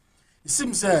Nagasano. It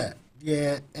seems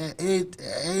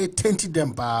tainted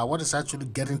them by what is actually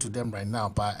getting to them right now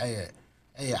by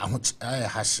a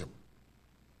haship.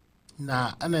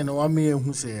 Now and then one me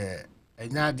who say a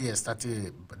idea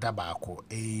started dabako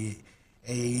a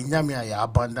nyamia ya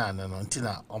abandon and until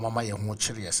or mama ya mo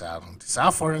chirias around.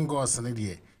 Our foreign gods and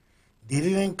they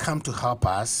didn't come to help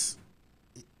us.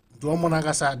 Do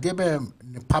monagasa debe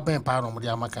ni paba and power of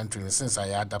the country since I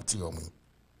adapt to you.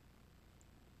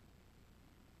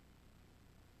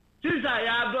 Since I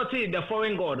have got the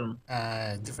foreign god,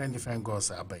 different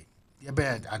gods are by the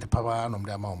bed at the power of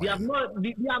the moment. They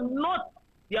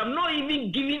have not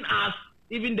even given us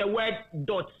even the word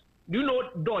dot. Do you know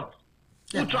dot?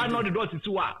 Who try not the dot is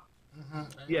what?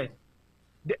 Yes.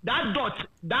 That dot,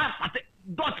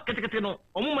 no,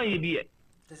 omuma yedie.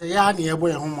 There's a yard near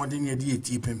boy home more than your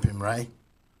deity pimpim, right?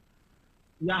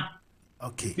 Yeah.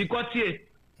 Okay. Because here,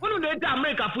 when they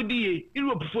America for the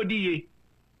Europe for the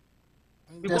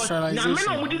because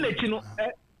Namino Mudinetino,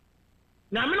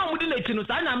 Namino Mudinetino,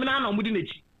 Namina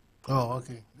Mudinechi. Oh,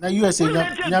 okay. Now you are saying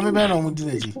Yamiban on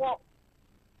Mudinechi.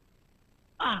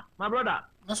 Ah, my brother.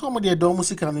 That's what my dear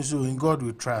music can do in God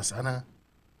we trust, Anna.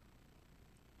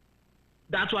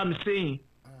 That's what I'm saying.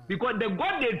 Because the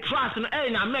God they trust and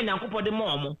I mean I for the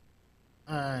mom.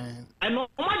 And no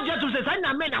one just to say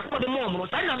I mean I for the mom,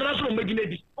 I not also making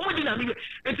it.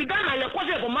 If you don't like what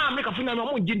you make a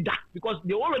funeral did that because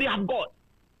they already have God.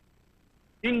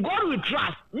 In God we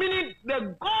trust, meaning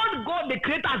the God the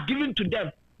Creator has given to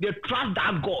them, they trust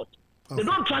that God. Okay. They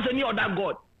don't trust any other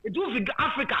God. It will be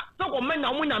Africa. So come men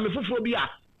na muna me fufuro bia.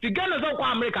 Fi Ghana so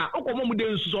kwa America, o ko mo de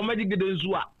nsu so magic de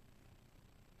nsu a.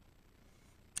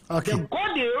 Okay. The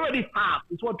God they already have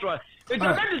is what trust. If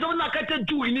that is not like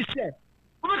Jew in say.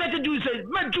 What can Jew say?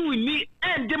 Me Jew ni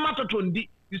and the matter to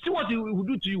you see what he will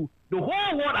do to you. The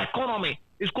whole world economy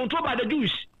is controlled by the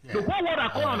Jews. Yeah. The whole world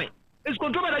economy is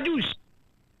controlled by the Jews.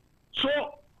 So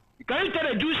can you tell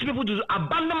the Jewish people to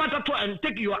abandon matter and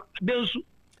take your densu?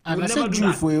 And I said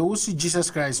Jew for you see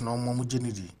Jesus Christ no more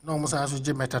mujinidi. No more so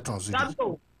je metatons. That's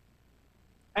all.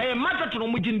 Matter to no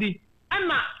mujindi.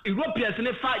 And Europeans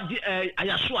ne fa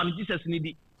Ayashua and Jesus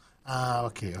nidi. Ah,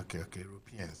 okay.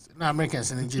 Europeans. Now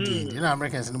Americans in Jidi. Now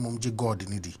Americans in Mumji God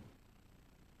nidi.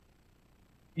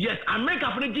 Yes,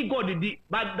 America for the God nidi.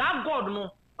 But that God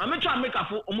no, America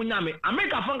for Omunyame.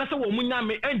 America for Ngasa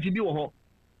Omunyame NGB wo.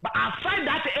 But aside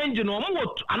that engine,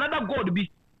 another God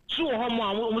be so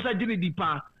almost a did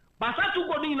deeper. But such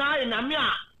God in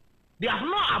Namia, they have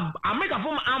not America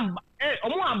from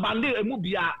abandoned a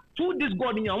movie to this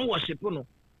God in your worship.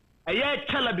 A year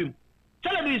Telebim.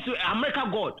 Telebim is America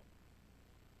God.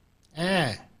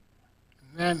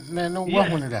 No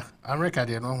one there. America,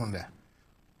 they no one there.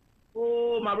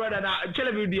 Oh, my brother,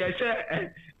 Telebim,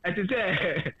 I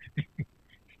say,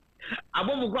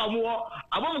 Abomu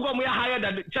higher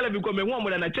than the Telebi come one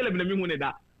than a Telebi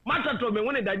that. Matter to me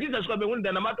when that Jesus come one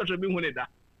than a matter to me that.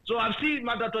 So I've seen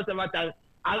matter to several times.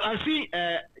 I've seen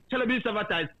Telebi several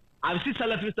times. I've seen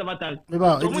Salafi several times. It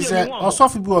is also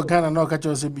people Ghana no catch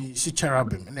us be see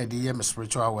cherubim and the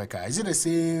spiritual worker. Is it the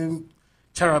same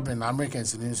cherubim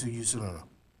Americans use no?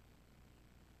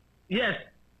 Yes.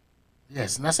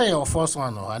 Yes. Now say your first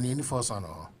one or any first one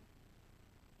or.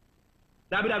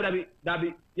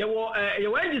 Dabi. They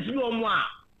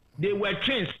were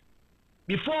trained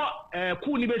before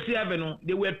Kuni Besi Avenue.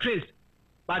 They were trained.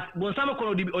 but bonsam ko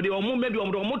odi omo maybe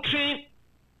omo train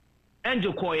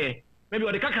angel koye maybe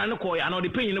odi kaka no koye and odi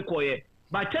penyin no koye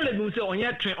but tell them say on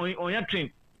your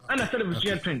train and I said we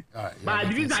train but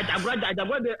the visa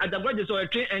ajagraje so a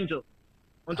train angel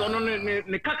onto no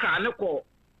ne kaka ne ko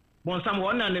bonsam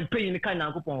won na ne penyin kan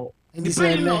Nyankopon ho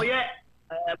penyin no ye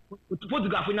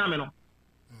photograph nyame no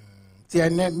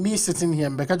me sitting here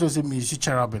because of me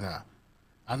cherubina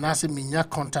and I say me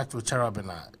contact with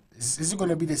cherubina. Is it going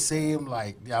to be the same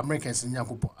like the Americans in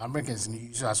Yakupo? Americans in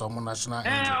use as our national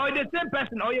engine? Or the same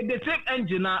person, or the same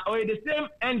engineer, or the same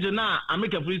engineer.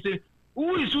 America for you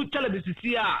who is who television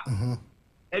here?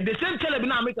 The same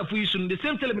television America for you the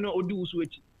same television or do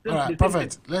switch. All right,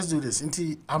 perfect. Let's do this.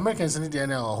 Inti Americans in the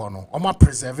DNA or hono. Oma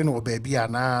preserving or baby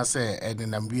and I say and in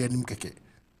Ambia Nimkeke.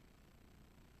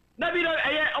 Nabi,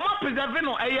 Oma preserving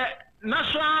or a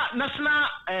national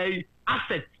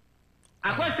asset.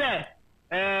 I say.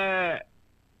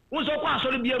 Unso kwa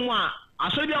asori bia mu a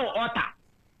asori bia wo altar.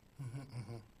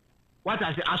 What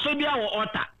I say asori bia wo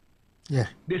altar. Yeah.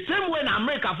 The same way in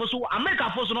America for so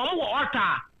no wo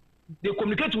altar. They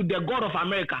communicate with the God of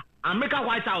America. America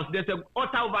White House there's an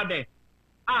altar over there.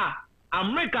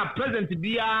 America president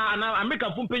bia and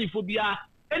America fun penifo bia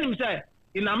enim say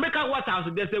in America White House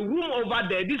there's a room over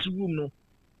there. This room no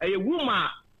a room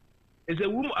is a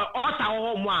room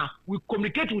altar we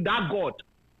communicate with that God.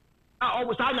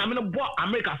 Always I'm going to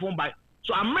America phone by.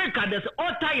 So America, there's an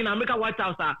altar in America White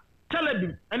House. Tell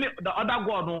them any the other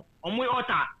God no on my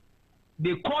altar.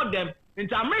 They call them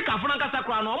into America for Nankasa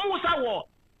Crown. Almost our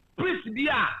priest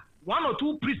there, 1 or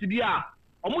 2 priests there.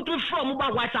 Almost from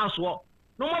White House. No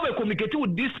more we communicate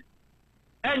with these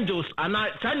angels and I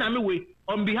send them away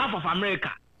on behalf of America.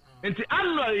 And the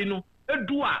annual,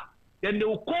 then they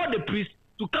will call the priest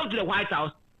to come to the White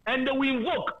House and they will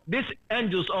invoke these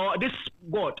angels or this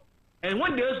God. And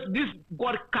when this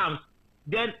God comes,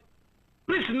 then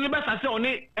please remember say on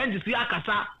NGC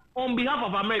Akasa on behalf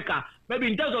of America. Maybe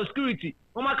in terms of security,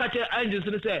 Oma catch angels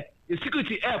say the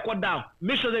security air cut down.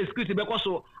 Make sure the security because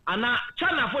so and now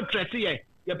China for threat here.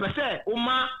 You per se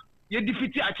Oma you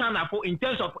defeat China for in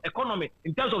terms of economy,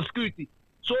 in terms of security.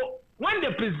 So when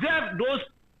they preserve those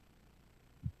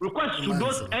requests to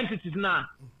those entities now,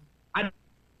 at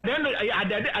the end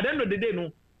of the day,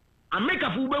 no.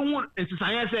 America for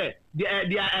say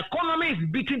their economy is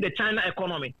beating the China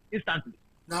economy instantly.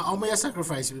 Now, how many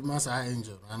sacrifice we must have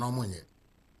angel and how many?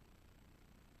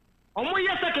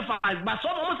 Sacrifice, but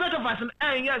some sacrifice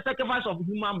sacrifice of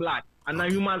human blood and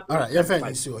not human. All right,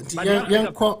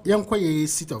 young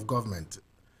seat of government.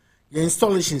 Your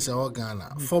installations are all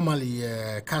Ghana. Formerly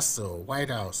Castle, White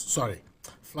House, sorry,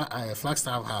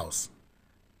 Flagstaff House.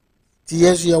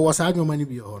 TS year was how many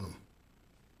be on?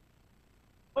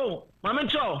 Oh, Mama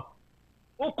Cho,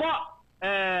 above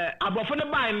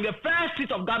in the first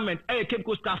seat of government, Cape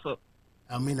Coast Castle.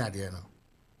 I mean, I don't know.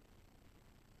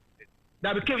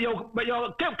 That became your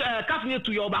Cape Castle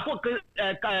to your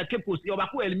Cape Coast, your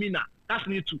Baku Elmina,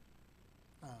 Castle too.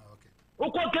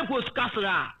 Okay. Cape Coast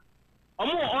Castle,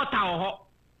 Omo Altar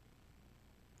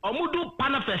Omudu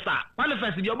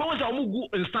Panafesta, your bones are Mugu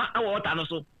and Stan Altar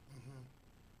so.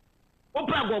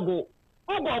 Opera go.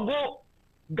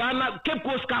 Ghana Cape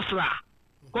Coast Castle.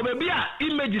 Ko be bia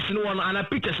images no one and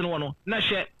pictures no one na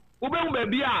hye. Ube be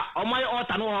bia o my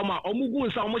altar no ho ma omugu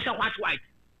nsa omo hye white.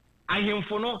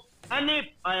 Ahemfo no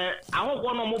ani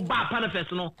ahokwo no mo ba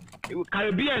panifest no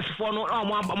Caribbeans for no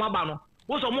omo ba no.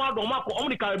 Wo so mo ado mo akọ omo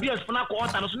the Caribbeans for na ko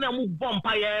altar no so na mo bomb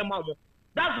pa ye ma mo.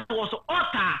 That was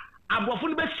altar abofo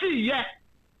no be see ye.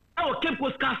 E Cape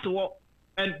Coast Castle.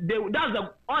 And that's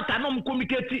the altar no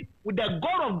communicate with the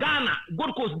God of Ghana,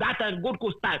 Gold Coast that time, Gold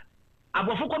Coast time.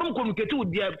 Abofo no communicate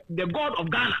with the God of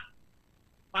Ghana.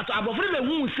 But abofo be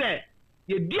hu say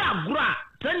ye di agura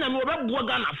say na me obebuo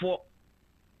Ghana for.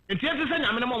 Enti ese say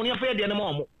na me mo no fa ye de no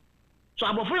mo. So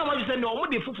abofo yo mo say me o mo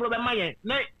de fufuro be maye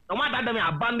na o ma dada me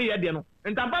abandon ye de no.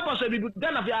 Enti papa so bi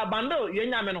Ghana fa abandon ye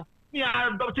nya me no. Me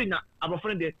adopt nya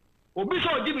abofo de obi so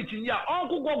ojibiti ya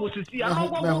onku gogo sisi ya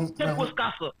onku Cape Coast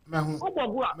Castle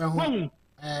ogogo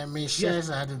a me shares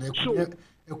had the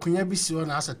ekunya bi si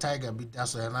na as a tiger bi da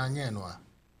so na anya no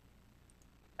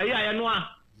a ya no a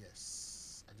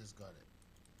yes I just got it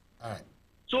all right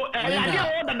so idea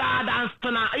order that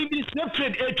na even slave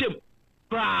trade atm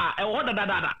pra order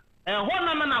that ho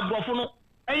na brofo no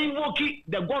invoke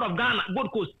the God of Ghana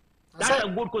Gold Coast that's a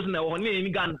Gold Coast na ho ni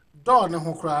Ghana door ne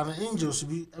ho kra na angels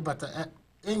bi ebata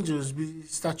angels be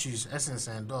statues essence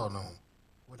and door no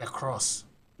with a cross.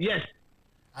 Yes.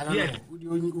 I don't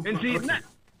know. And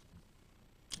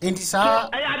this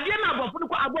I did not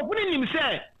go him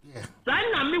say.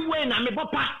 Say na me way na me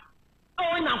papa.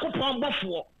 Oh na ko pon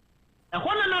bofo.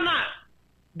 na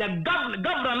the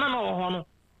governor na no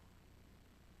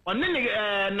onne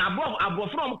na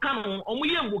abo from kan omo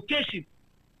ye invocation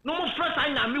no mo first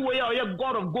anyame we ye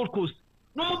God of Gold Coast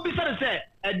no mo bi say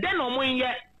then omo ye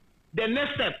the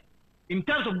next step in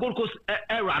terms of Gold Coast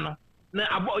era no na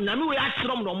abo nyame we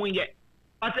achrom no omo ye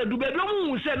but do be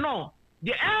mu say no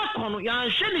the air con ya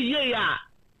hwe ne ye ya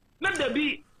na da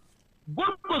bi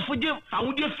Gold Coast fuje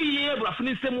fawuje fi ye bra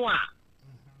fini semu a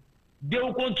they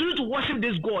will continue to worship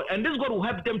this God and this God will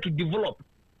help them to develop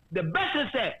the best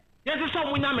is say yes so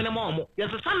mo nyame ne mo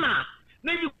yes sana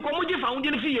na bi ko mo je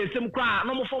fawuje fi ye semu kra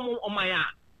na mo fo mo omaya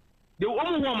de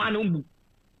omo ho ma na mbu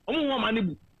omo ho ma ne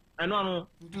bu eno no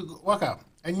waka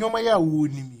enyoma ya wo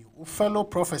nimi o fellow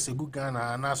prophets go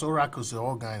Ghana and as oracles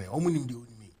all Ghana omo nim de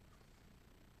onimi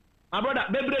my brother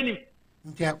bebre nim.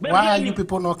 Okay, why are you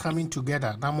people not coming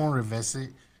together? Now more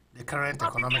reversing the current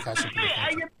economic hardship.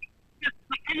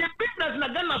 Yeah, business na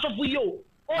Ghana so for you.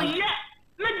 Oh yeah,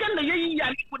 na Ghana ye ya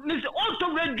ni all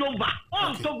to Range Rover,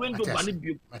 all to Range Rover ni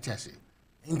bio. Matias.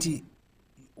 Nti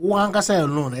one can say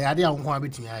alone, e ade anko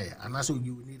abetimi aye, and also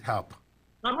you need help.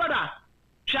 My brother,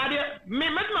 Shade, me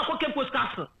ma ko Cape Coast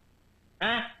Castle.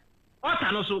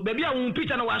 Ota no so, baby a un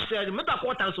picture na was share, me ta ko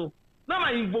ota so. Na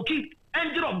ma invoke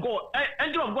angel of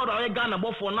God or Ghana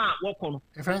bo for na work on.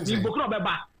 Invoke no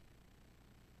beba.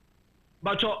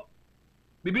 But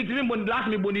bibi ti me last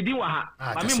me bonidi wa ha.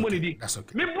 Ma me bonidi.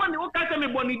 Me boni o ka say me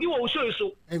bonidi wa o show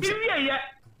so. Bibi ye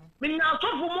me na so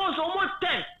for almost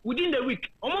 10 within the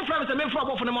week. Almost from say me for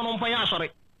above for na no mpan ya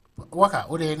sorry. Waka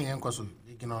o de ni enkoso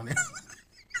igino ne.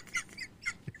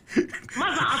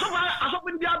 Masa aso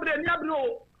bin diabre ni abre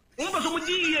o. Un ba so mo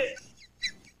diye.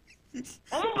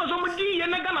 Omo pa so mo diye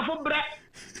na Ghana fo bre.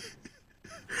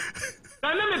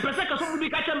 Na me pese ka so mo bi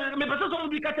ka che me pese so mo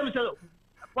bi ka che me say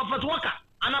prophet waka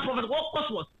ana prophet what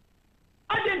cosmos.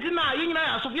 Argentina yin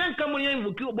na aso fian kam yen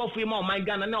invoke obo fu ma o my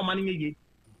Ghana na o man yeye.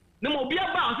 Ne mo bi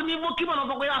aba so ni invoke ma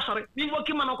no ko ya sore. Ni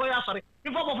invoke ma no ko ya sore.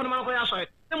 Ni fo bo fu ma no ko ya sore.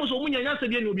 Ne mo so mu nya se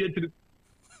bi ni obi atiri.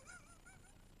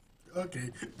 Okay,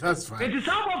 that's fine. It is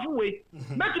some of way.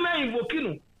 But me invoke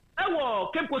no. E wo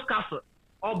Cape Coast Castle.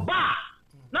 Oba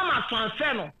na ma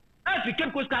transfer no. E fi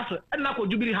Cape Coast Castle e na ko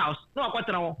Jubilee House. No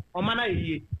akwatara wo. O ma na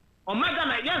yeye. O ma ga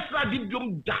na yes ra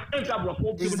bibiom da.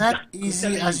 Is that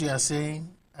easy as you are saying?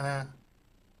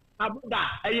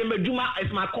 Abuda, Medjuma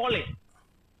is my calling.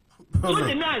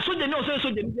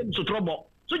 So trouble.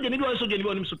 So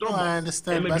I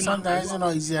understand, but sometimes it's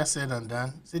not easier said than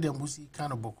done. See the musi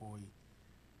kind of boko.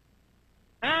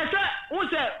 Sir, who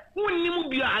said, who knew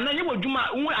Bia and I will Juma,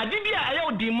 who I did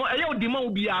a demo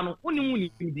Biano, who knew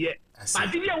dear. I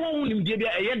did a woman,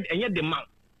 dear, and yet the mount.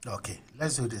 Okay,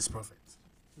 let's do this, Prophet.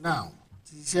 Now,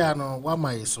 this is what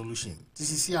my solution.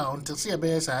 This is here until see a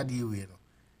bear idea.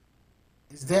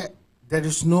 Is there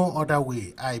is no other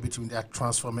way between that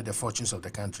transforming the fortunes of the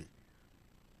country?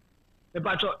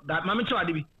 But that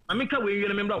Mamika will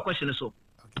remember a question so.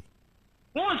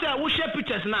 Once I will share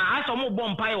pictures now, I saw more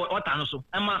bomb pie or Tanoso.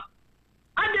 Emma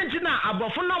Argentina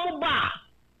above for no bar.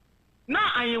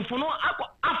 Now I am for no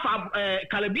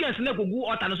Caribbeans never go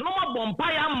or Tanoso. No more bomb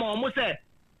pie, I'm almost said.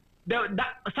 That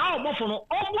sound of no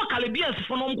all more Caribbeans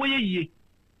for no way.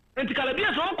 And the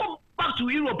Caribbeans won't go back to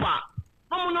Europe.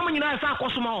 No man in our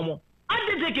Cosmo. I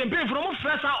did take campaign from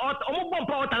first out or bomb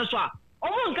power Tanoso.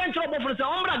 Omo kan trouble for say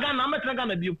ombra Ghana ametra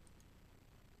Ghana biu.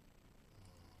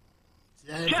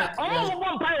 Yeah, omo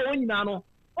bomb pie won nyina no.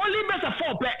 Only better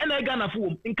 4 pe e na Ghana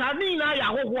fu. Nka ni na ya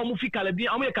hoho omo fi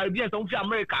Caribbean, omo Caribbean omo fi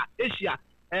America, Asia,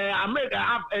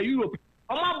 America, Europe.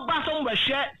 Omo ba so mo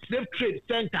share slave trade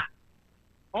center.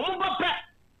 Omo ba pe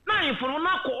na yefo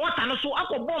na ko water no so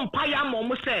akọ bomb pie am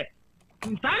omo say.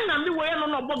 Ntan na mi we no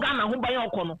no bo Ghana ho ban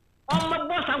okọ no. Omo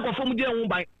bo san ko fom di ho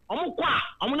ban. Omo kwa,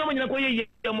 omo nyoma nyina ko ye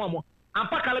omo.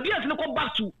 Ampa Caribbeans no go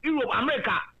back to Europe,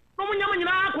 America. No mo nyama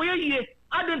nyina ko ye.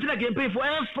 I don't think I can pay for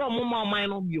from mama mine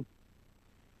no bio.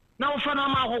 Now for na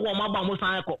ma ho ma ba mo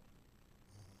san ko.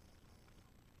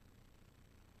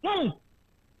 Won.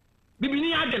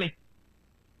 Bibini agene.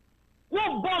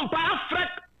 Wo bomb pa afrek.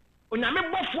 Onyame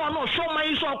bofo no show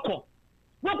man so ko.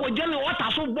 Wo ko je ni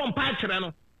water so bomb pa kire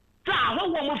no. Sa ho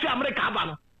mo fi America aba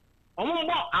no. Omo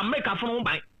mbo America fo no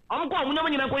ban. Omo ko omo nyama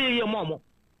nyina ko ye mo.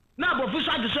 Na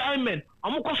professor ade so amen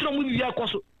amukosoro mu bibia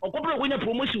koso okobro konya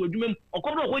promotion wadwumam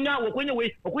okobro konya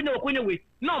we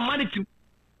no man team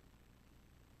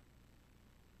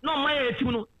no man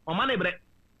team no o man ebre.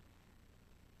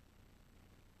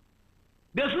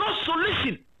 There's no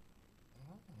solution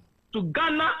to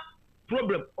Ghana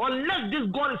problem unless this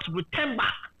God is returned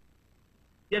back.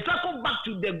 Yes, I come back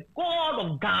to the God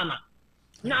of Ghana.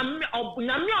 Nyame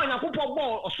onyakopo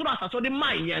bo osoro asaso de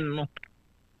man yen no.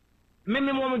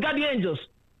 me guardian angels.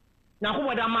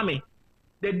 Nyankopɔn da ma me.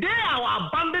 The day I will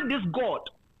abandon this God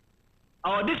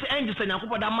or this angels and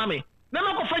Nyankopɔn da ma me. Na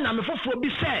me ko fa nyame foforo bi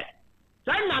say.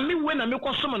 Say nyame we na me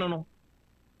ko som no.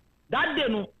 That day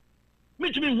no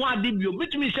me to me hu ade bio, me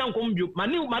to me hye nkom bio.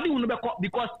 Mani hu no be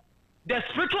because the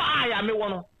spiritual eye I me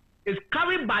one is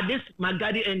carried by this my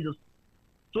guardian angels.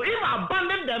 So if I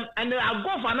abandon them and then I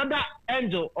go for another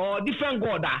angel or different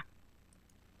God,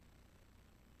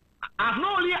 I've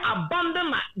not only abandoned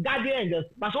my guardian angels,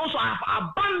 but also I've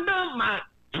abandoned my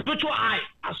spiritual eye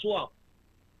as well.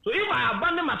 So if I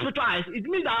abandon my spiritual eyes, it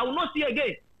means that I will not see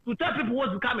again to tell people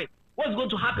what's coming, what's going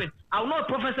to happen. I will not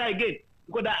prophesy again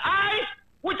because the eye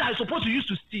which I supposed to use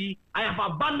to see, I have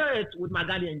abandoned it with my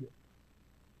guardian angel.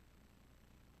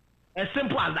 As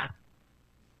simple as that.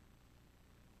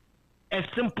 As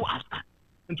simple as that.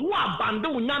 And to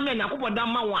abandon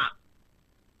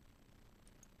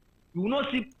you will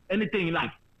not see anything in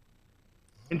life.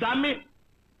 And I mean,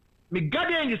 my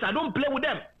guardian angels, I don't play with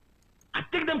them. I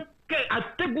take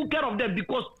good care of them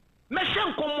because me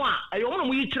shem komwa ayo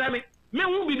mo yi kire me me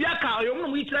hu bibia ka ayo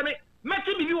mo yi kire me me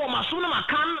ti bibi wo maso na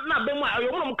makan na be mo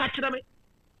ayo mo ka kire me.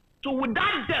 So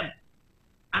without them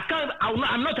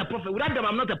I'm not a prophet. Without them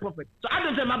I'm not a prophet. So I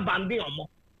don't say my bandi omo.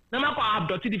 Na ma ko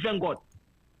abdot different God.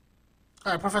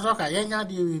 All right, Prophet Oka, yenya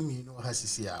dey with me no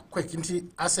hasisia. Quick into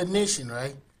as a nation,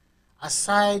 right?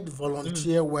 Aside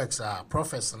volunteer works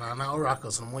prophets and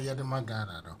oracles no more yede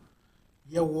magana no.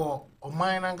 Ye wo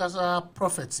oman nankasa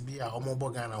prophets bi a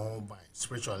omobo Ghana ho ban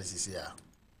spiritualists here.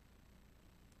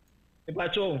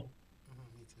 Epacho.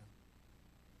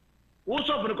 Wo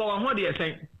so for ko wa ho de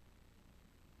esen.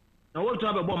 Na wo to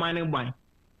abebo man ban.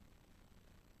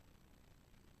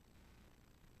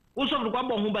 Wo so for ko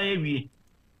abo ho ban awie.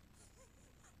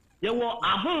 Ye wo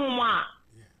ahonhoma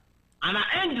ana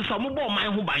angels omobo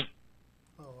man ho ban.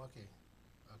 Oh, okay.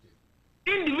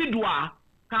 Individual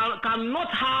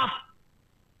cannot have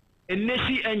a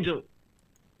nation angel.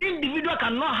 Individual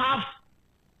cannot have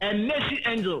a nation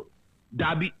angel.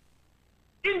 Dabi.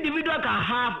 Individual can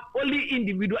have only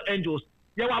individual angels.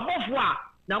 Ye wa bofwa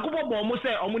na kubo bo mo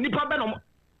say omo nipa be no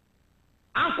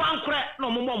ankwankre na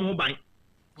omo bo mo ban.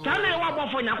 Tana ye wa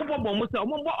bofwa na kubo bo mo say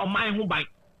omo bo oman ho ban.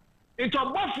 Into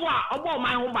bofwa obo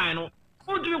oman ho ban no.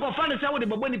 Odumi ko fa ne say wo de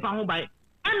babo nipa ho ban.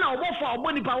 Ana obofwa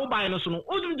obo nipa ho ban no so no.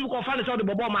 Odumi ko fa ne say wo de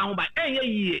babo oman ho ban. Enye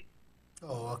yiye.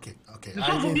 Oh, okay.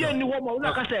 So be any woman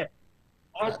like I said.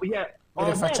 Oh yeah.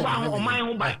 Oh my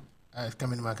home by.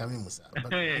 Coming Musa.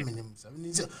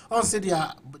 On said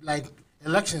yeah, like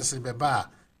elections be ba.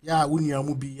 Yeah, when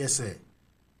you be yes.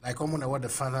 Like what the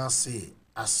finance say,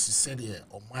 as you said here,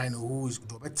 or mine who is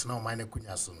do better now mine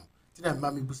kunya so. Did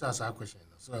Mammy Busa ask a question?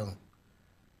 So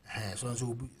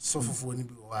for any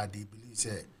they believe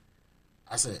say.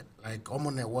 I said, like, I'm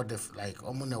on a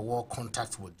war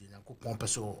contact with the Uncle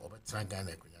Pompeso or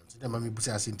Trangana. The Mammy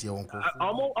Busa Sinti uncle.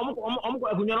 I'm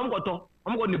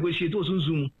going to negotiate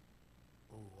soon.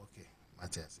 Oh, okay.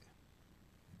 Matthias.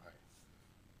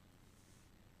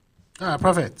 All right,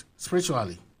 Prophet,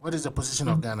 spiritually, what is the position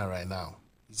of Ghana right now?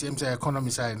 It seems the economy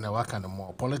side in the work and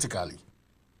more politically.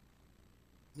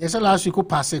 Yes, last week,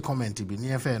 pass a comment to be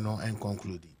near fair no and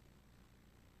conclude.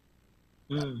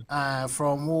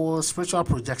 From more spiritual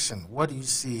projection, what do you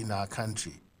see in our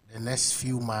country the next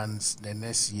few months, the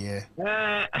next year?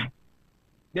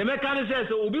 The mechanic says,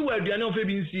 "Obi will be an offer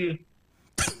being seen."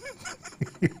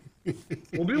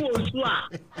 Obi will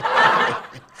swap.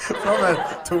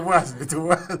 To what?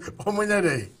 How many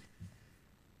days?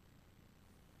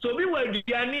 So we will be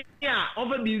an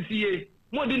offer being seen.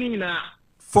 More than now.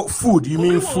 For food, you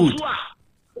mean food?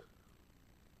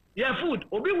 Yeah, food.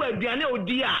 Obi will be an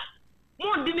odia.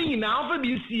 More than now, offer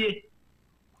being seen.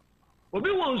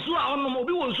 Obi will swap on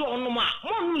Obi will swap on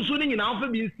more shooting in offer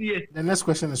being seen. The next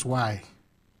question is why?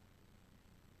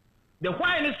 The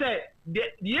why is the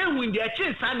year when the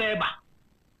chase are neighbor.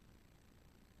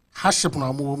 Haship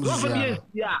na mu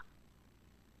yeah.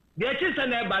 The chase are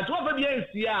neighbor. To offer the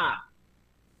yeah.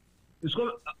 It's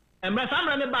called Embrace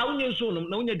neighbor. Unye soon.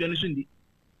 No unye donation di.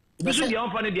 This is the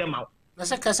offer the amount. Let's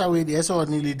say cast away the so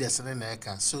nearly the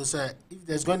so sir, if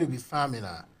there's going to be farming,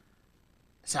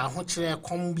 say I want to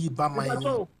come be by my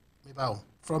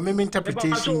from my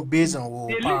interpretation based on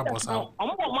parables.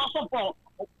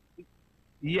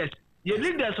 Yes, your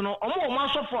leaders no omo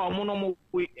maso for omo no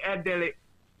we edele.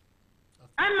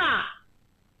 Ana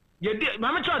ye de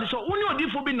mama child so uni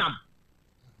odifo bi nam.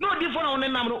 No odifo na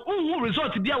nam no unhu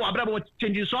result dia wa brabo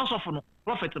changing source of no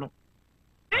prophet no.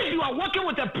 If you are working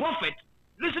with a prophet,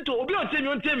 listen to obi on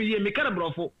tell me me kind of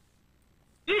brofo.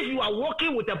 If you are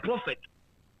working with a prophet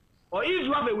or if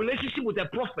you have a relationship with a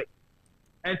prophet,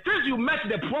 And since you met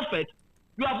the prophet,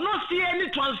 you have not seen any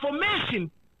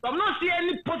transformation. You have not seen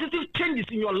any positive changes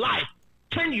in your life.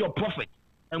 Change your prophet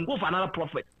and go for another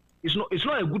prophet. It's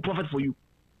not a good prophet for you.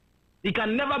 He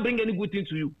can never bring any good thing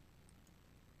to you.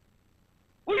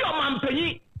 Who your man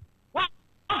penny? What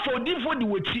for the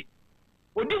witchy?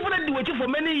 Or different the witchy for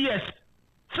many years.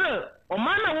 Sir, or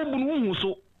man who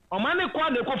so, or man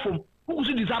called the coffin, who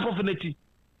should deserve profanity.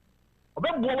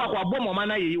 About Boba or Bomber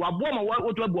Mana, you are Bomber,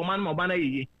 what to a woman or Bana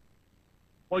ye.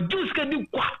 Or Jews can do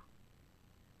quack.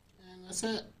 And I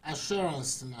said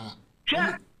assurance now.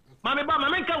 Sure, Mammy Bama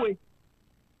make away.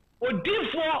 Or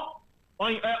D4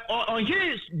 on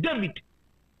his David.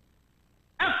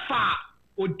 F4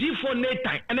 or D4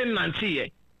 Nathan and then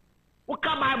Nancy. What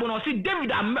come Bible or see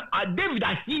David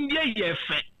India ye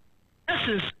fe.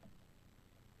 Essence.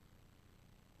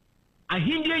 A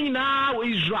India now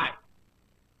is right.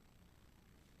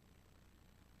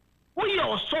 We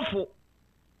are suffer.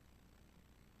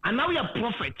 And now we are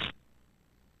prophets.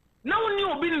 Now we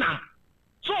know be now.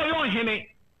 So you're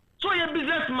henny. So you're a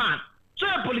businessman. So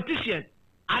you're a politician.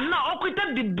 And now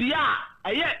occupied the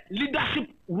BR leadership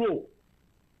role.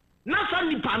 Now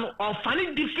some panel of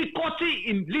finding difficulty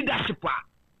in leadership.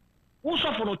 Who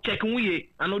suffer no check we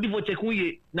and no for check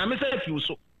we. Now me say you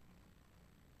so.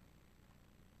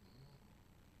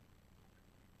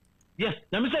 Yes,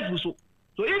 now me say you so.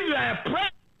 So if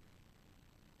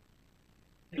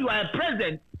you are a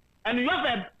president and you have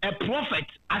a prophet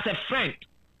as a friend,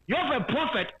 you have a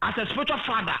prophet as a spiritual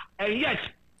father, and yet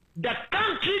the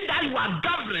country that you are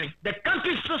governing, the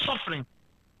country is still suffering.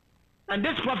 And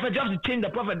this prophet, you have to change the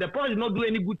prophet. The prophet is not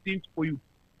doing any good things for you.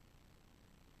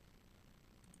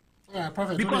 Yeah,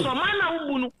 prophet. Because Omana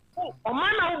Ubunu,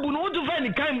 to find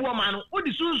the kind woman, who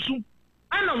is soon,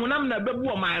 I know when I'm the baby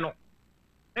woman.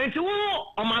 And to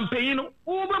Oman Payino,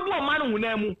 who will be a man who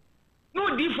name.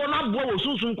 No different not blow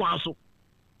soon kwaso.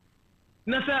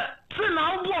 Nasa, say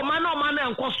now, boy, man, no man,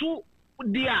 and kwasu,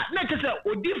 dear, let us say,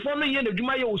 or different no yen of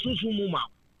Jumaya or soon muma.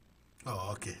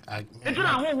 Oh, okay. It's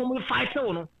not home will fight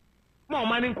so more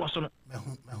money in kwaso.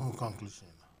 Conclusion.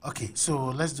 Okay, so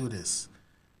let's do this.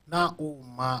 Now,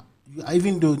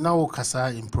 even though now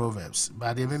Kasa in Proverbs,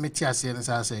 but the Mimitia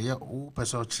and say, yeah, oh,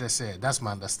 person say, that's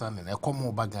my understanding. A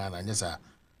common bagan and yes,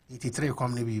 83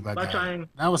 commonly bagan.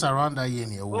 That was around that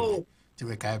year. Oh. To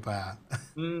make hyper.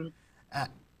 In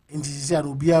this year,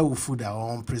 Ubia will food our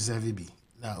own preserve be.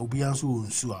 Now, Ubians will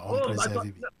sue our own preserve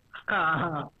be.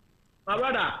 My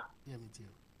brother. Yeah, me too.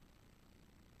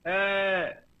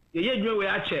 You had no way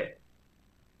I check.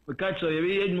 Because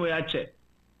you had no way I check.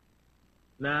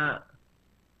 Now,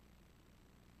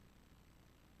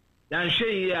 I'm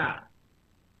sure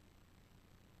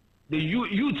the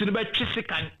youth in the bed,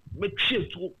 Chisican, make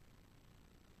shit too.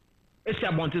 It's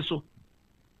a monte so.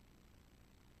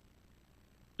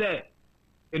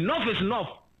 Enough is enough.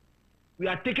 We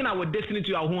are taking our destiny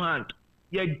to our own hand.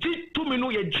 You did 2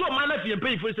 minutes, you draw man if you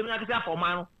pay for something for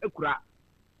man.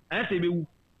 I'm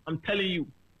telling you.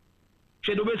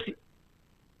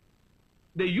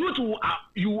 The youth who are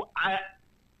you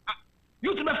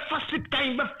to be first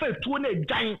time be first to a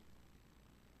giant.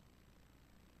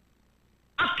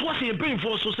 At what you paying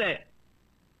for so say.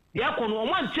 Yeah,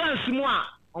 one chance more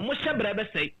almost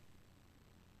say.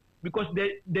 Because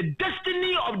the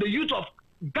destiny of the youth of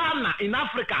Ghana in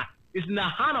Africa is in the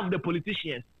hand of the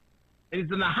politicians. And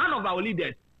it's in the hand of our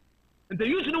leaders. And the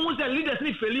youth don't want their leaders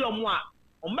to fail or more.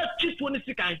 Or make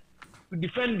 26 to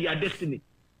defend their destiny.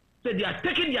 So they are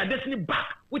taking their destiny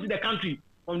back with the country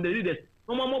from the leaders.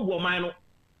 No more money.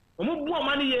 No more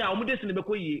money here. No more destiny. No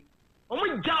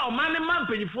more job. Man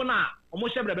pay for now. No more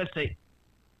share the say.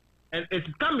 And it's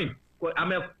coming.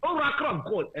 I'm an oracle of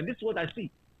God, and this is what I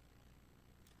see.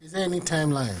 Is there any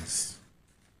timelines?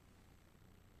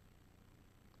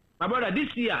 My brother,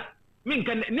 this year, next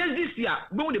this year,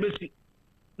 we will be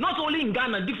not only in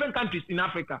Ghana, different countries in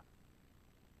Africa.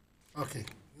 Okay,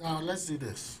 now let's do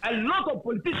this. A lot of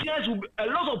politicians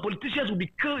will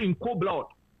be killed in cold blood.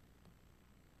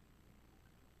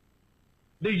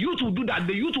 The youth will do that.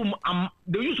 The youth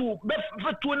will be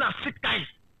 26 times.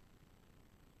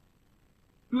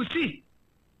 You see.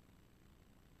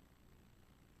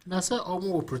 Now, say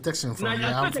almost protection from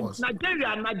the armed force.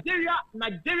 Nigeria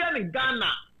and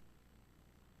Ghana.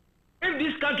 If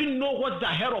this country know what's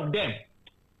ahead of them,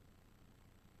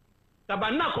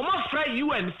 Tabana come on fry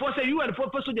UN for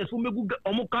soldiers who make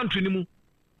good country anymore.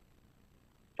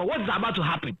 For what's about to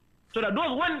happen? So that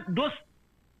those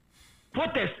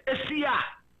protests, SCR,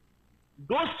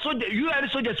 those soldiers, UN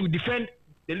soldiers will defend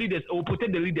the leaders or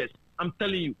protect the leaders. I'm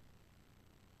telling you.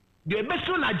 The best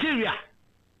of Nigeria,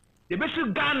 the best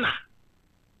of Ghana.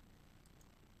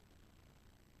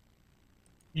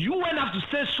 UN have to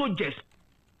send soldiers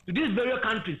to these various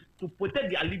countries to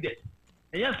protect their leaders.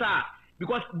 And yes, sir,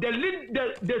 because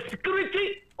the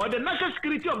security or the national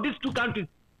security of these two countries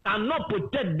cannot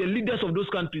protect the leaders of those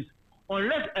countries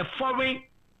unless a foreign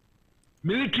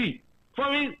military,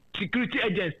 foreign security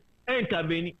agents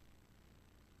intervene.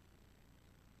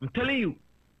 I'm telling you.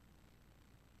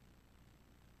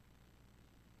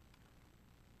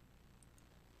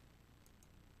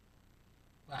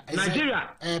 Nigeria,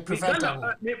 I'm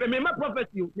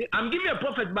giving a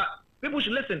prophet, but people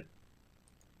should listen.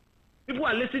 People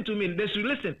are listening to me. They should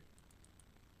listen.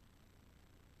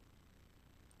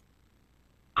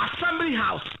 Assembly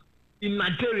House in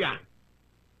Nigeria.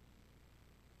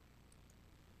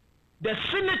 The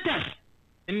senators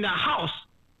in the house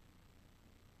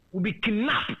will be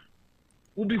kidnapped,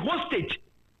 will be hostage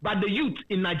by the youth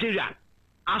in Nigeria.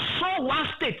 I saw one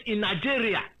state in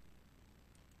Nigeria.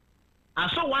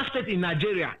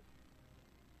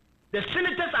 The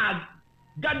senators are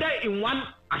gathered in one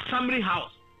assembly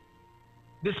house,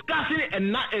 discussing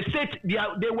a state.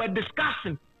 They were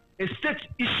discussing a state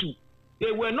issue.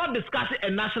 They were not discussing a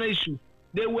national issue.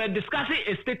 They were discussing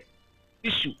a state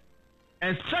issue.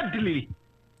 And suddenly,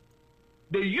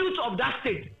 the youth of that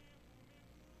state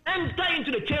enter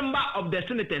into the chamber of the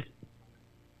senators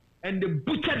and they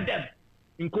butchered them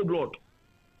in cold blood.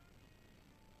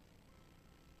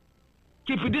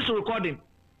 Keep this recording.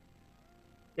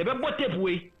 You better tape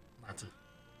away.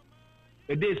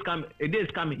 A day is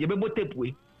coming. You better tape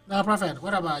away. Now, Prophet,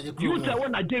 what about your crew? You tell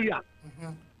Nigeria.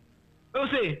 You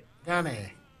say Ghana.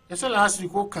 You said last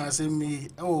week, what can say me?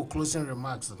 Oh, closing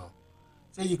remarks, no.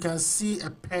 So you can see a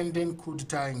pending coup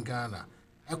d'etat in Ghana.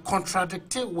 A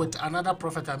contradicted with another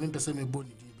prophet. I mean,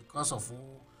 because of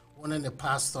one in the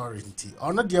past story.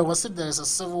 Or not, there was there is a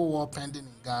civil war pending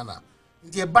in Ghana.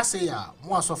 The Basaya,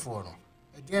 more so for no.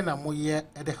 Again, I'm more here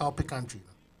at the helping country.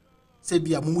 Say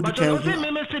be a moody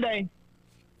today.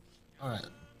 All right.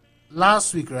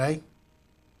 Last week, right?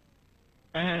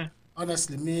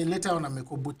 Honestly, me later on I make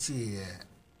a booty.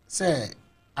 Say,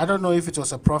 I don't know if it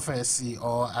was a prophecy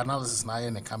or analysis now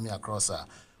and coming across her.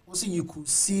 Also, you could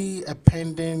see a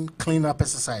pending cleanup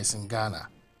exercise in Ghana.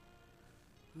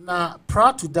 Now,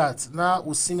 prior to that, now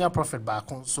with senior prophet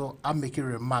back on, so I'm making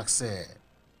remarks.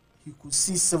 You could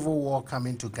see civil war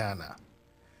coming to Ghana.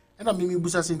 And I mean,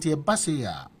 Busa Sinti,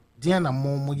 Basia, Diana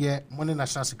Moye, money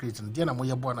national security, Diana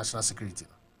Moya born national security.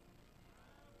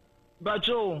 But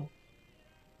Joe,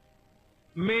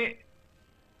 may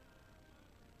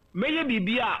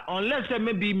be unless there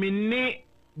may be many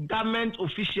government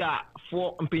official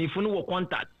for paying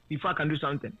contact before I can do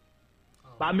something.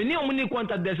 But many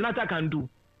contact, there's nothing I can do.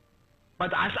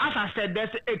 But as I said,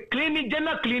 there's a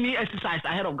general cleaning exercise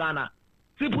ahead of Ghana.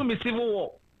 People me civil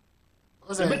war.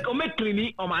 Make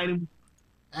cleaning on my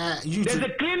there's a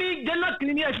general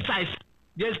cleaning exercise.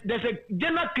 There's a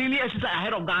general cleaning exercise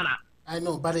ahead of Ghana. I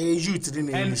know, but the youth didn't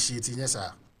initiate it, yes,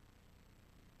 sir.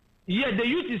 Yeah, the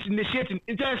youth is initiating.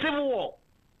 It's a civil war.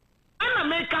 And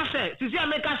America say,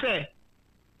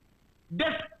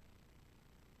 there's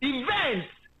events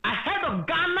ahead of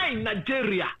Ghana in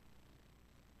Nigeria.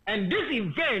 And this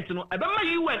event, you know, I remember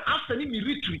UN after the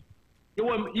military.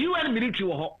 UN military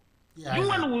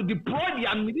UN will deploy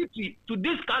their military to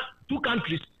these two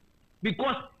countries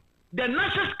because the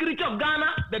national security of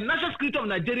Ghana, the national security of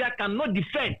Nigeria cannot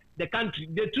defend the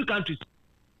two countries.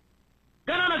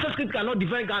 Ghana national security cannot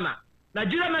defend Ghana.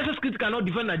 Nigeria national security cannot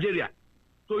defend Nigeria.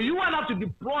 So UN have to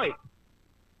deploy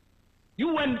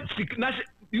UN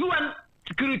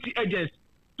security agents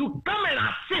to come and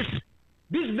assist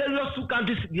these various two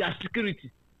countries their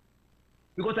security.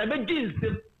 Because I bet this,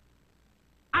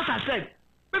 as I said,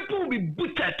 people will be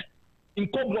butchered in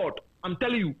cold blood. I'm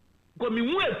telling you. Because me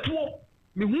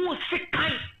who sick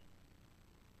kind,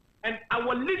 and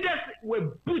our leaders were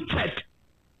butchered.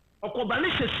 Or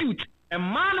a suit, a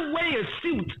man wearing a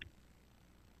suit,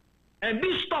 and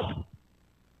be stopped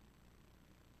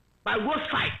by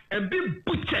roadside and be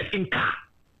butchered in car.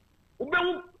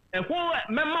 A whole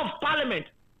member of parliament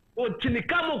or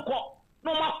Tinikamo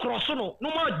no more crossono, no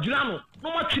more Girano,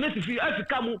 no more Chinesifi,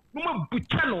 Africamo, no more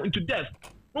Buchano into death,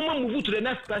 no more move to the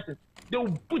next person. They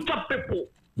will butcher people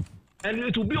and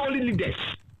it will be only leaders.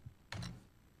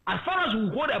 As far as we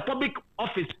hold a public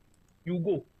office, you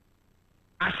go.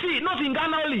 I see not in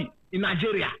Ghana only, in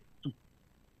Nigeria too.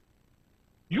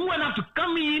 You will have to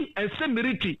come in and say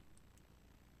military.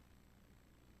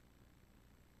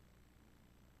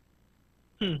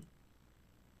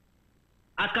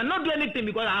 I cannot do anything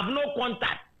because I have no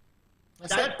contact.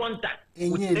 Direct contact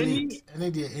with any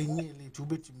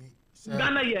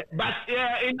Ghana here. But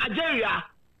in Nigeria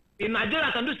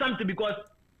I can do something because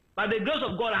By the grace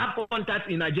of God, I have contacts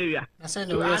in Nigeria. So in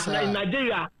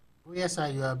Nigeria. Yes, sir,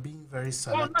 you are being very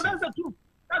selective. Oh, no, that's the truth.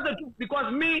 That's the truth.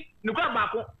 Because me, the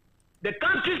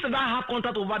countries that I have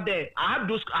contact over there, I have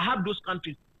those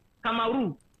countries.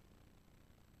 Cameroon,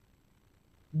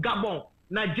 Gabon,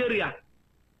 Nigeria.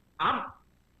 I have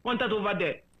contact over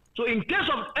there. So in case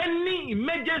of any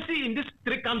emergency in these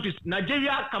three countries,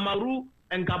 Nigeria, Cameroon,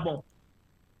 and Gabon,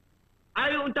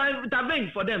 I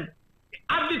intervene for them.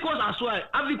 Africans as well.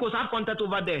 Africans have contact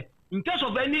over there. In case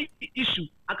of any issue,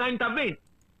 I can intervene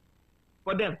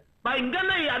for them. But in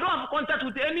Ghana, I don't have contact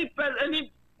with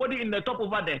anybody in the top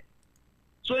over there.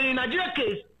 So in Nigeria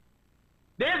case,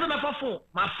 there is another phone,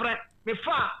 my friend, my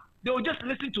father, they will just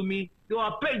listen to me. They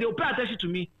will pay attention to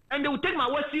me, and they will take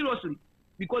my word seriously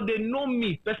because they know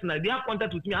me personally. They have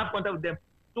contact with me. I have contact with them.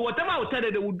 So whatever I will tell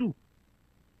them, they will do.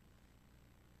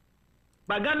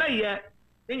 But Ghana here,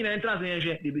 in the entrance, they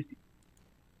will see.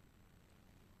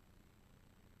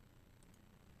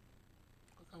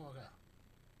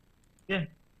 Yeah.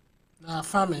 Now,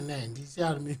 family name. This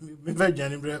year, me very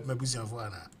genuine. My business for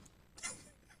Anna.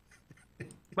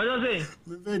 What do you say?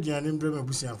 Me very genuine. My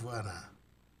business for Anna.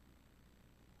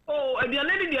 Oh, and the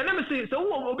lady, the name say so.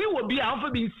 Who will be out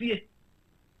for being see?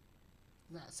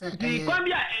 The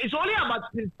Colombia is only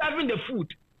about preserving the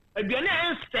food. And the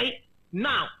name say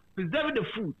now preserving the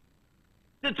food.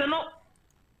 It's no.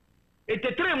 It's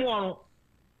a three more.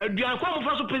 And the uncle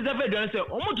first preserve it. And say,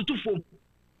 "Omo to two foam."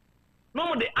 No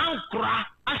more the ankra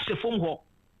ashe from ho.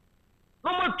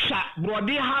 No more cha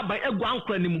brody ha by egu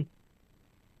ankra nimu.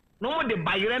 No more the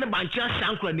bayire ne bancha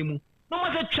ankra nimu. No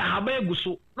more the cha ha by egu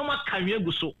so. No more kanwe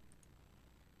egu so.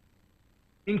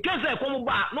 In case I come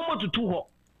back, no more to two ho.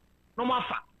 No more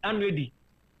fa and ready.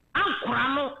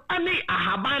 Ankra no ani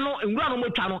ahaban no nwura no mo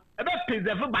twa no e be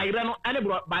preserve bayire no ani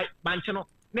by bancha no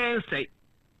na nsei.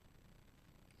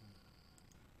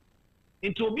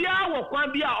 Into Obia or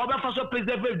Kwambia or Bafaso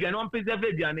preserve and preserve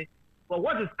Diane. But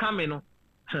what is coming?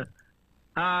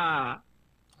 My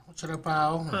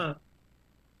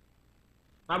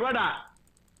brother.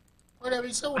 Whatever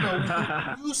you say,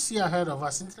 you see ahead of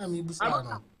us. My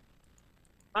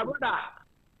brother.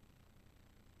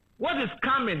 What is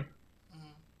coming?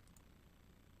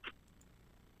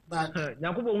 But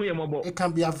it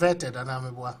can be averted, and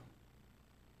I'm a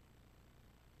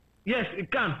yes, it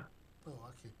can.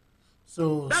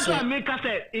 So that's why America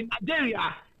said in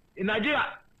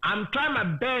Nigeria, I'm trying my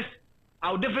best.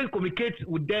 I'll definitely communicate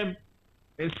with them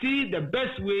and see the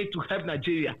best way to help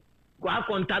Nigeria. Go have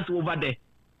contact over there.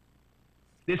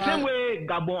 The same way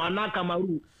Gabon and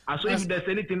Cameroon. So if there's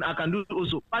anything I can do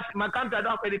also. But my country I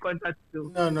don't have any contact.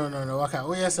 So. No. Okay.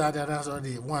 Oh yes, that's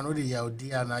only one. Only you are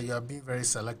being very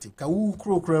selective. Kawu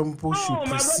Krokram should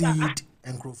proceed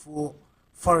and grow for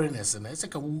foreigners, and it's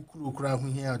like a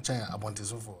Krokram here in China about this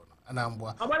so forth. Because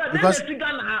what's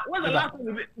the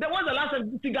last time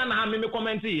you see Ghana have me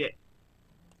comment here?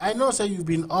 I know, sir, you've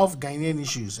been off Ghanaian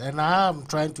issues, and I am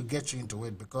trying to get you into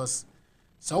it because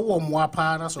so more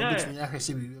partners or between your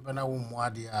receive but now more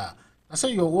there. I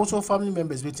say you're also family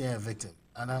members between a victim,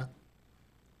 Anna.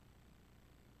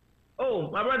 Oh,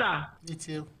 my brother. Me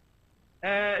too.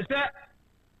 Sir,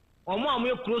 or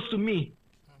more close to me.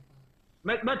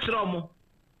 Make trouble.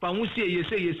 You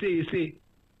say.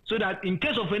 So that in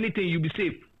case of anything, you'll be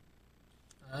safe.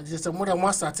 Just a more than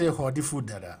one started for the food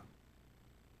that.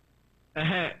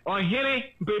 On hearing,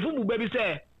 baby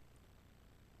say,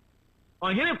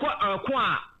 on hearing kwa,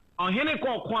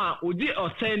 Udi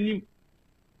or send him.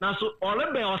 Now, so all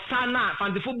the or sana,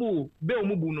 Fantifubu, Bell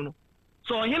Mubuno.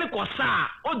 So on hearing kwa sa,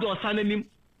 or do sending him.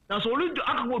 Now, so only to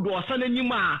Akabo do sending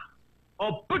him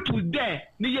or put to there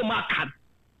near my cat.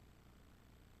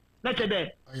 That's a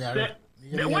day.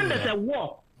 When there's a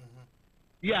war.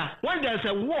 Yeah, when there's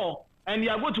a war and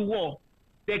you are going to war,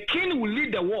 the king will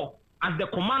lead the war as the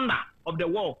commander of the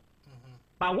war.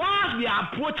 But once we are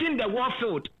approaching the war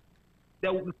field,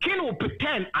 the king will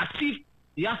pretend as if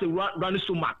he has a running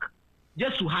stomach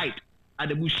just to hide at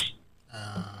the bush.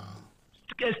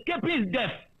 Escaping his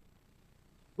death.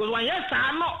 Because when yes,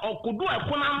 I know or could do a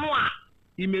corner,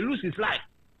 he may lose his life.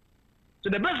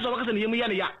 So the best of us in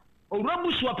Yemiya or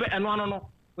Rabu swap and one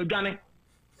with Ghana.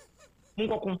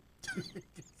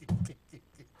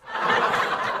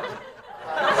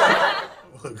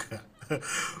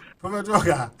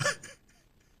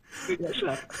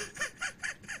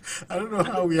 I don't know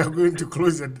how we are going to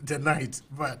close the night,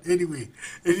 but anyway,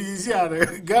 it is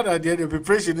here. Ghana, the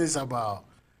preparation is about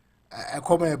a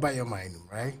comment by your mind,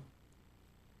 right?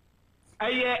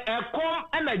 I come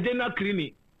and a general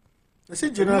clinic. I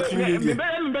said general clinic. Maybe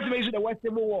better mention the West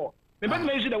Civil War. Maybe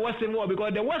mention the West Civil War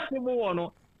because the West Civil War,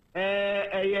 no,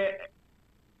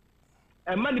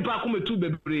 money pa come to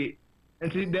bebre.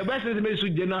 And the best is to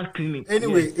general cleaning.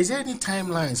 Anyway, is there any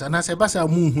timelines? And I say, Basa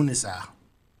moon hunisa.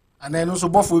 And then also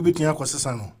both will be to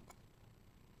Yakosano.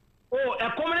 Oh,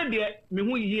 a common dear, me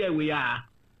who here we are.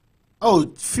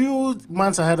 Oh, few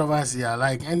months ahead of us here,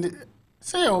 like, and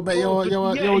say, obey your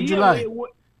July.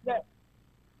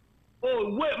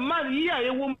 Oh, wait, man, yeah,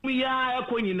 it won't be a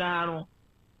queen now.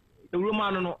 The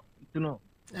Romano, you know.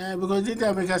 Because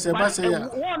didn't make us a Basa.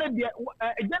 One of the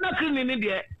general cleaning in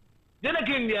there, general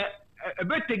cleaning a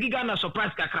bit taking a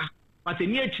surprise caca, but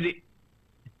in actually,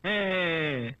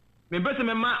 me better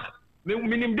mamma,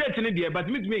 meaning death in India, but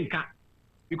me can't.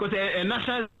 Because a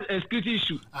national security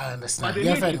issue. I understand.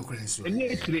 Yeah,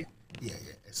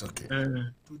 it's okay.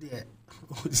 Today,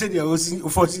 said you was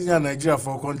 14 years Nigeria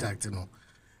for contact, you know.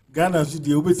 Ghana should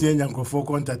be obey the for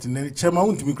contact. And Chairman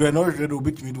won't be grand or ready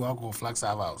obey me to alcohol flag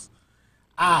serve house.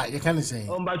 Ah, you can't say.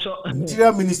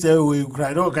 Interior Minister, we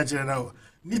cried all catching now.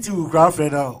 Need to craft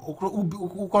now.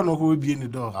 Who can be in the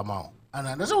door amount.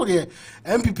 And that's all the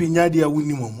MPP Nadia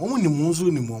Winimum, only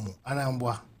Munzu Nimomo, and I'm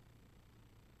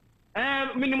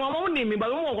minimum only me, but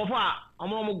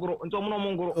I'm grow.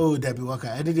 Oh, Debbie Walker,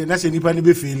 I didn't national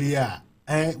be failure.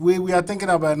 We are thinking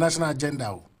about a national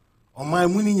agenda. On my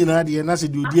winning in Adi, and that's a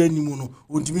do dear Nimuno,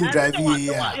 won't mean drive here.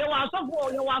 You are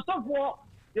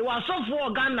so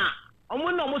for Ghana. I'm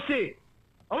one almost say,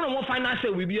 I want more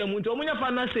financial will be a moon to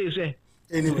financial.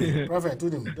 Anyway, Prophet, to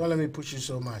them, don't let me push you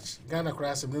so much. Ghana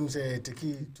crash and them say, take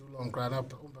it too long, crowd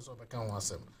up, I can't want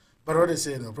them. But what they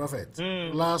say, no, Prophet,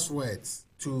 last words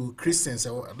to Christians,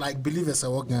 like believers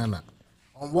of Ghana,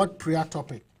 on what prayer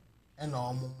topic and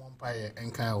on Mumpire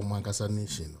and Kyle Mankasa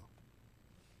nation.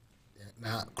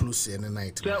 Now, close in the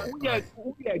night. We are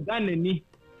Ghana,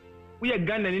 we are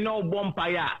Ghana, no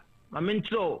Bompire. I mean,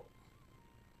 so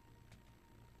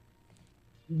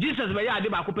Jesus, by ya,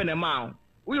 deba open a mouth.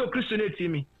 We are Christian to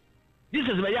me.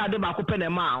 Jesus, by ya, deba open a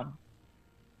mouth.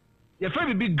 Your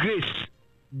friend be grace,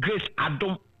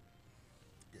 Adam.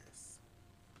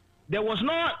 There was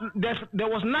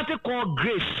nothing called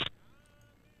grace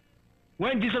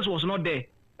when Jesus was not there.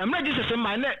 I'm not Jesus in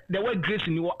my neck. There was grace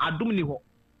in you. I don't know.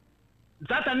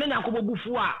 That's a name I could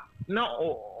before no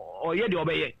or yet the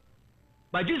obey.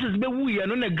 But Jesus be we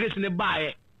and no grace in the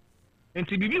buy. And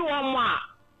to be one more,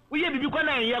 we have become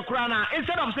a year crown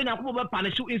instead of saying I could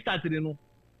punish you instantly.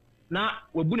 Now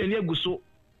we're going to go so.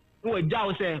 No,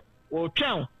 Jow say or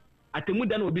chow at the mood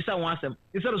that will be someone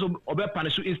instead of obey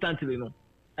punish you instantly. No.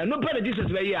 And no better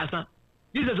Jesus where he has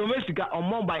Jesus domestica on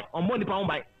Mumbai, on money pound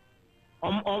by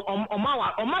on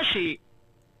Mashi,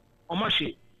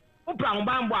 Upra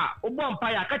Bamba, Obon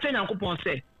Paya, catching Uncle Pon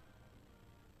say.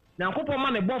 Now, Couple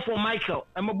man a ball for Michael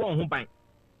and my bone who buy.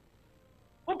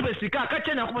 Upesika,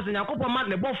 catching Uncle and Uncle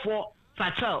man a ball for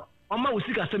Satchel, on my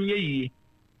Usika some year.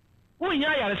 Who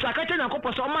ya, catching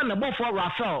Uncle man a ball for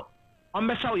Raphael, on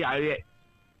Messau ya.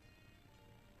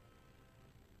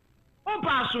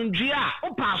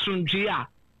 Opasunjia.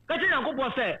 Kati na kupo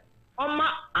se, Oma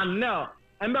Anel,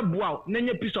 Embe Buau,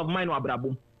 nenye peace of mind wa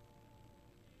brabum.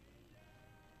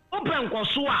 Open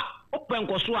kosua.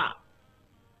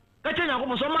 Kati na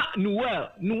kupo soma Nuwe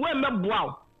Embe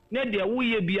Buau, ne de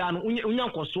uye biano,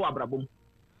 unyan kosua brabum.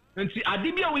 Nti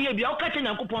adibia uye bia, kati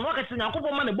na kupo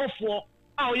mane bofo,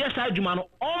 yes I jumano,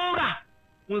 omra,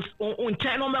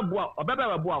 unche no me buau,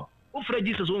 obebe buau, ufre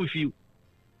Jesus won't feel.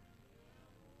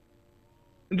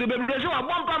 The baby say a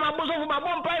bompa my boss of my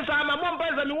bompa is my bompa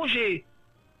is an ushi.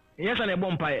 Yes, and a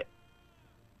bompa.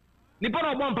 Nippon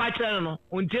or bompa channel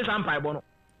on Tis and Pibono.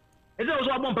 It's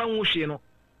also a bompa ushi, no.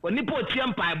 When Nippo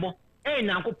Tiam Pibo,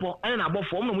 and Uncle and above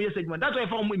 4 years segment. That's why I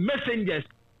found messengers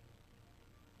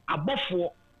above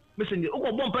 4 messengers.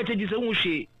 Oh, bompa changes a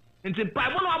ushi. And say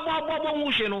Pibono above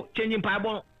ushi, no, changing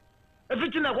Pibono.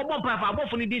 Everything like one bompa above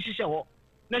for the dish show.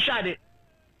 No shade.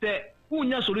 Say, who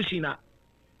knows solution?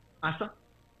 Asa.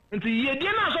 Nti ye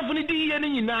die na asofo ni di ye ni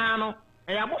nyina no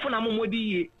e ya bofo na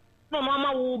momodi ye no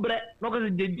mama wo bre no ko se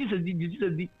Jesus di e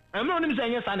me onim se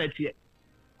anya sa na tie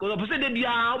ko so se de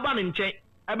dia oba ne nchen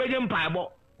e beje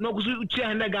mpaebo no ko su chi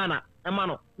hande Ghana e ma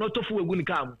no no tofu egu ni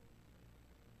ka mu.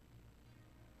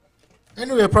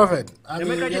 Anyway, Prophet, I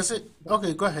mean, yes,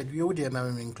 okay, go ahead. You would hear now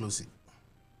inclusive.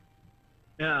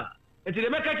 Yeah. Nti de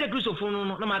me ka che Christopher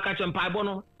no na ma ka che mpaebo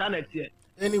no sa na tie.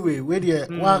 Anyway, where the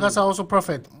Wakasa also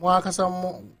prophet,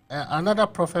 Wakasa another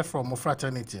prophet from a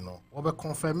fraternity, no, or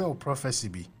confirm or prophecy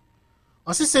be.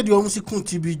 As he said, you almost couldn't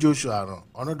TB Joshua,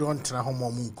 or not don't try home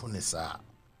or moon kunesa.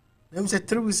 Them said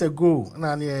 3 weeks ago, and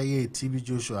I near TB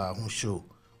Joshua who show.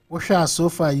 What shall so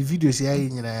far your videos here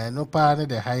in no part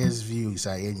the highest views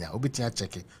I in ya, Obitia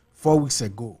check it 4 weeks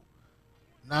ago.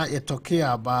 Now you're talking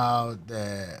about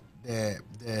the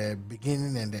the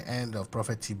beginning and the end of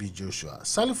Prophet TB Joshua.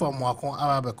 Sally for Mwakon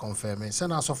Arabe confirming,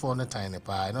 send us for the tiny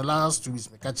pie. In the last 2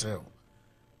 weeks, me catch you.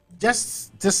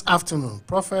 Just this afternoon,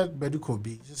 Prophet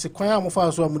Bedukobi, say, Kwaya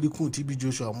Mofa so Mudiku TB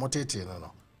Joshua, Motete,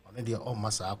 no, on the old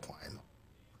Massa Aquino.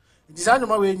 It is under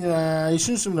my way, you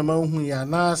soon soon the man who ya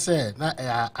now said, na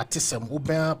atisem,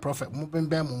 Uber Prophet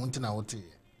Mubembe Muntina Oti.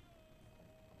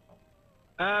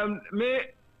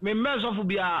 Me so for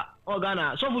be a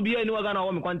organa, so for be any organa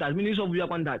or me contact, me so be a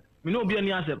contact. Me no be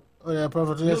any answer. Oh, yeah,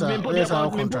 Prophet, yes, our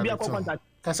contact.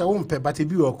 Because I won't pay, but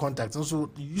if you are contact,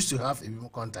 also you used to have a more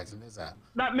contact.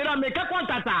 That me make a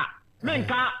contact,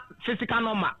 menka physical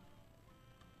number.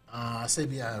 Say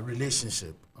be a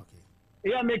relationship. Okay.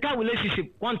 Yeah, make a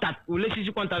relationship contact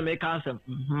make answer.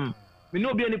 Me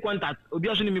no be any contact, obi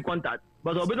also ni me contact.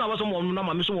 But obi no was some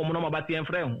number, me so number but your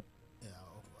friend.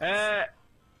 Yeah.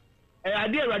 I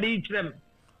did already them.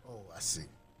 Oh, I see.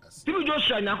 People just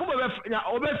try now. Come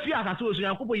over fear as so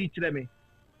you eat them.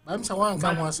 I'm someone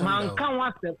can want some. Man can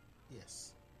want them.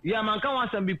 Yes. Yeah, man can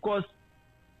want them because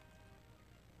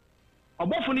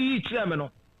above for the eat them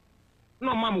no.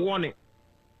 No mom warning.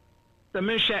 The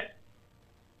men share.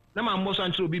 No man most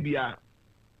until BBR.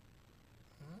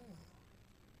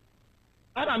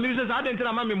 I mean, I didn't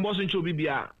tell my man most until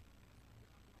BBR.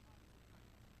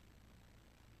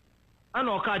 I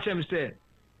know catch him say.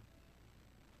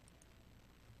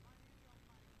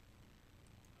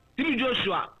 TB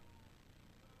Joshua.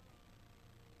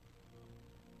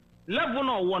 Level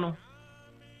no one.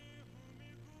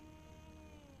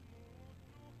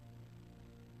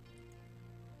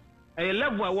 A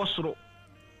level I was through.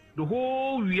 The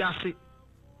whole Yasi.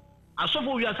 I saw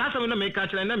for Yasi, I saw make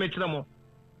catch and then make them.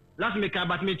 Last make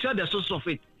but me tell the source of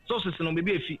it. Sources no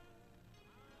be a fee.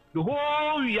 The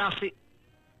whole Yasi.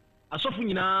 Asofu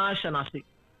nyina shanase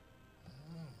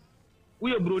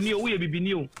we broni we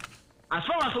bibini as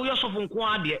far as we asofu nko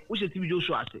ade we se TB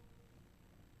Joshua ase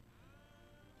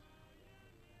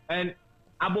and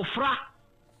abofra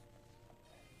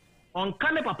on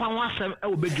kane papa ho asem e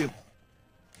obedwem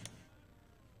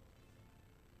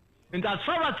and as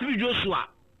far as TB Joshua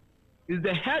is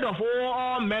the head of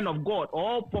all men of God,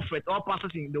 all prophets, all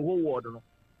pastors in the whole world, no?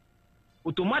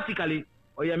 Automatically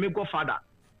or you make God father.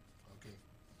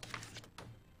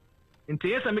 Nti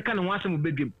yesa meka ne ho asem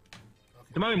bedwem.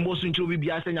 Nti ma me mboso nchi obi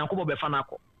bia se nyankopɔ be fa na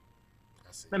akɔ.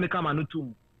 Na meka ma no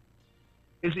tum.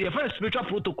 It's a very spiritual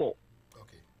protocol.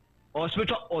 Okay. Or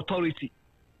spiritual authority.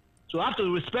 So I have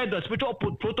to respect the spiritual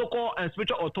protocol and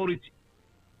spiritual authority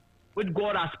which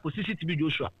God has positioned TB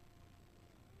Joshua.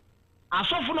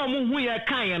 Asofo na mo hu ye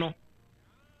kan no.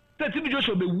 Say TB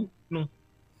Joshua be wu no.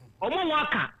 Omo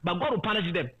waka but God will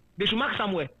punish them. They should mark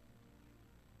somewhere.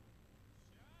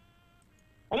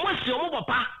 Almost your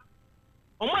papa.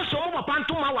 Almost your papa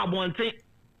to my wabonte.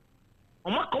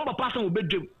 Almost come papa will be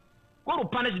dream. God will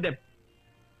punish them.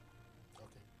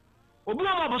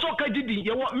 Obama was so kajidi.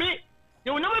 You want me?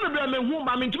 You will never be blame whom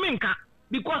I mean to minka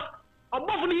because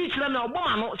above the each and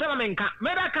Obama no Salamanca,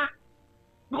 Medaka.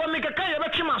 Because make a kind of a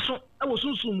chimaso, I was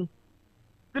soon.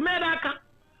 The Medaka.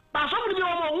 But somebody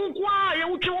who quiet, you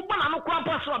will no crop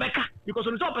of Rebecca because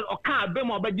on top of car, be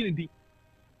more virginity.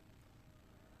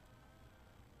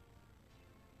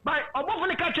 By above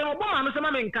the catcher, Obama, Mr.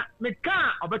 Mamenka, make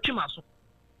car of a chimaso.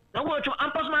 The word to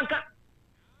Ampasmanka.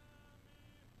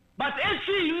 But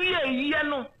you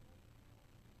no.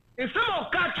 If some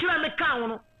of catcher and the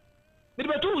cow,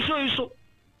 but two show you so.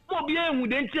 More bien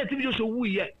with the entity you so we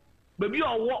yet. But you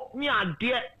are what me are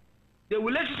dear. The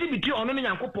relationship between on and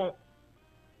Yankopon.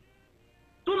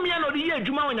 2 million of the year,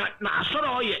 Juma, na saw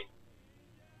all yet.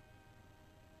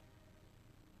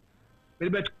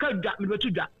 But cut that, but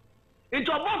to that. It's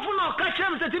a buffalo now, catch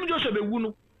him, said TB Joshua be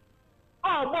wunu.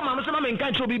 Oh, Boma, Mr. Mamma,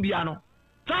 can't show Bibiano.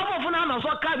 Some of them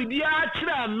so carry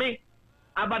the me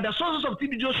about the sources of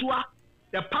TB Joshua,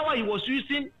 the power he was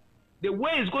using, the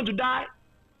way he's going to die,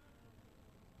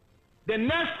 the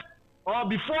next or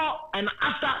before and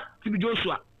after TB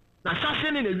Joshua. Now,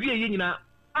 assassin in the year,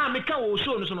 make a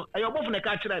show, so I am often a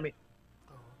catcher. Me.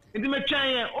 In the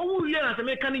Machine, oh, yeah, as a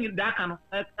mechanic in Dakano,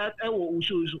 I will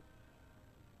show you.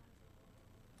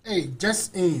 Hey,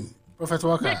 just in Prophet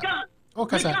Walker.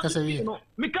 Okay, sir. I saw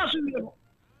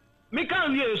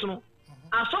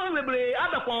the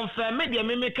other confirm maybe a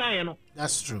mimic.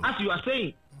 That's true. As you are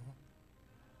saying,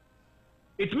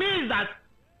 it means that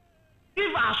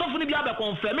if I saw the other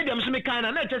confirm maybe I'm some kind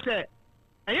of nature say,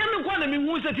 I am one of me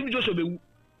who said TB Joshua.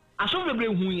 I saw the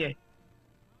blame who ye.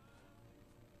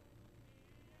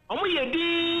 Only a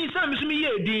D, some me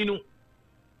Dino.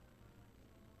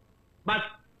 But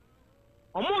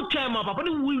Omo time papa ni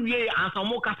wi answer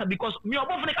mo kasa because me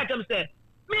obo fune ka tem say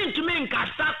Me to me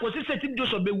nkasa ko se seti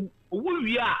Joshua be owu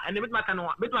wi a ene betmaka no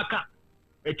betmaka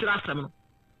e kira asem no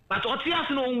but otia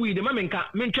se no onwi de ma menka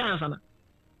mentwa ansa na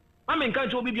ma menka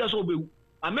nche obi bia so obewu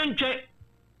ma mentwe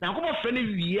na ko mo fre ne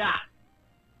wi a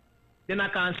then I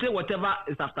can say whatever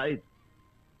is after it.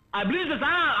 I believe that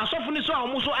asofo ni so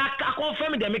almost so I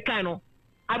confirm the mekan no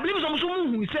I believe some so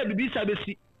hu say bibi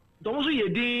sabesi some so ye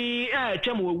din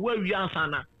twem owu awi ansa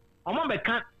na omo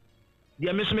meka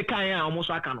de me so mekan a almost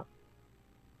aka no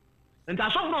and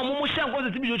asofo no omo hye nko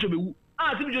se tibi Joshua bewu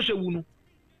tibi Joshua wu no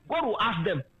God will ask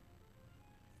them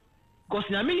because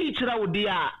nyame yi kira wo de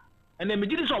a ene me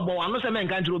gidi so obo ano se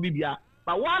menka ntiro bibia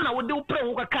but one na wo de wo pre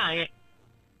wo ka kan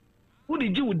wo di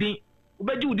ji wo din wo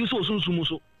be ji wo di so sunsumu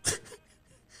so.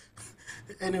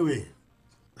 Anyway,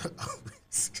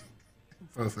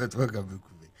 Prophet, welcome.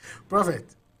 Prophet.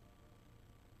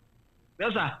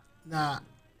 Yes, sir. Now,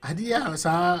 idea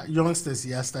sa youngsters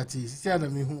here started. See, na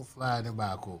me who fly in the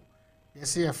back. You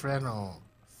see a friend on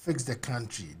Fix the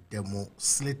Country demo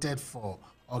slated for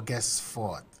August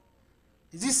 4th.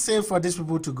 Is it safe for these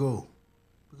people to go?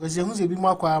 Because you must be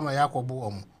more quiet. My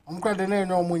Yakobo, crowd the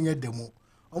no money demo.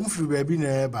 Baby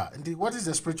neighbor. What is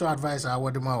the spiritual advice I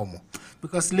want them?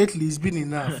 Because lately it's been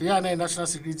enough. Yeah, national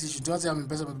security issue. Don't say I'm in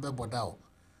person with Bedbow.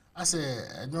 I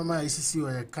say normal ICC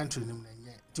or a country.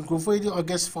 To go for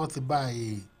August 4th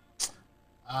by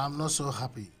I'm not so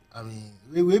happy. I mean,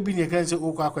 we've been against the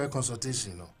Oka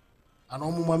consultation, you know. And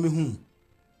I'm mommy whom.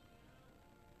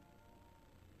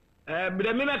 But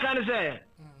the minute can say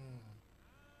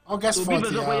August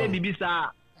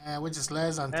 4th. Which is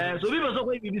less than so people so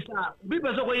koye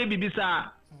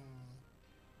bibisa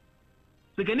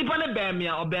so can nipa ne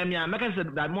bemia or bemia make say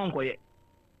that mon koye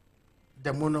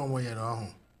the mono mo ye no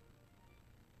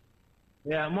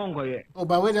yeah mon koye oh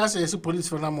but when I say police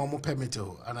for na mo permit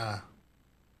o ana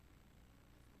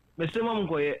me say mon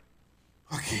koye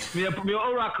okay me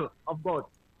oracle of God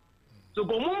so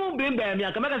go mo be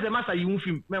bemia ka make say master yi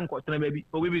film me nko tena baby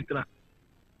o we be tena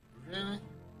really.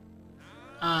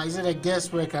 Is it a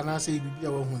guesswork and I say be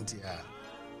a woman? The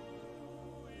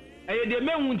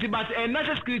main but a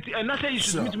national security and national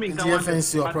issues meet me in your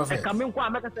prophet.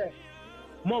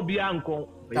 More bianco.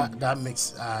 That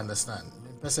makes I understand.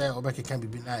 Person Obeki can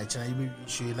be na China you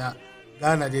issue na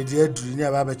Ghana they did do near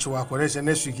Babachua correction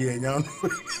next week here now.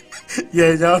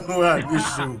 Yeah, now no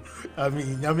issue. I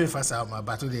mean, Yami Fasa my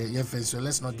battle the so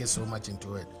let's not get so much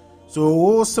into it.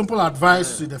 So simple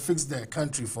advice to the Fix the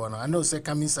Country for now. I know say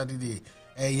coming Saturday.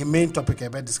 Your main topic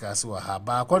about discuss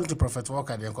but according to Prophet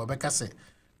Walker, the Kobeka say,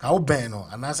 Kao Beno,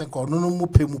 and I say, no mu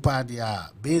pe mu pa dia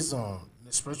based on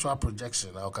the spiritual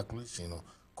projection or calculation,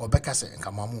 Kobeka say, and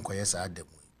Kamamu Koyesa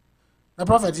Ademu. The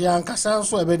Prophet Yan Kasan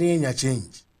so a in your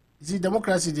change. You see,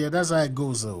 democracy there, that's how it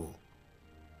goes.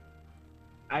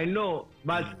 I know,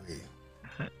 but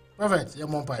Prophet, your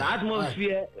mom, the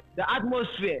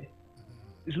atmosphere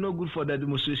is not good for the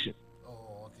demonstration.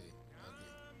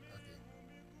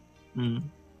 All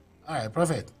right,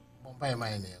 Prophet. Bombay my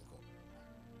name.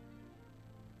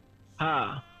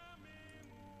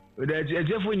 With the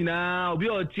Jeffrey now, be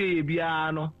all tea,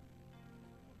 piano.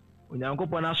 When Uncle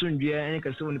Panasun be any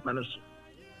casino panos.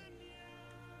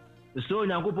 The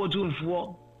stone Uncle Potun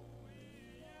for.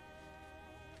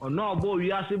 Or no boy,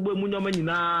 we are saying,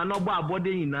 Munamina, no bar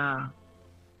body na.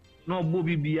 No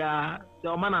booby bia.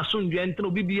 The man as soon you enter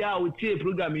BBA with tea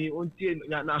programming on tea,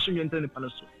 Nasun enter the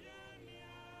panaso.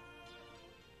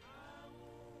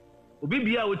 Obi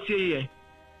bia o tie ye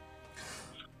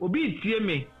obi tie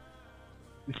me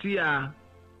see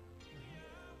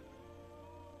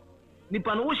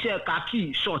nipa no wo share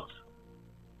khaki short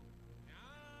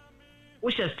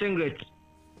wo share singlet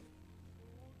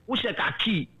wo share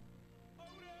khaki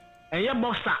enye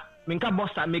boxer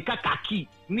meka khaki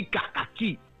nika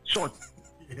khaki short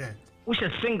yeah wo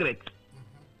share singlet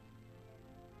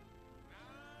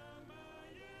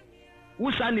wo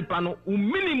sa nipa no o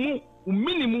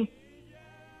minimum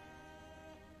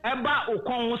Eba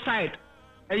okon side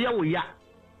eye wo ya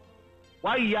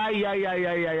wa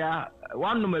ya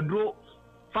one no medro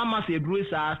pharmacy edro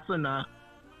sa asena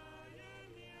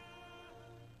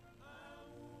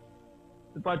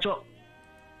pacho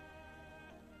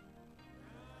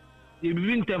ye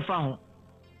bibin temfa ho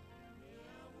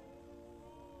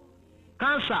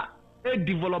cancer e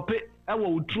develop e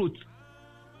wo throat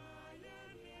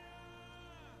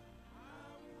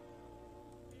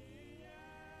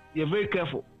you're very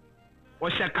careful.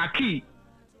 What's your khaki?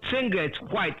 Singlet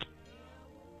white.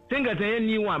 Singlet is a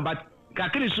new one, but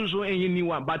khaki is also a new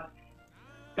one. But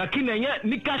khaki is a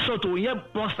nika short or your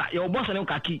boss. Your boss is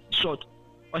khaki short.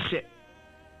 What's it?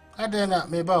 I didn't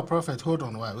maybe about prophet. Hold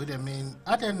on, why? Wait a minute.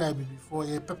 I didn't before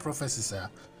a prophecy, sir.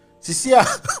 Sisia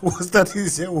was that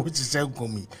is a which is a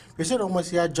gummy. We said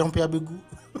almost here jump here big.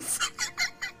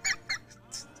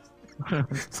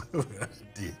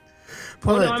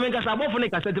 Oh,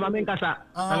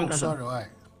 sorry, why?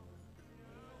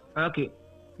 Okay.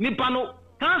 Nipano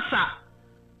cancer.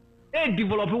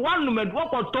 Develop one number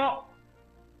what or talk.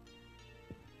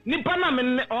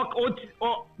 Nipana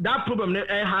or that problem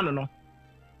no.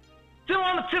 Still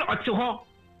or to her,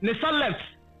 Nissa left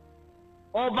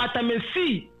or vitamin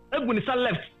C, Nissa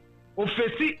left or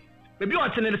face maybe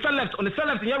what's in the cell left on the cell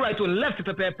left, you're right on left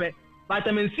pepe,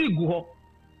 vitamin C go.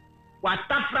 What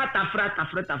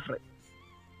tafra.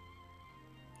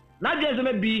 Not just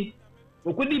maybe,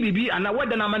 or could be and I wear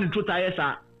the man to tires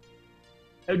are.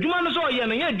 A Juma so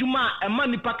yen, a Juma, a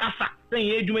money pacasa,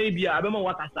 saying you may be a bema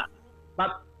wakasa.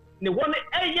 But the one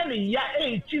a yen,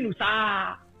 a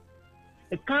chinusa.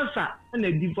 A cancer and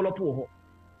a developer.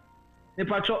 The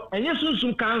patro and yes,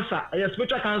 some cancer, a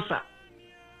spiritual cancer.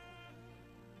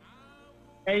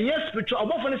 And yes, spiritual, I'm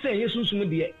often saying yes, some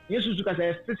dear, yes,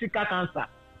 a physical cancer.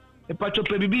 The patro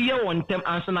baby year on term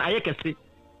answer, I can see.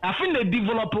 I think they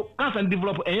develop cancer and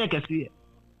develop, and you can see it.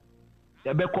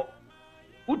 The Beko,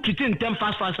 who treat in 10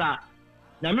 fast. Now,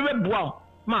 maybe wow,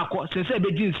 Marco, since I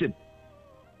begin him.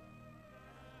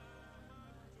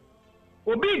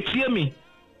 Obey, hear me.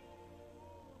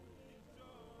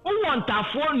 Who want a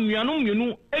phone, you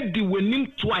know, Eddie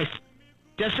winning twice.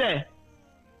 Just say,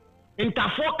 in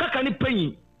Tafo Kakani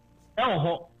penny,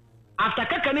 after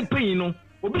Kakani penny, no,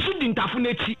 Obisu didn't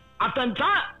tafuneti, after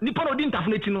Nippon didn't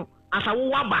tafunetino, as a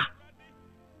waba.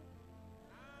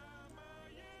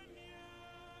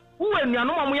 Who and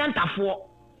Yano Tafo?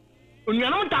 When you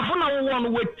know Tafuna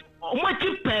one with much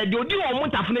paid, you do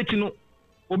want tafunetino,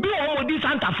 Obi or this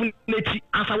antafuneti,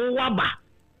 as a waba.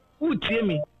 Who tell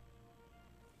me?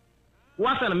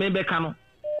 What's an maybe cano?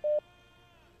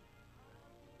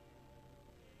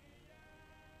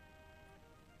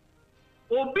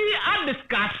 Obi a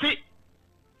discuss it.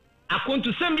 I want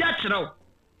to send you now.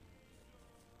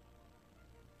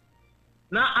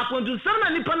 Now I want to send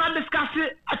any panel discuss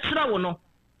it at no.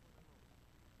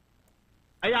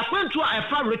 I am going to a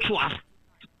far rituals.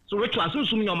 So rituals,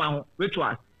 who's your man?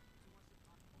 Rituals.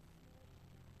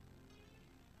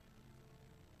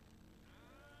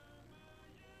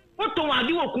 What do I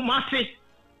do, Kumasi?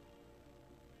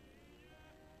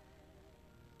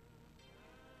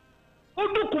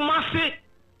 What do Kumasi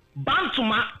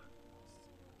Bantuma?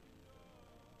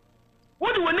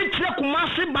 What do we need to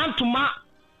Kumasi Bantuma?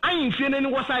 I ain't feeling any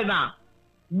was I now.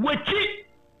 Wetty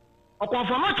or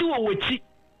confirmati or wetty.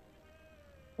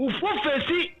 Ufo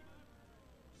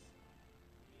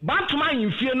Bantuma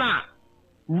in fear now.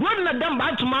 Run the damn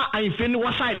Bantuma, I ain't feeling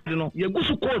was I, you know. You go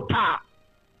to call tar.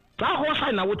 That horse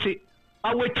side na wote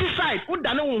a weti side wo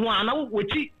dane wo ho ana wo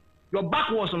weti your back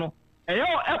was no eyo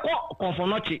eko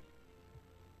konfonochi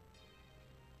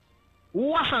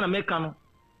wo asa na meka no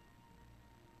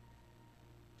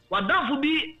wadafu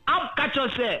bi up catch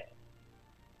us say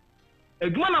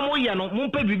eduma na mo ye no mo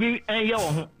mpa bibi enye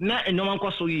wo ho na enyoma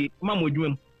nkoso yi ma mo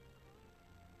edwam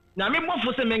na me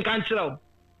bofo se menka nkire wo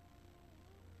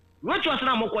wetu asa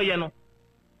na mo koye no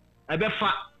ebe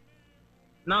fa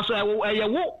now so I wo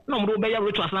no mo be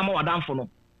rituals na ma wadan fo no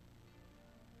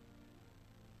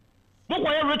mo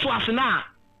ko rituals na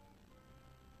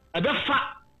e be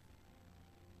fa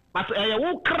but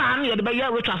wo kra na ye de be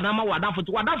rituals na ma wadan fo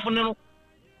no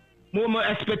mo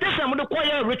expectation mo de ko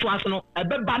rituals no e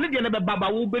be ba ne de ne be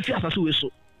baba wo be fi asase we so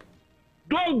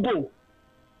don't go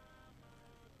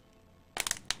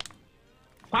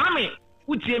Kwame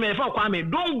utie me fa Kwame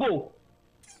don't go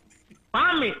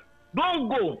Kwame don't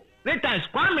go Let times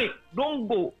Kwame don't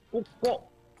go. Who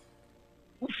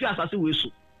fears as we so?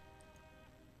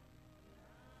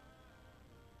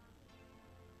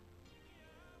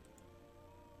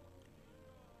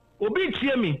 Obi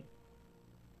hear me.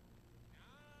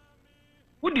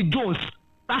 Who the Jones?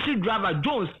 Taxi driver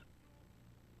Jones.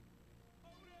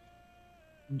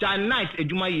 Jan Knight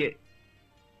ejuma ye.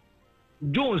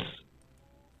 Jones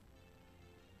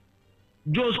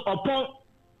upon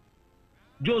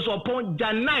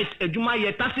Jan Knight ejuma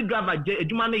ye taxi driver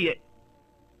ejuma ne ye.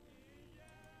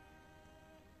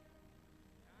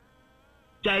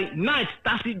 Jan Knight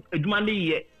taxi ejuma ne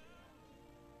ye.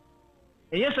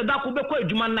 Yes, that could be quite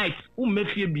ejuma night. Who may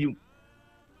fear you?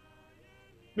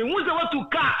 Me who say what to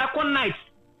car echo night.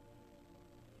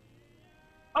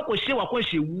 Ako she wa kwa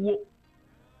she wo.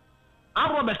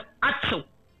 A Robert Atso.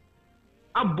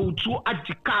 Abotu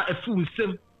ajika efu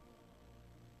nsem.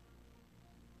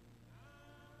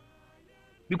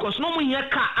 because no mo here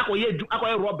car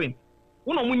akoye robbing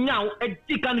uno mo nya e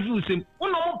ti kan view sim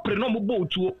uno mo pre no mo bo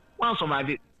tuo wan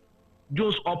survive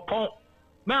Jones upon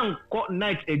man ko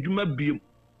night adwuma biem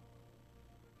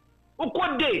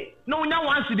ukọ day no nya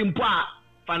wan sidi mpo a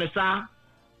fanesa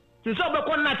se so be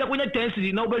ko night ko nya 10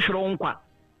 sidi na obehwere nkwa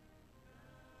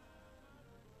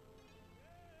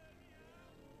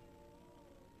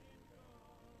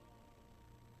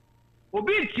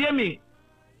obi tie me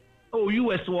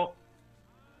US wo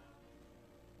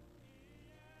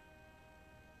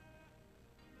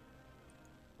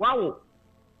wow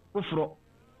foforo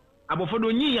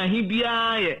abofodo nyi yahi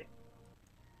bia ye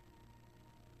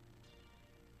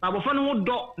abofono wo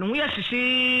do no ye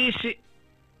hyehyehye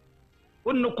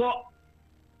onnuko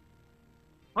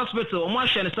hospital omo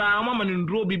ahwe ne sa mama ne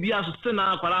nduro bibia so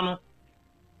sena akwara no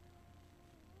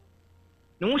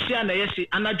ne wo hia na ye hye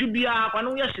anadwo bia akwa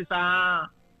no ye hye sa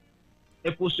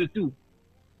eposetu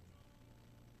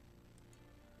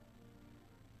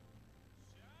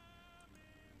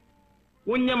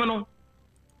wonyam no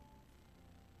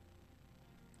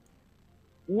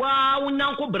wa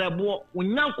wonyanko brebo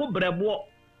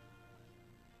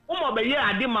omo be ye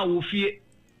ade ma wo fie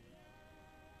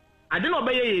ade no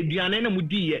be ye aduane na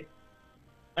mudiye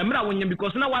emra wonyam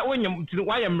because na wonyam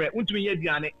wa ye mre untumi ye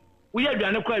aduane wo ye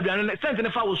aduane kwa aduane sense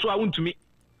ne fa wo so a untumi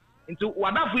nti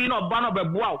wadafu yi na oba no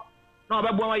beboa na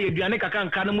obeboa wa ye aduane kaka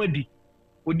nka na madi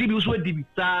odi bi so adi bi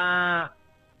saa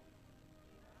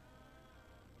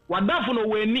wadafu no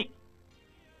weni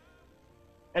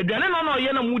aduane no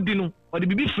ye na mudi no odi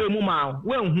bibi fe mu ma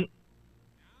wanhu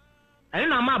ani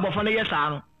na ma abofo no ye saa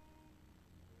no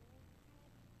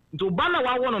nti oba na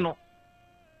wa wono no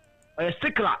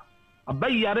sikla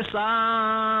abayare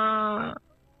saa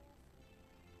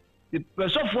the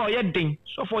sofo ye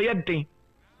den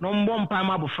no mbo mpa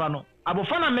ma abofra no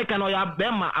abofra na meka no ya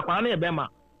bema akwara na ye bema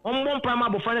mbo mpa ma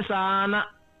abofra ne saa na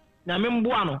nyame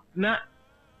mboa no na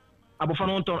abofra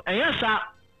no nton enye saa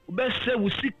obese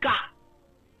wusika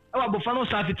awa abofra no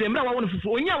saa fite mra wa wono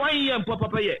fufu onya wan ye mpo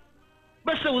papa ye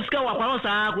bese wusika wa akwara no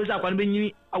saa ko isa akwara be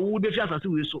nyini awu be fi asase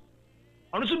we so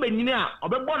ono so be nyini a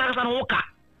obebo na kasa no woka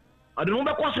ode no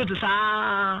be kosete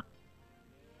saa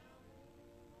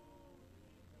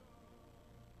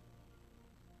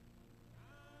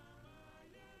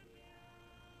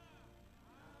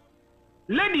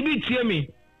lady bi tie me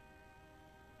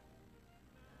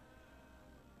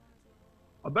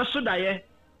obeso daye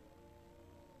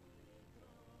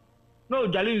no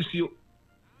jale nsuo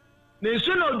na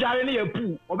nsuo na ojare ne ye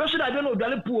pu obeso daye no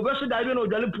ojale pu obeso daye no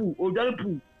ojale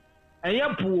pu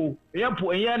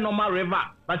enye normal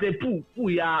river but a pu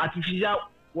ya artificial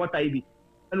water ibi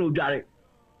na ojare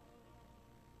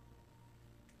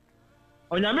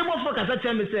onyame bofo kasa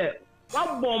cheme se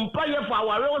wa bompa ye fa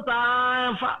aware o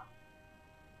sa fa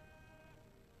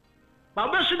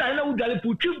ba should I know that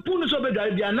pu so be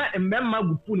dare bia na mmemma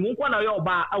gu pu ni nko na ye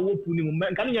oba awo pu ni mu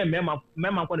nka ne ye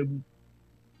mmemma kwa na gu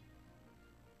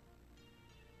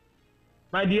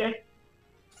my dear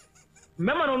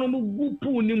mmemma no mu gu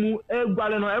pu ni mu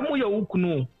egwale no emu ye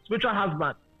wukunu spiritual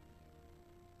husband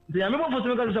the yame bo for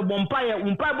so say bompa ye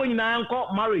umpa bo nyina nko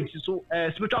marriage so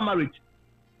spiritual marriage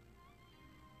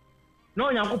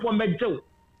no nyankopɔ megyew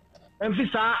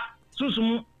emfisa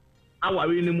susum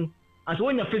aware ni mu as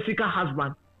when your physical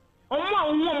husband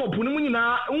omo pu ni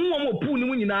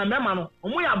mu nyina mema no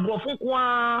omo ya brofo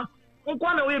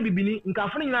nko na we bibini nka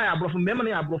afo nyina ya brofo mema na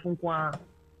ya brofo nko a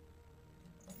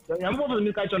ya mbo fo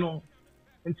mi ka chono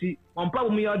nti ompa bo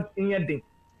mi nye den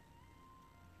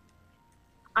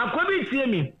akobi tie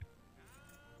mi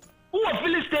wo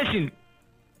filling station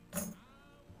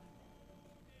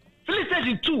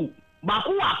 2 ba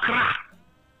ko akra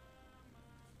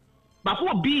ba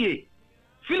ko biye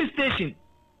filling station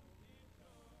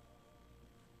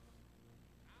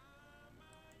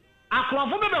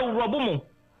aklofo bebe urobo mo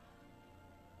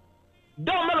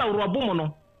do mala urobo mo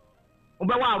no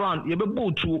obe wa around ye be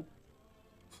botuo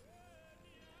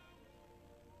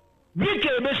week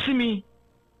e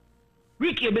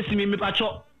be simi me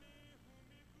pacho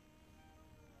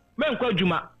men kwa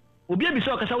juma obi e bi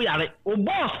se okasa wo yare o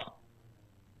boss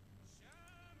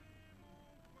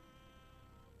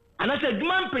ana se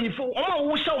dman penifo o ma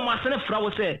wo hye o ma sene fra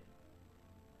wo se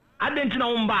adenti na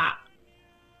wo mba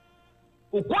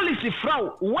o quality fra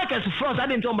o workers fra so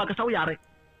adenti o mba kasa wo yare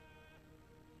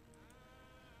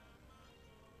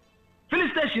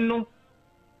filling station no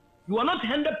you are not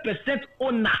 100%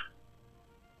 owner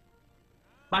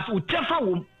but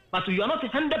you are not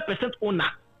 100%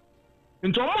 owner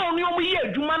nto mo ni o mo ye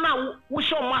adwuma na wo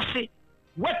hye o ma se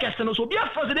workers no so bi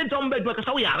afọ se denti o mba adwuma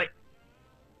kasa wo yare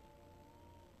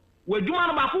We do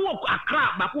man back who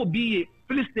Accra, back who be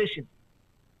police station.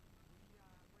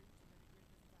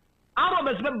 Our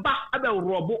robbers be back at the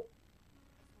robo.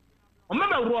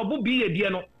 Remember robo be a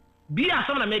diano. Be a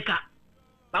son of maker.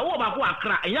 But what back who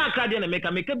Accra, and ya Accra then make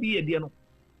a be a diano.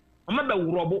 Remember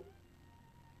robo.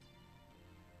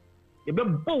 You be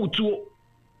bow to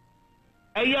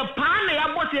a year pan,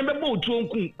 a bought him a bow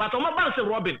to but on my bounce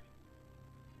Robin.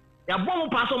 Ya bomb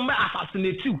pass on my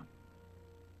assassinate you.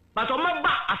 But on my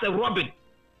back as a Robin.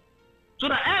 So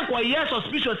the air years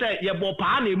suspicious say ya bo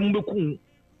pan a mumbu.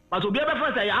 But to be able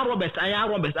to say I am Roberts.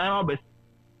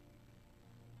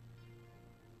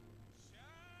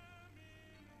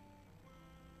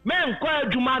 Men quite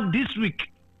Juma this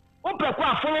week. Open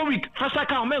following week, first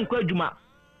account men quite Juma.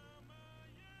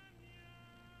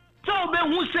 So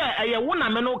ben who say I want a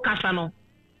meno casano.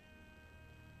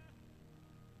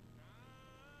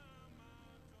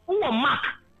 Who a mark?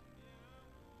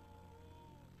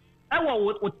 I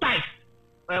want with ties,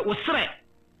 with threat.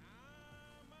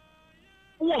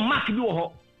 Who a mark you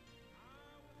ho?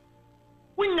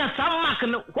 When you some mark,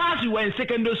 whilst you were in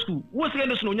secondary school, what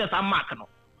secondary school you some mark no?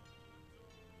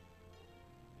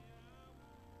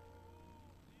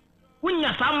 When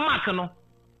you some mark no?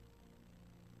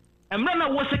 And when I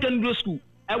was secondary school,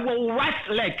 I was right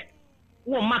leg.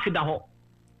 Who mark the ho?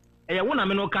 I want a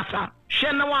meno casa.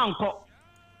 Share no one call.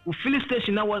 We police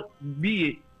station now was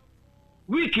be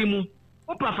week mu.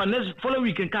 Open for next following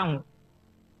week and come.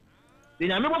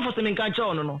 Then I remember for some catch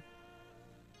on no.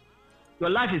 Your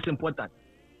life is important.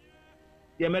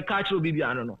 You may catch you baby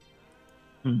I don't know.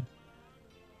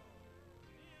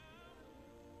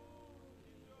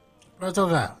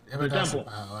 Protocol. For example.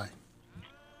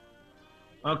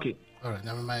 Okay. All right,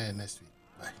 never mind next week.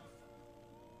 Bye.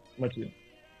 What you?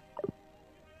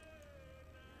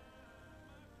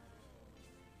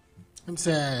 I'm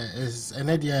saying is an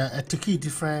idea a tricky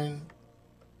different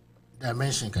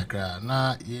dimension kakra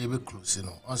na ye be close you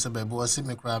know. Also be was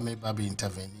me cry me baby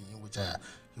intervening which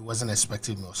he wasn't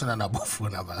expecting me. So na above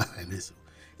phone about this.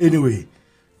 Anyway,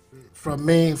 from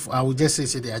me I would just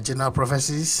say they are general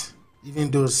prophecies, even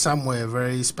though some were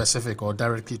very specific or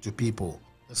directly to people.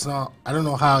 It's not I don't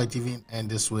know how it even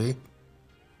end this way,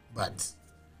 but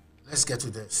let's get to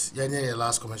this. Yeah, your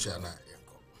last commercial now.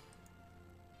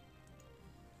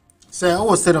 Say,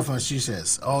 what state of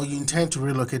Massachusetts? Or you intend to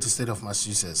relocate to state of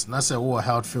Massachusetts? Now say, oh,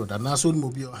 health field. And now soon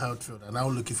mobile health field. And now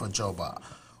looking for job.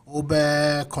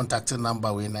 Obe contacting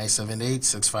number with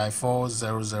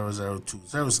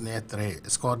 978-654-0002. 003.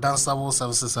 It's called Danceable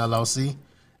Services LLC.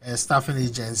 A staffing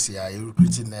agency. You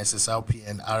recruiting nurses,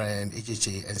 LPN, RN,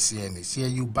 HHA, and CNA. See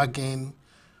you bargain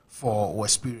for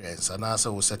experience and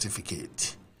also with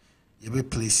certificate. You be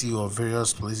place you on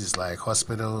various places like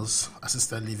hospitals,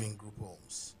 assisted living group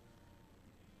homes.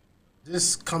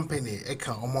 This company, it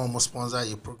can almost sponsor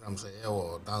your programs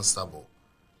or Danceable.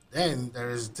 Then there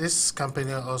is this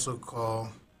company also called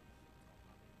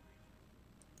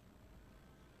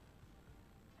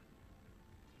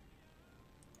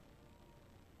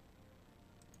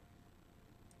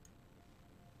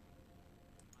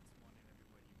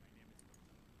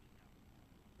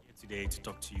today to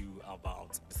talk to you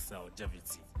about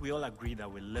longevity. We all agree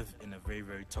that we live in a very,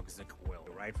 very toxic world,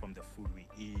 right? From the food we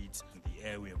eat, the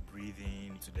air we are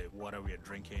breathing, to the water we are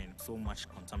drinking, so much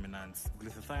contaminants.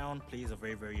 Glutathione plays a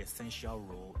very, very essential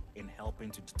role in helping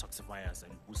to detoxify us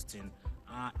and boosting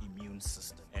our immune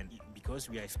system. And because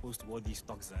we are exposed to all these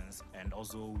toxins and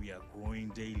also we are growing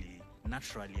daily,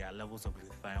 naturally our levels of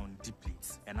glutathione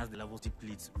depletes, and as the levels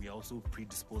deplete, we are also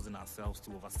predisposing ourselves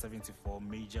to over 74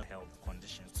 major health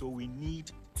conditions. So we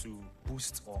need to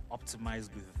boost or optimize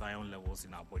glutathione levels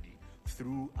in our body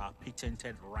through our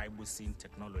patented ribosine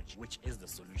technology, which is the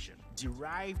solution.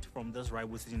 Derived from this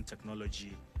ribosine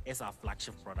technology is our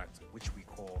flagship product, which we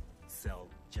call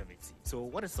Cellgevity. So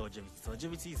what is Cellgevity?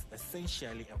 Cellgevity is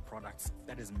essentially a product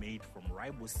that is made from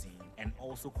ribosine and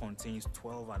also contains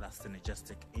 12 other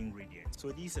synergistic ingredients.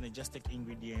 So these synergistic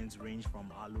ingredients range from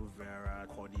aloe vera,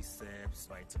 cordyceps,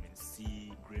 vitamin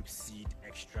C, grapeseed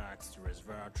extracts,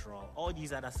 resveratrol. All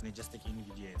these other synergistic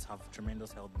ingredients have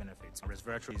tremendous health benefits.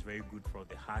 Resveratrol is very good for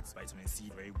the heart, vitamin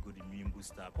C, very good immune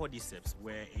booster. Cordyceps,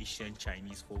 where Asian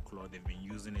Chinese folklore, they've been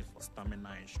using it for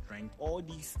stamina and strength. All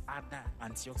these other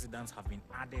antioxidant antioxidants have been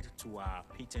added to our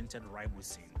patented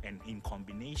ribosine, and in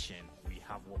combination, we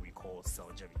have what we call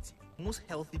cellgevity. Most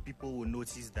healthy people will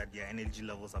notice that their energy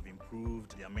levels have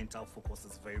improved, their mental focus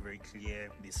is very, very clear,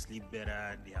 they sleep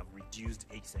better, they have reduced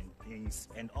aches and pains,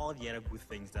 and all the other good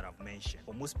things that I've mentioned.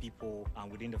 For most people,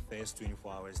 within the first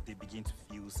 24 hours, they begin to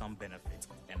feel some benefits,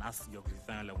 and as your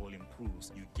glutathione level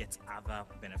improves, you get other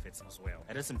benefits as well.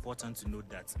 It is important to note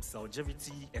that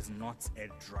cellgevity is not a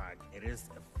drug, it is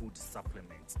a food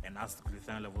supplement, and as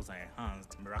glutathione levels are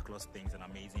enhanced, miraculous things and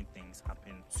amazing things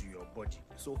happen to your body.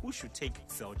 So who should take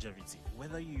cellgevity?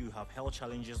 Whether you have health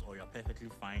challenges or you're perfectly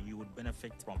fine, you would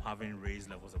benefit from having raised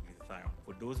levels of glutathione.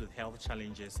 For those with health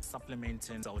challenges,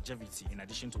 supplementing cellgevity in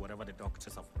addition to whatever the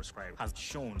doctors have prescribed has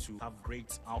shown to have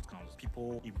great outcomes.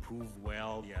 People improve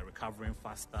well, they are recovering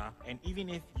faster, and even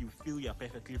if you feel you're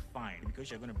perfectly fine, because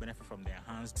you're going to benefit from the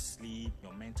enhanced sleep,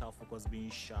 your mental focus being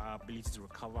sharp, ability to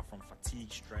recover from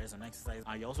fatigue, stress, and exercise,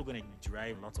 and you're also going to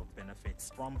derive lots of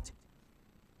benefits from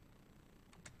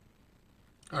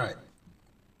all right.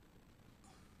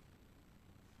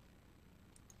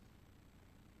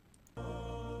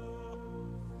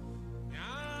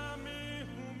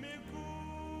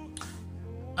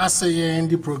 I say in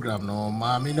the program, no,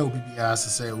 mommy, no, BB has to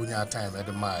say when you time at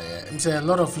the Maya. I'm saying a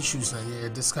lot of issues and you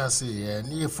discuss it,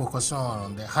 near focus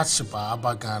on the hardship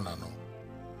of Ghana, no.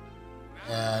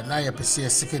 Now you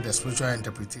perceive seeking the spiritual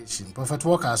interpretation. Prophet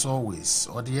work as always,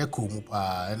 or the echo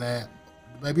mupa, and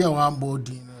maybe a one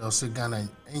body or say Ghana,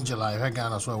 Angel, I heard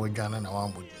Ghana as well with Ghana and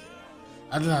one body.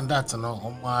 Other than that, no,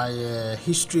 on my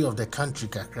history of the country,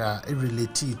 kakra, it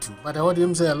related to. But I heard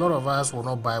him say a lot of us will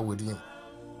not buy with him.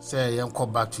 Say you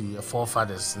come back to your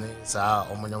forefathers, say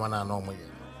Omanyamana no more.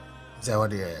 Say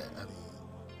what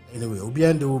anyway,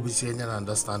 Obiande will be saying and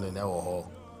understanding our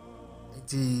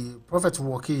the prophet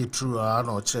walking through our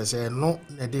no church say no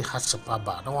they had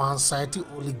bad. No one cited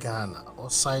only Ghana or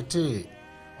cited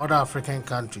other African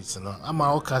countries, you know.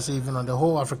 I'm say even on the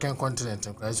whole African continent,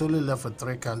 it's only left for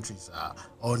 3 countries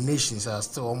or nations are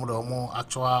still almost more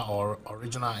actual or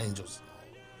original angels.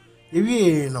 If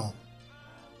you know.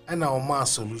 And our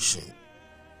mass solution.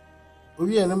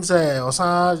 We and them say, or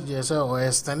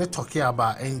stand talking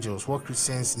about angels, what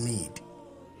Christians need.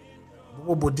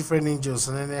 About different angels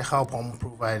and then they help them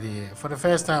provide it. For the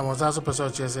first time, I was also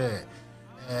persuaded say,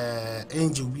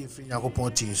 angel be free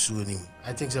and soon.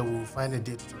 I think that we'll find a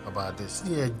day to talk about this.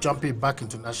 Yeah, jumping back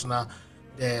into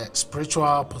the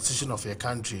spiritual position of your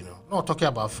country, you know. Not talking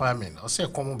about farming. I'll say,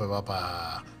 come on,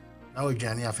 Baba. Now we're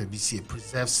going to have a BC,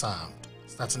 preserve sound,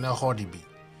 starting a hobby.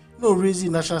 No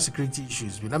raising national security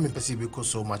issues, but let me perceive because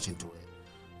so much into it.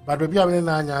 But maybe I'm in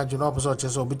Nanya, you know,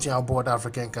 so between our board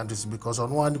African countries because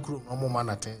on one group, no more man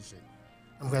attention.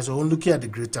 I'm going to look at the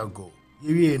greater goal.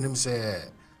 You hear him say,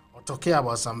 or talking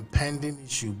about some pending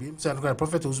issue. Being said, the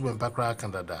prophet who's been back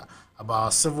Canada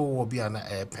about civil war being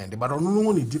pending, but on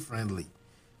only differently.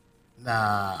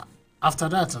 Now, after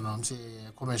that, I'm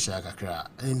saying, commercial,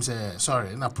 I'm saying,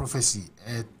 sorry, in a prophecy,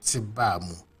 it's a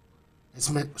bamu.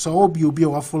 So I hope you'll be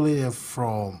fully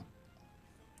from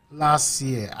last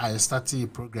year. I started a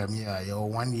program here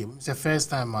 1 year. It's the first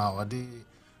time I did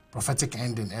prophetic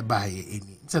ending ever here.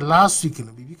 It's the last week in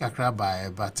the baby kakra by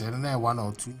but then 1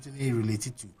 or 2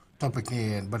 related to topic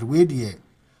here. But wait here,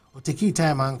 or take your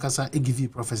time and kasa give you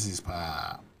prophecies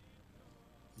pa.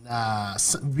 Now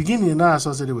beginning now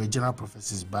so say they were general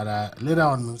prophecies, but later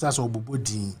on that's all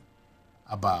body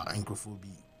about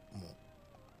anchrophobia.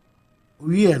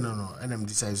 We no, and I'm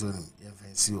deciding on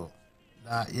fancy.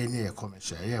 Now, you're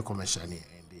commercial,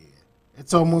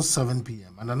 it's almost 7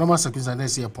 p.m. and the normal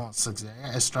circumstances here upon 6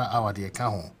 extra hour the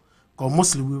account. Because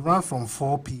mostly we run from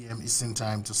 4 p.m. Eastern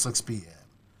time to 6 p.m.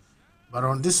 But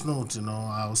on this note, you know,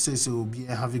 I'll say so we'll be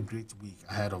have a great week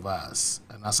ahead of us.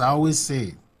 And as I always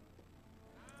say,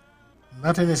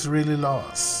 nothing is really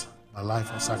lost, but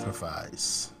life or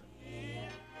sacrifice.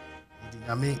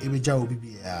 I mean,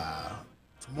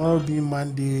 tomorrow being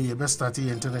Monday, you best start the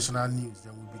international news.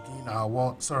 Then we'll begin our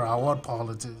world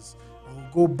politics. And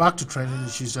we'll go back to trending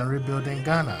issues and rebuilding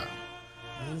Ghana.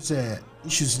 These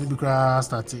issues in the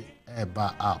started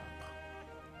back up.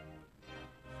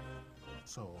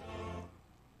 So,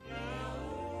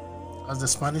 as the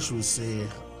Spanish will say,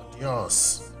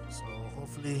 adios. So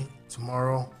hopefully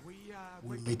tomorrow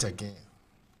we meet again.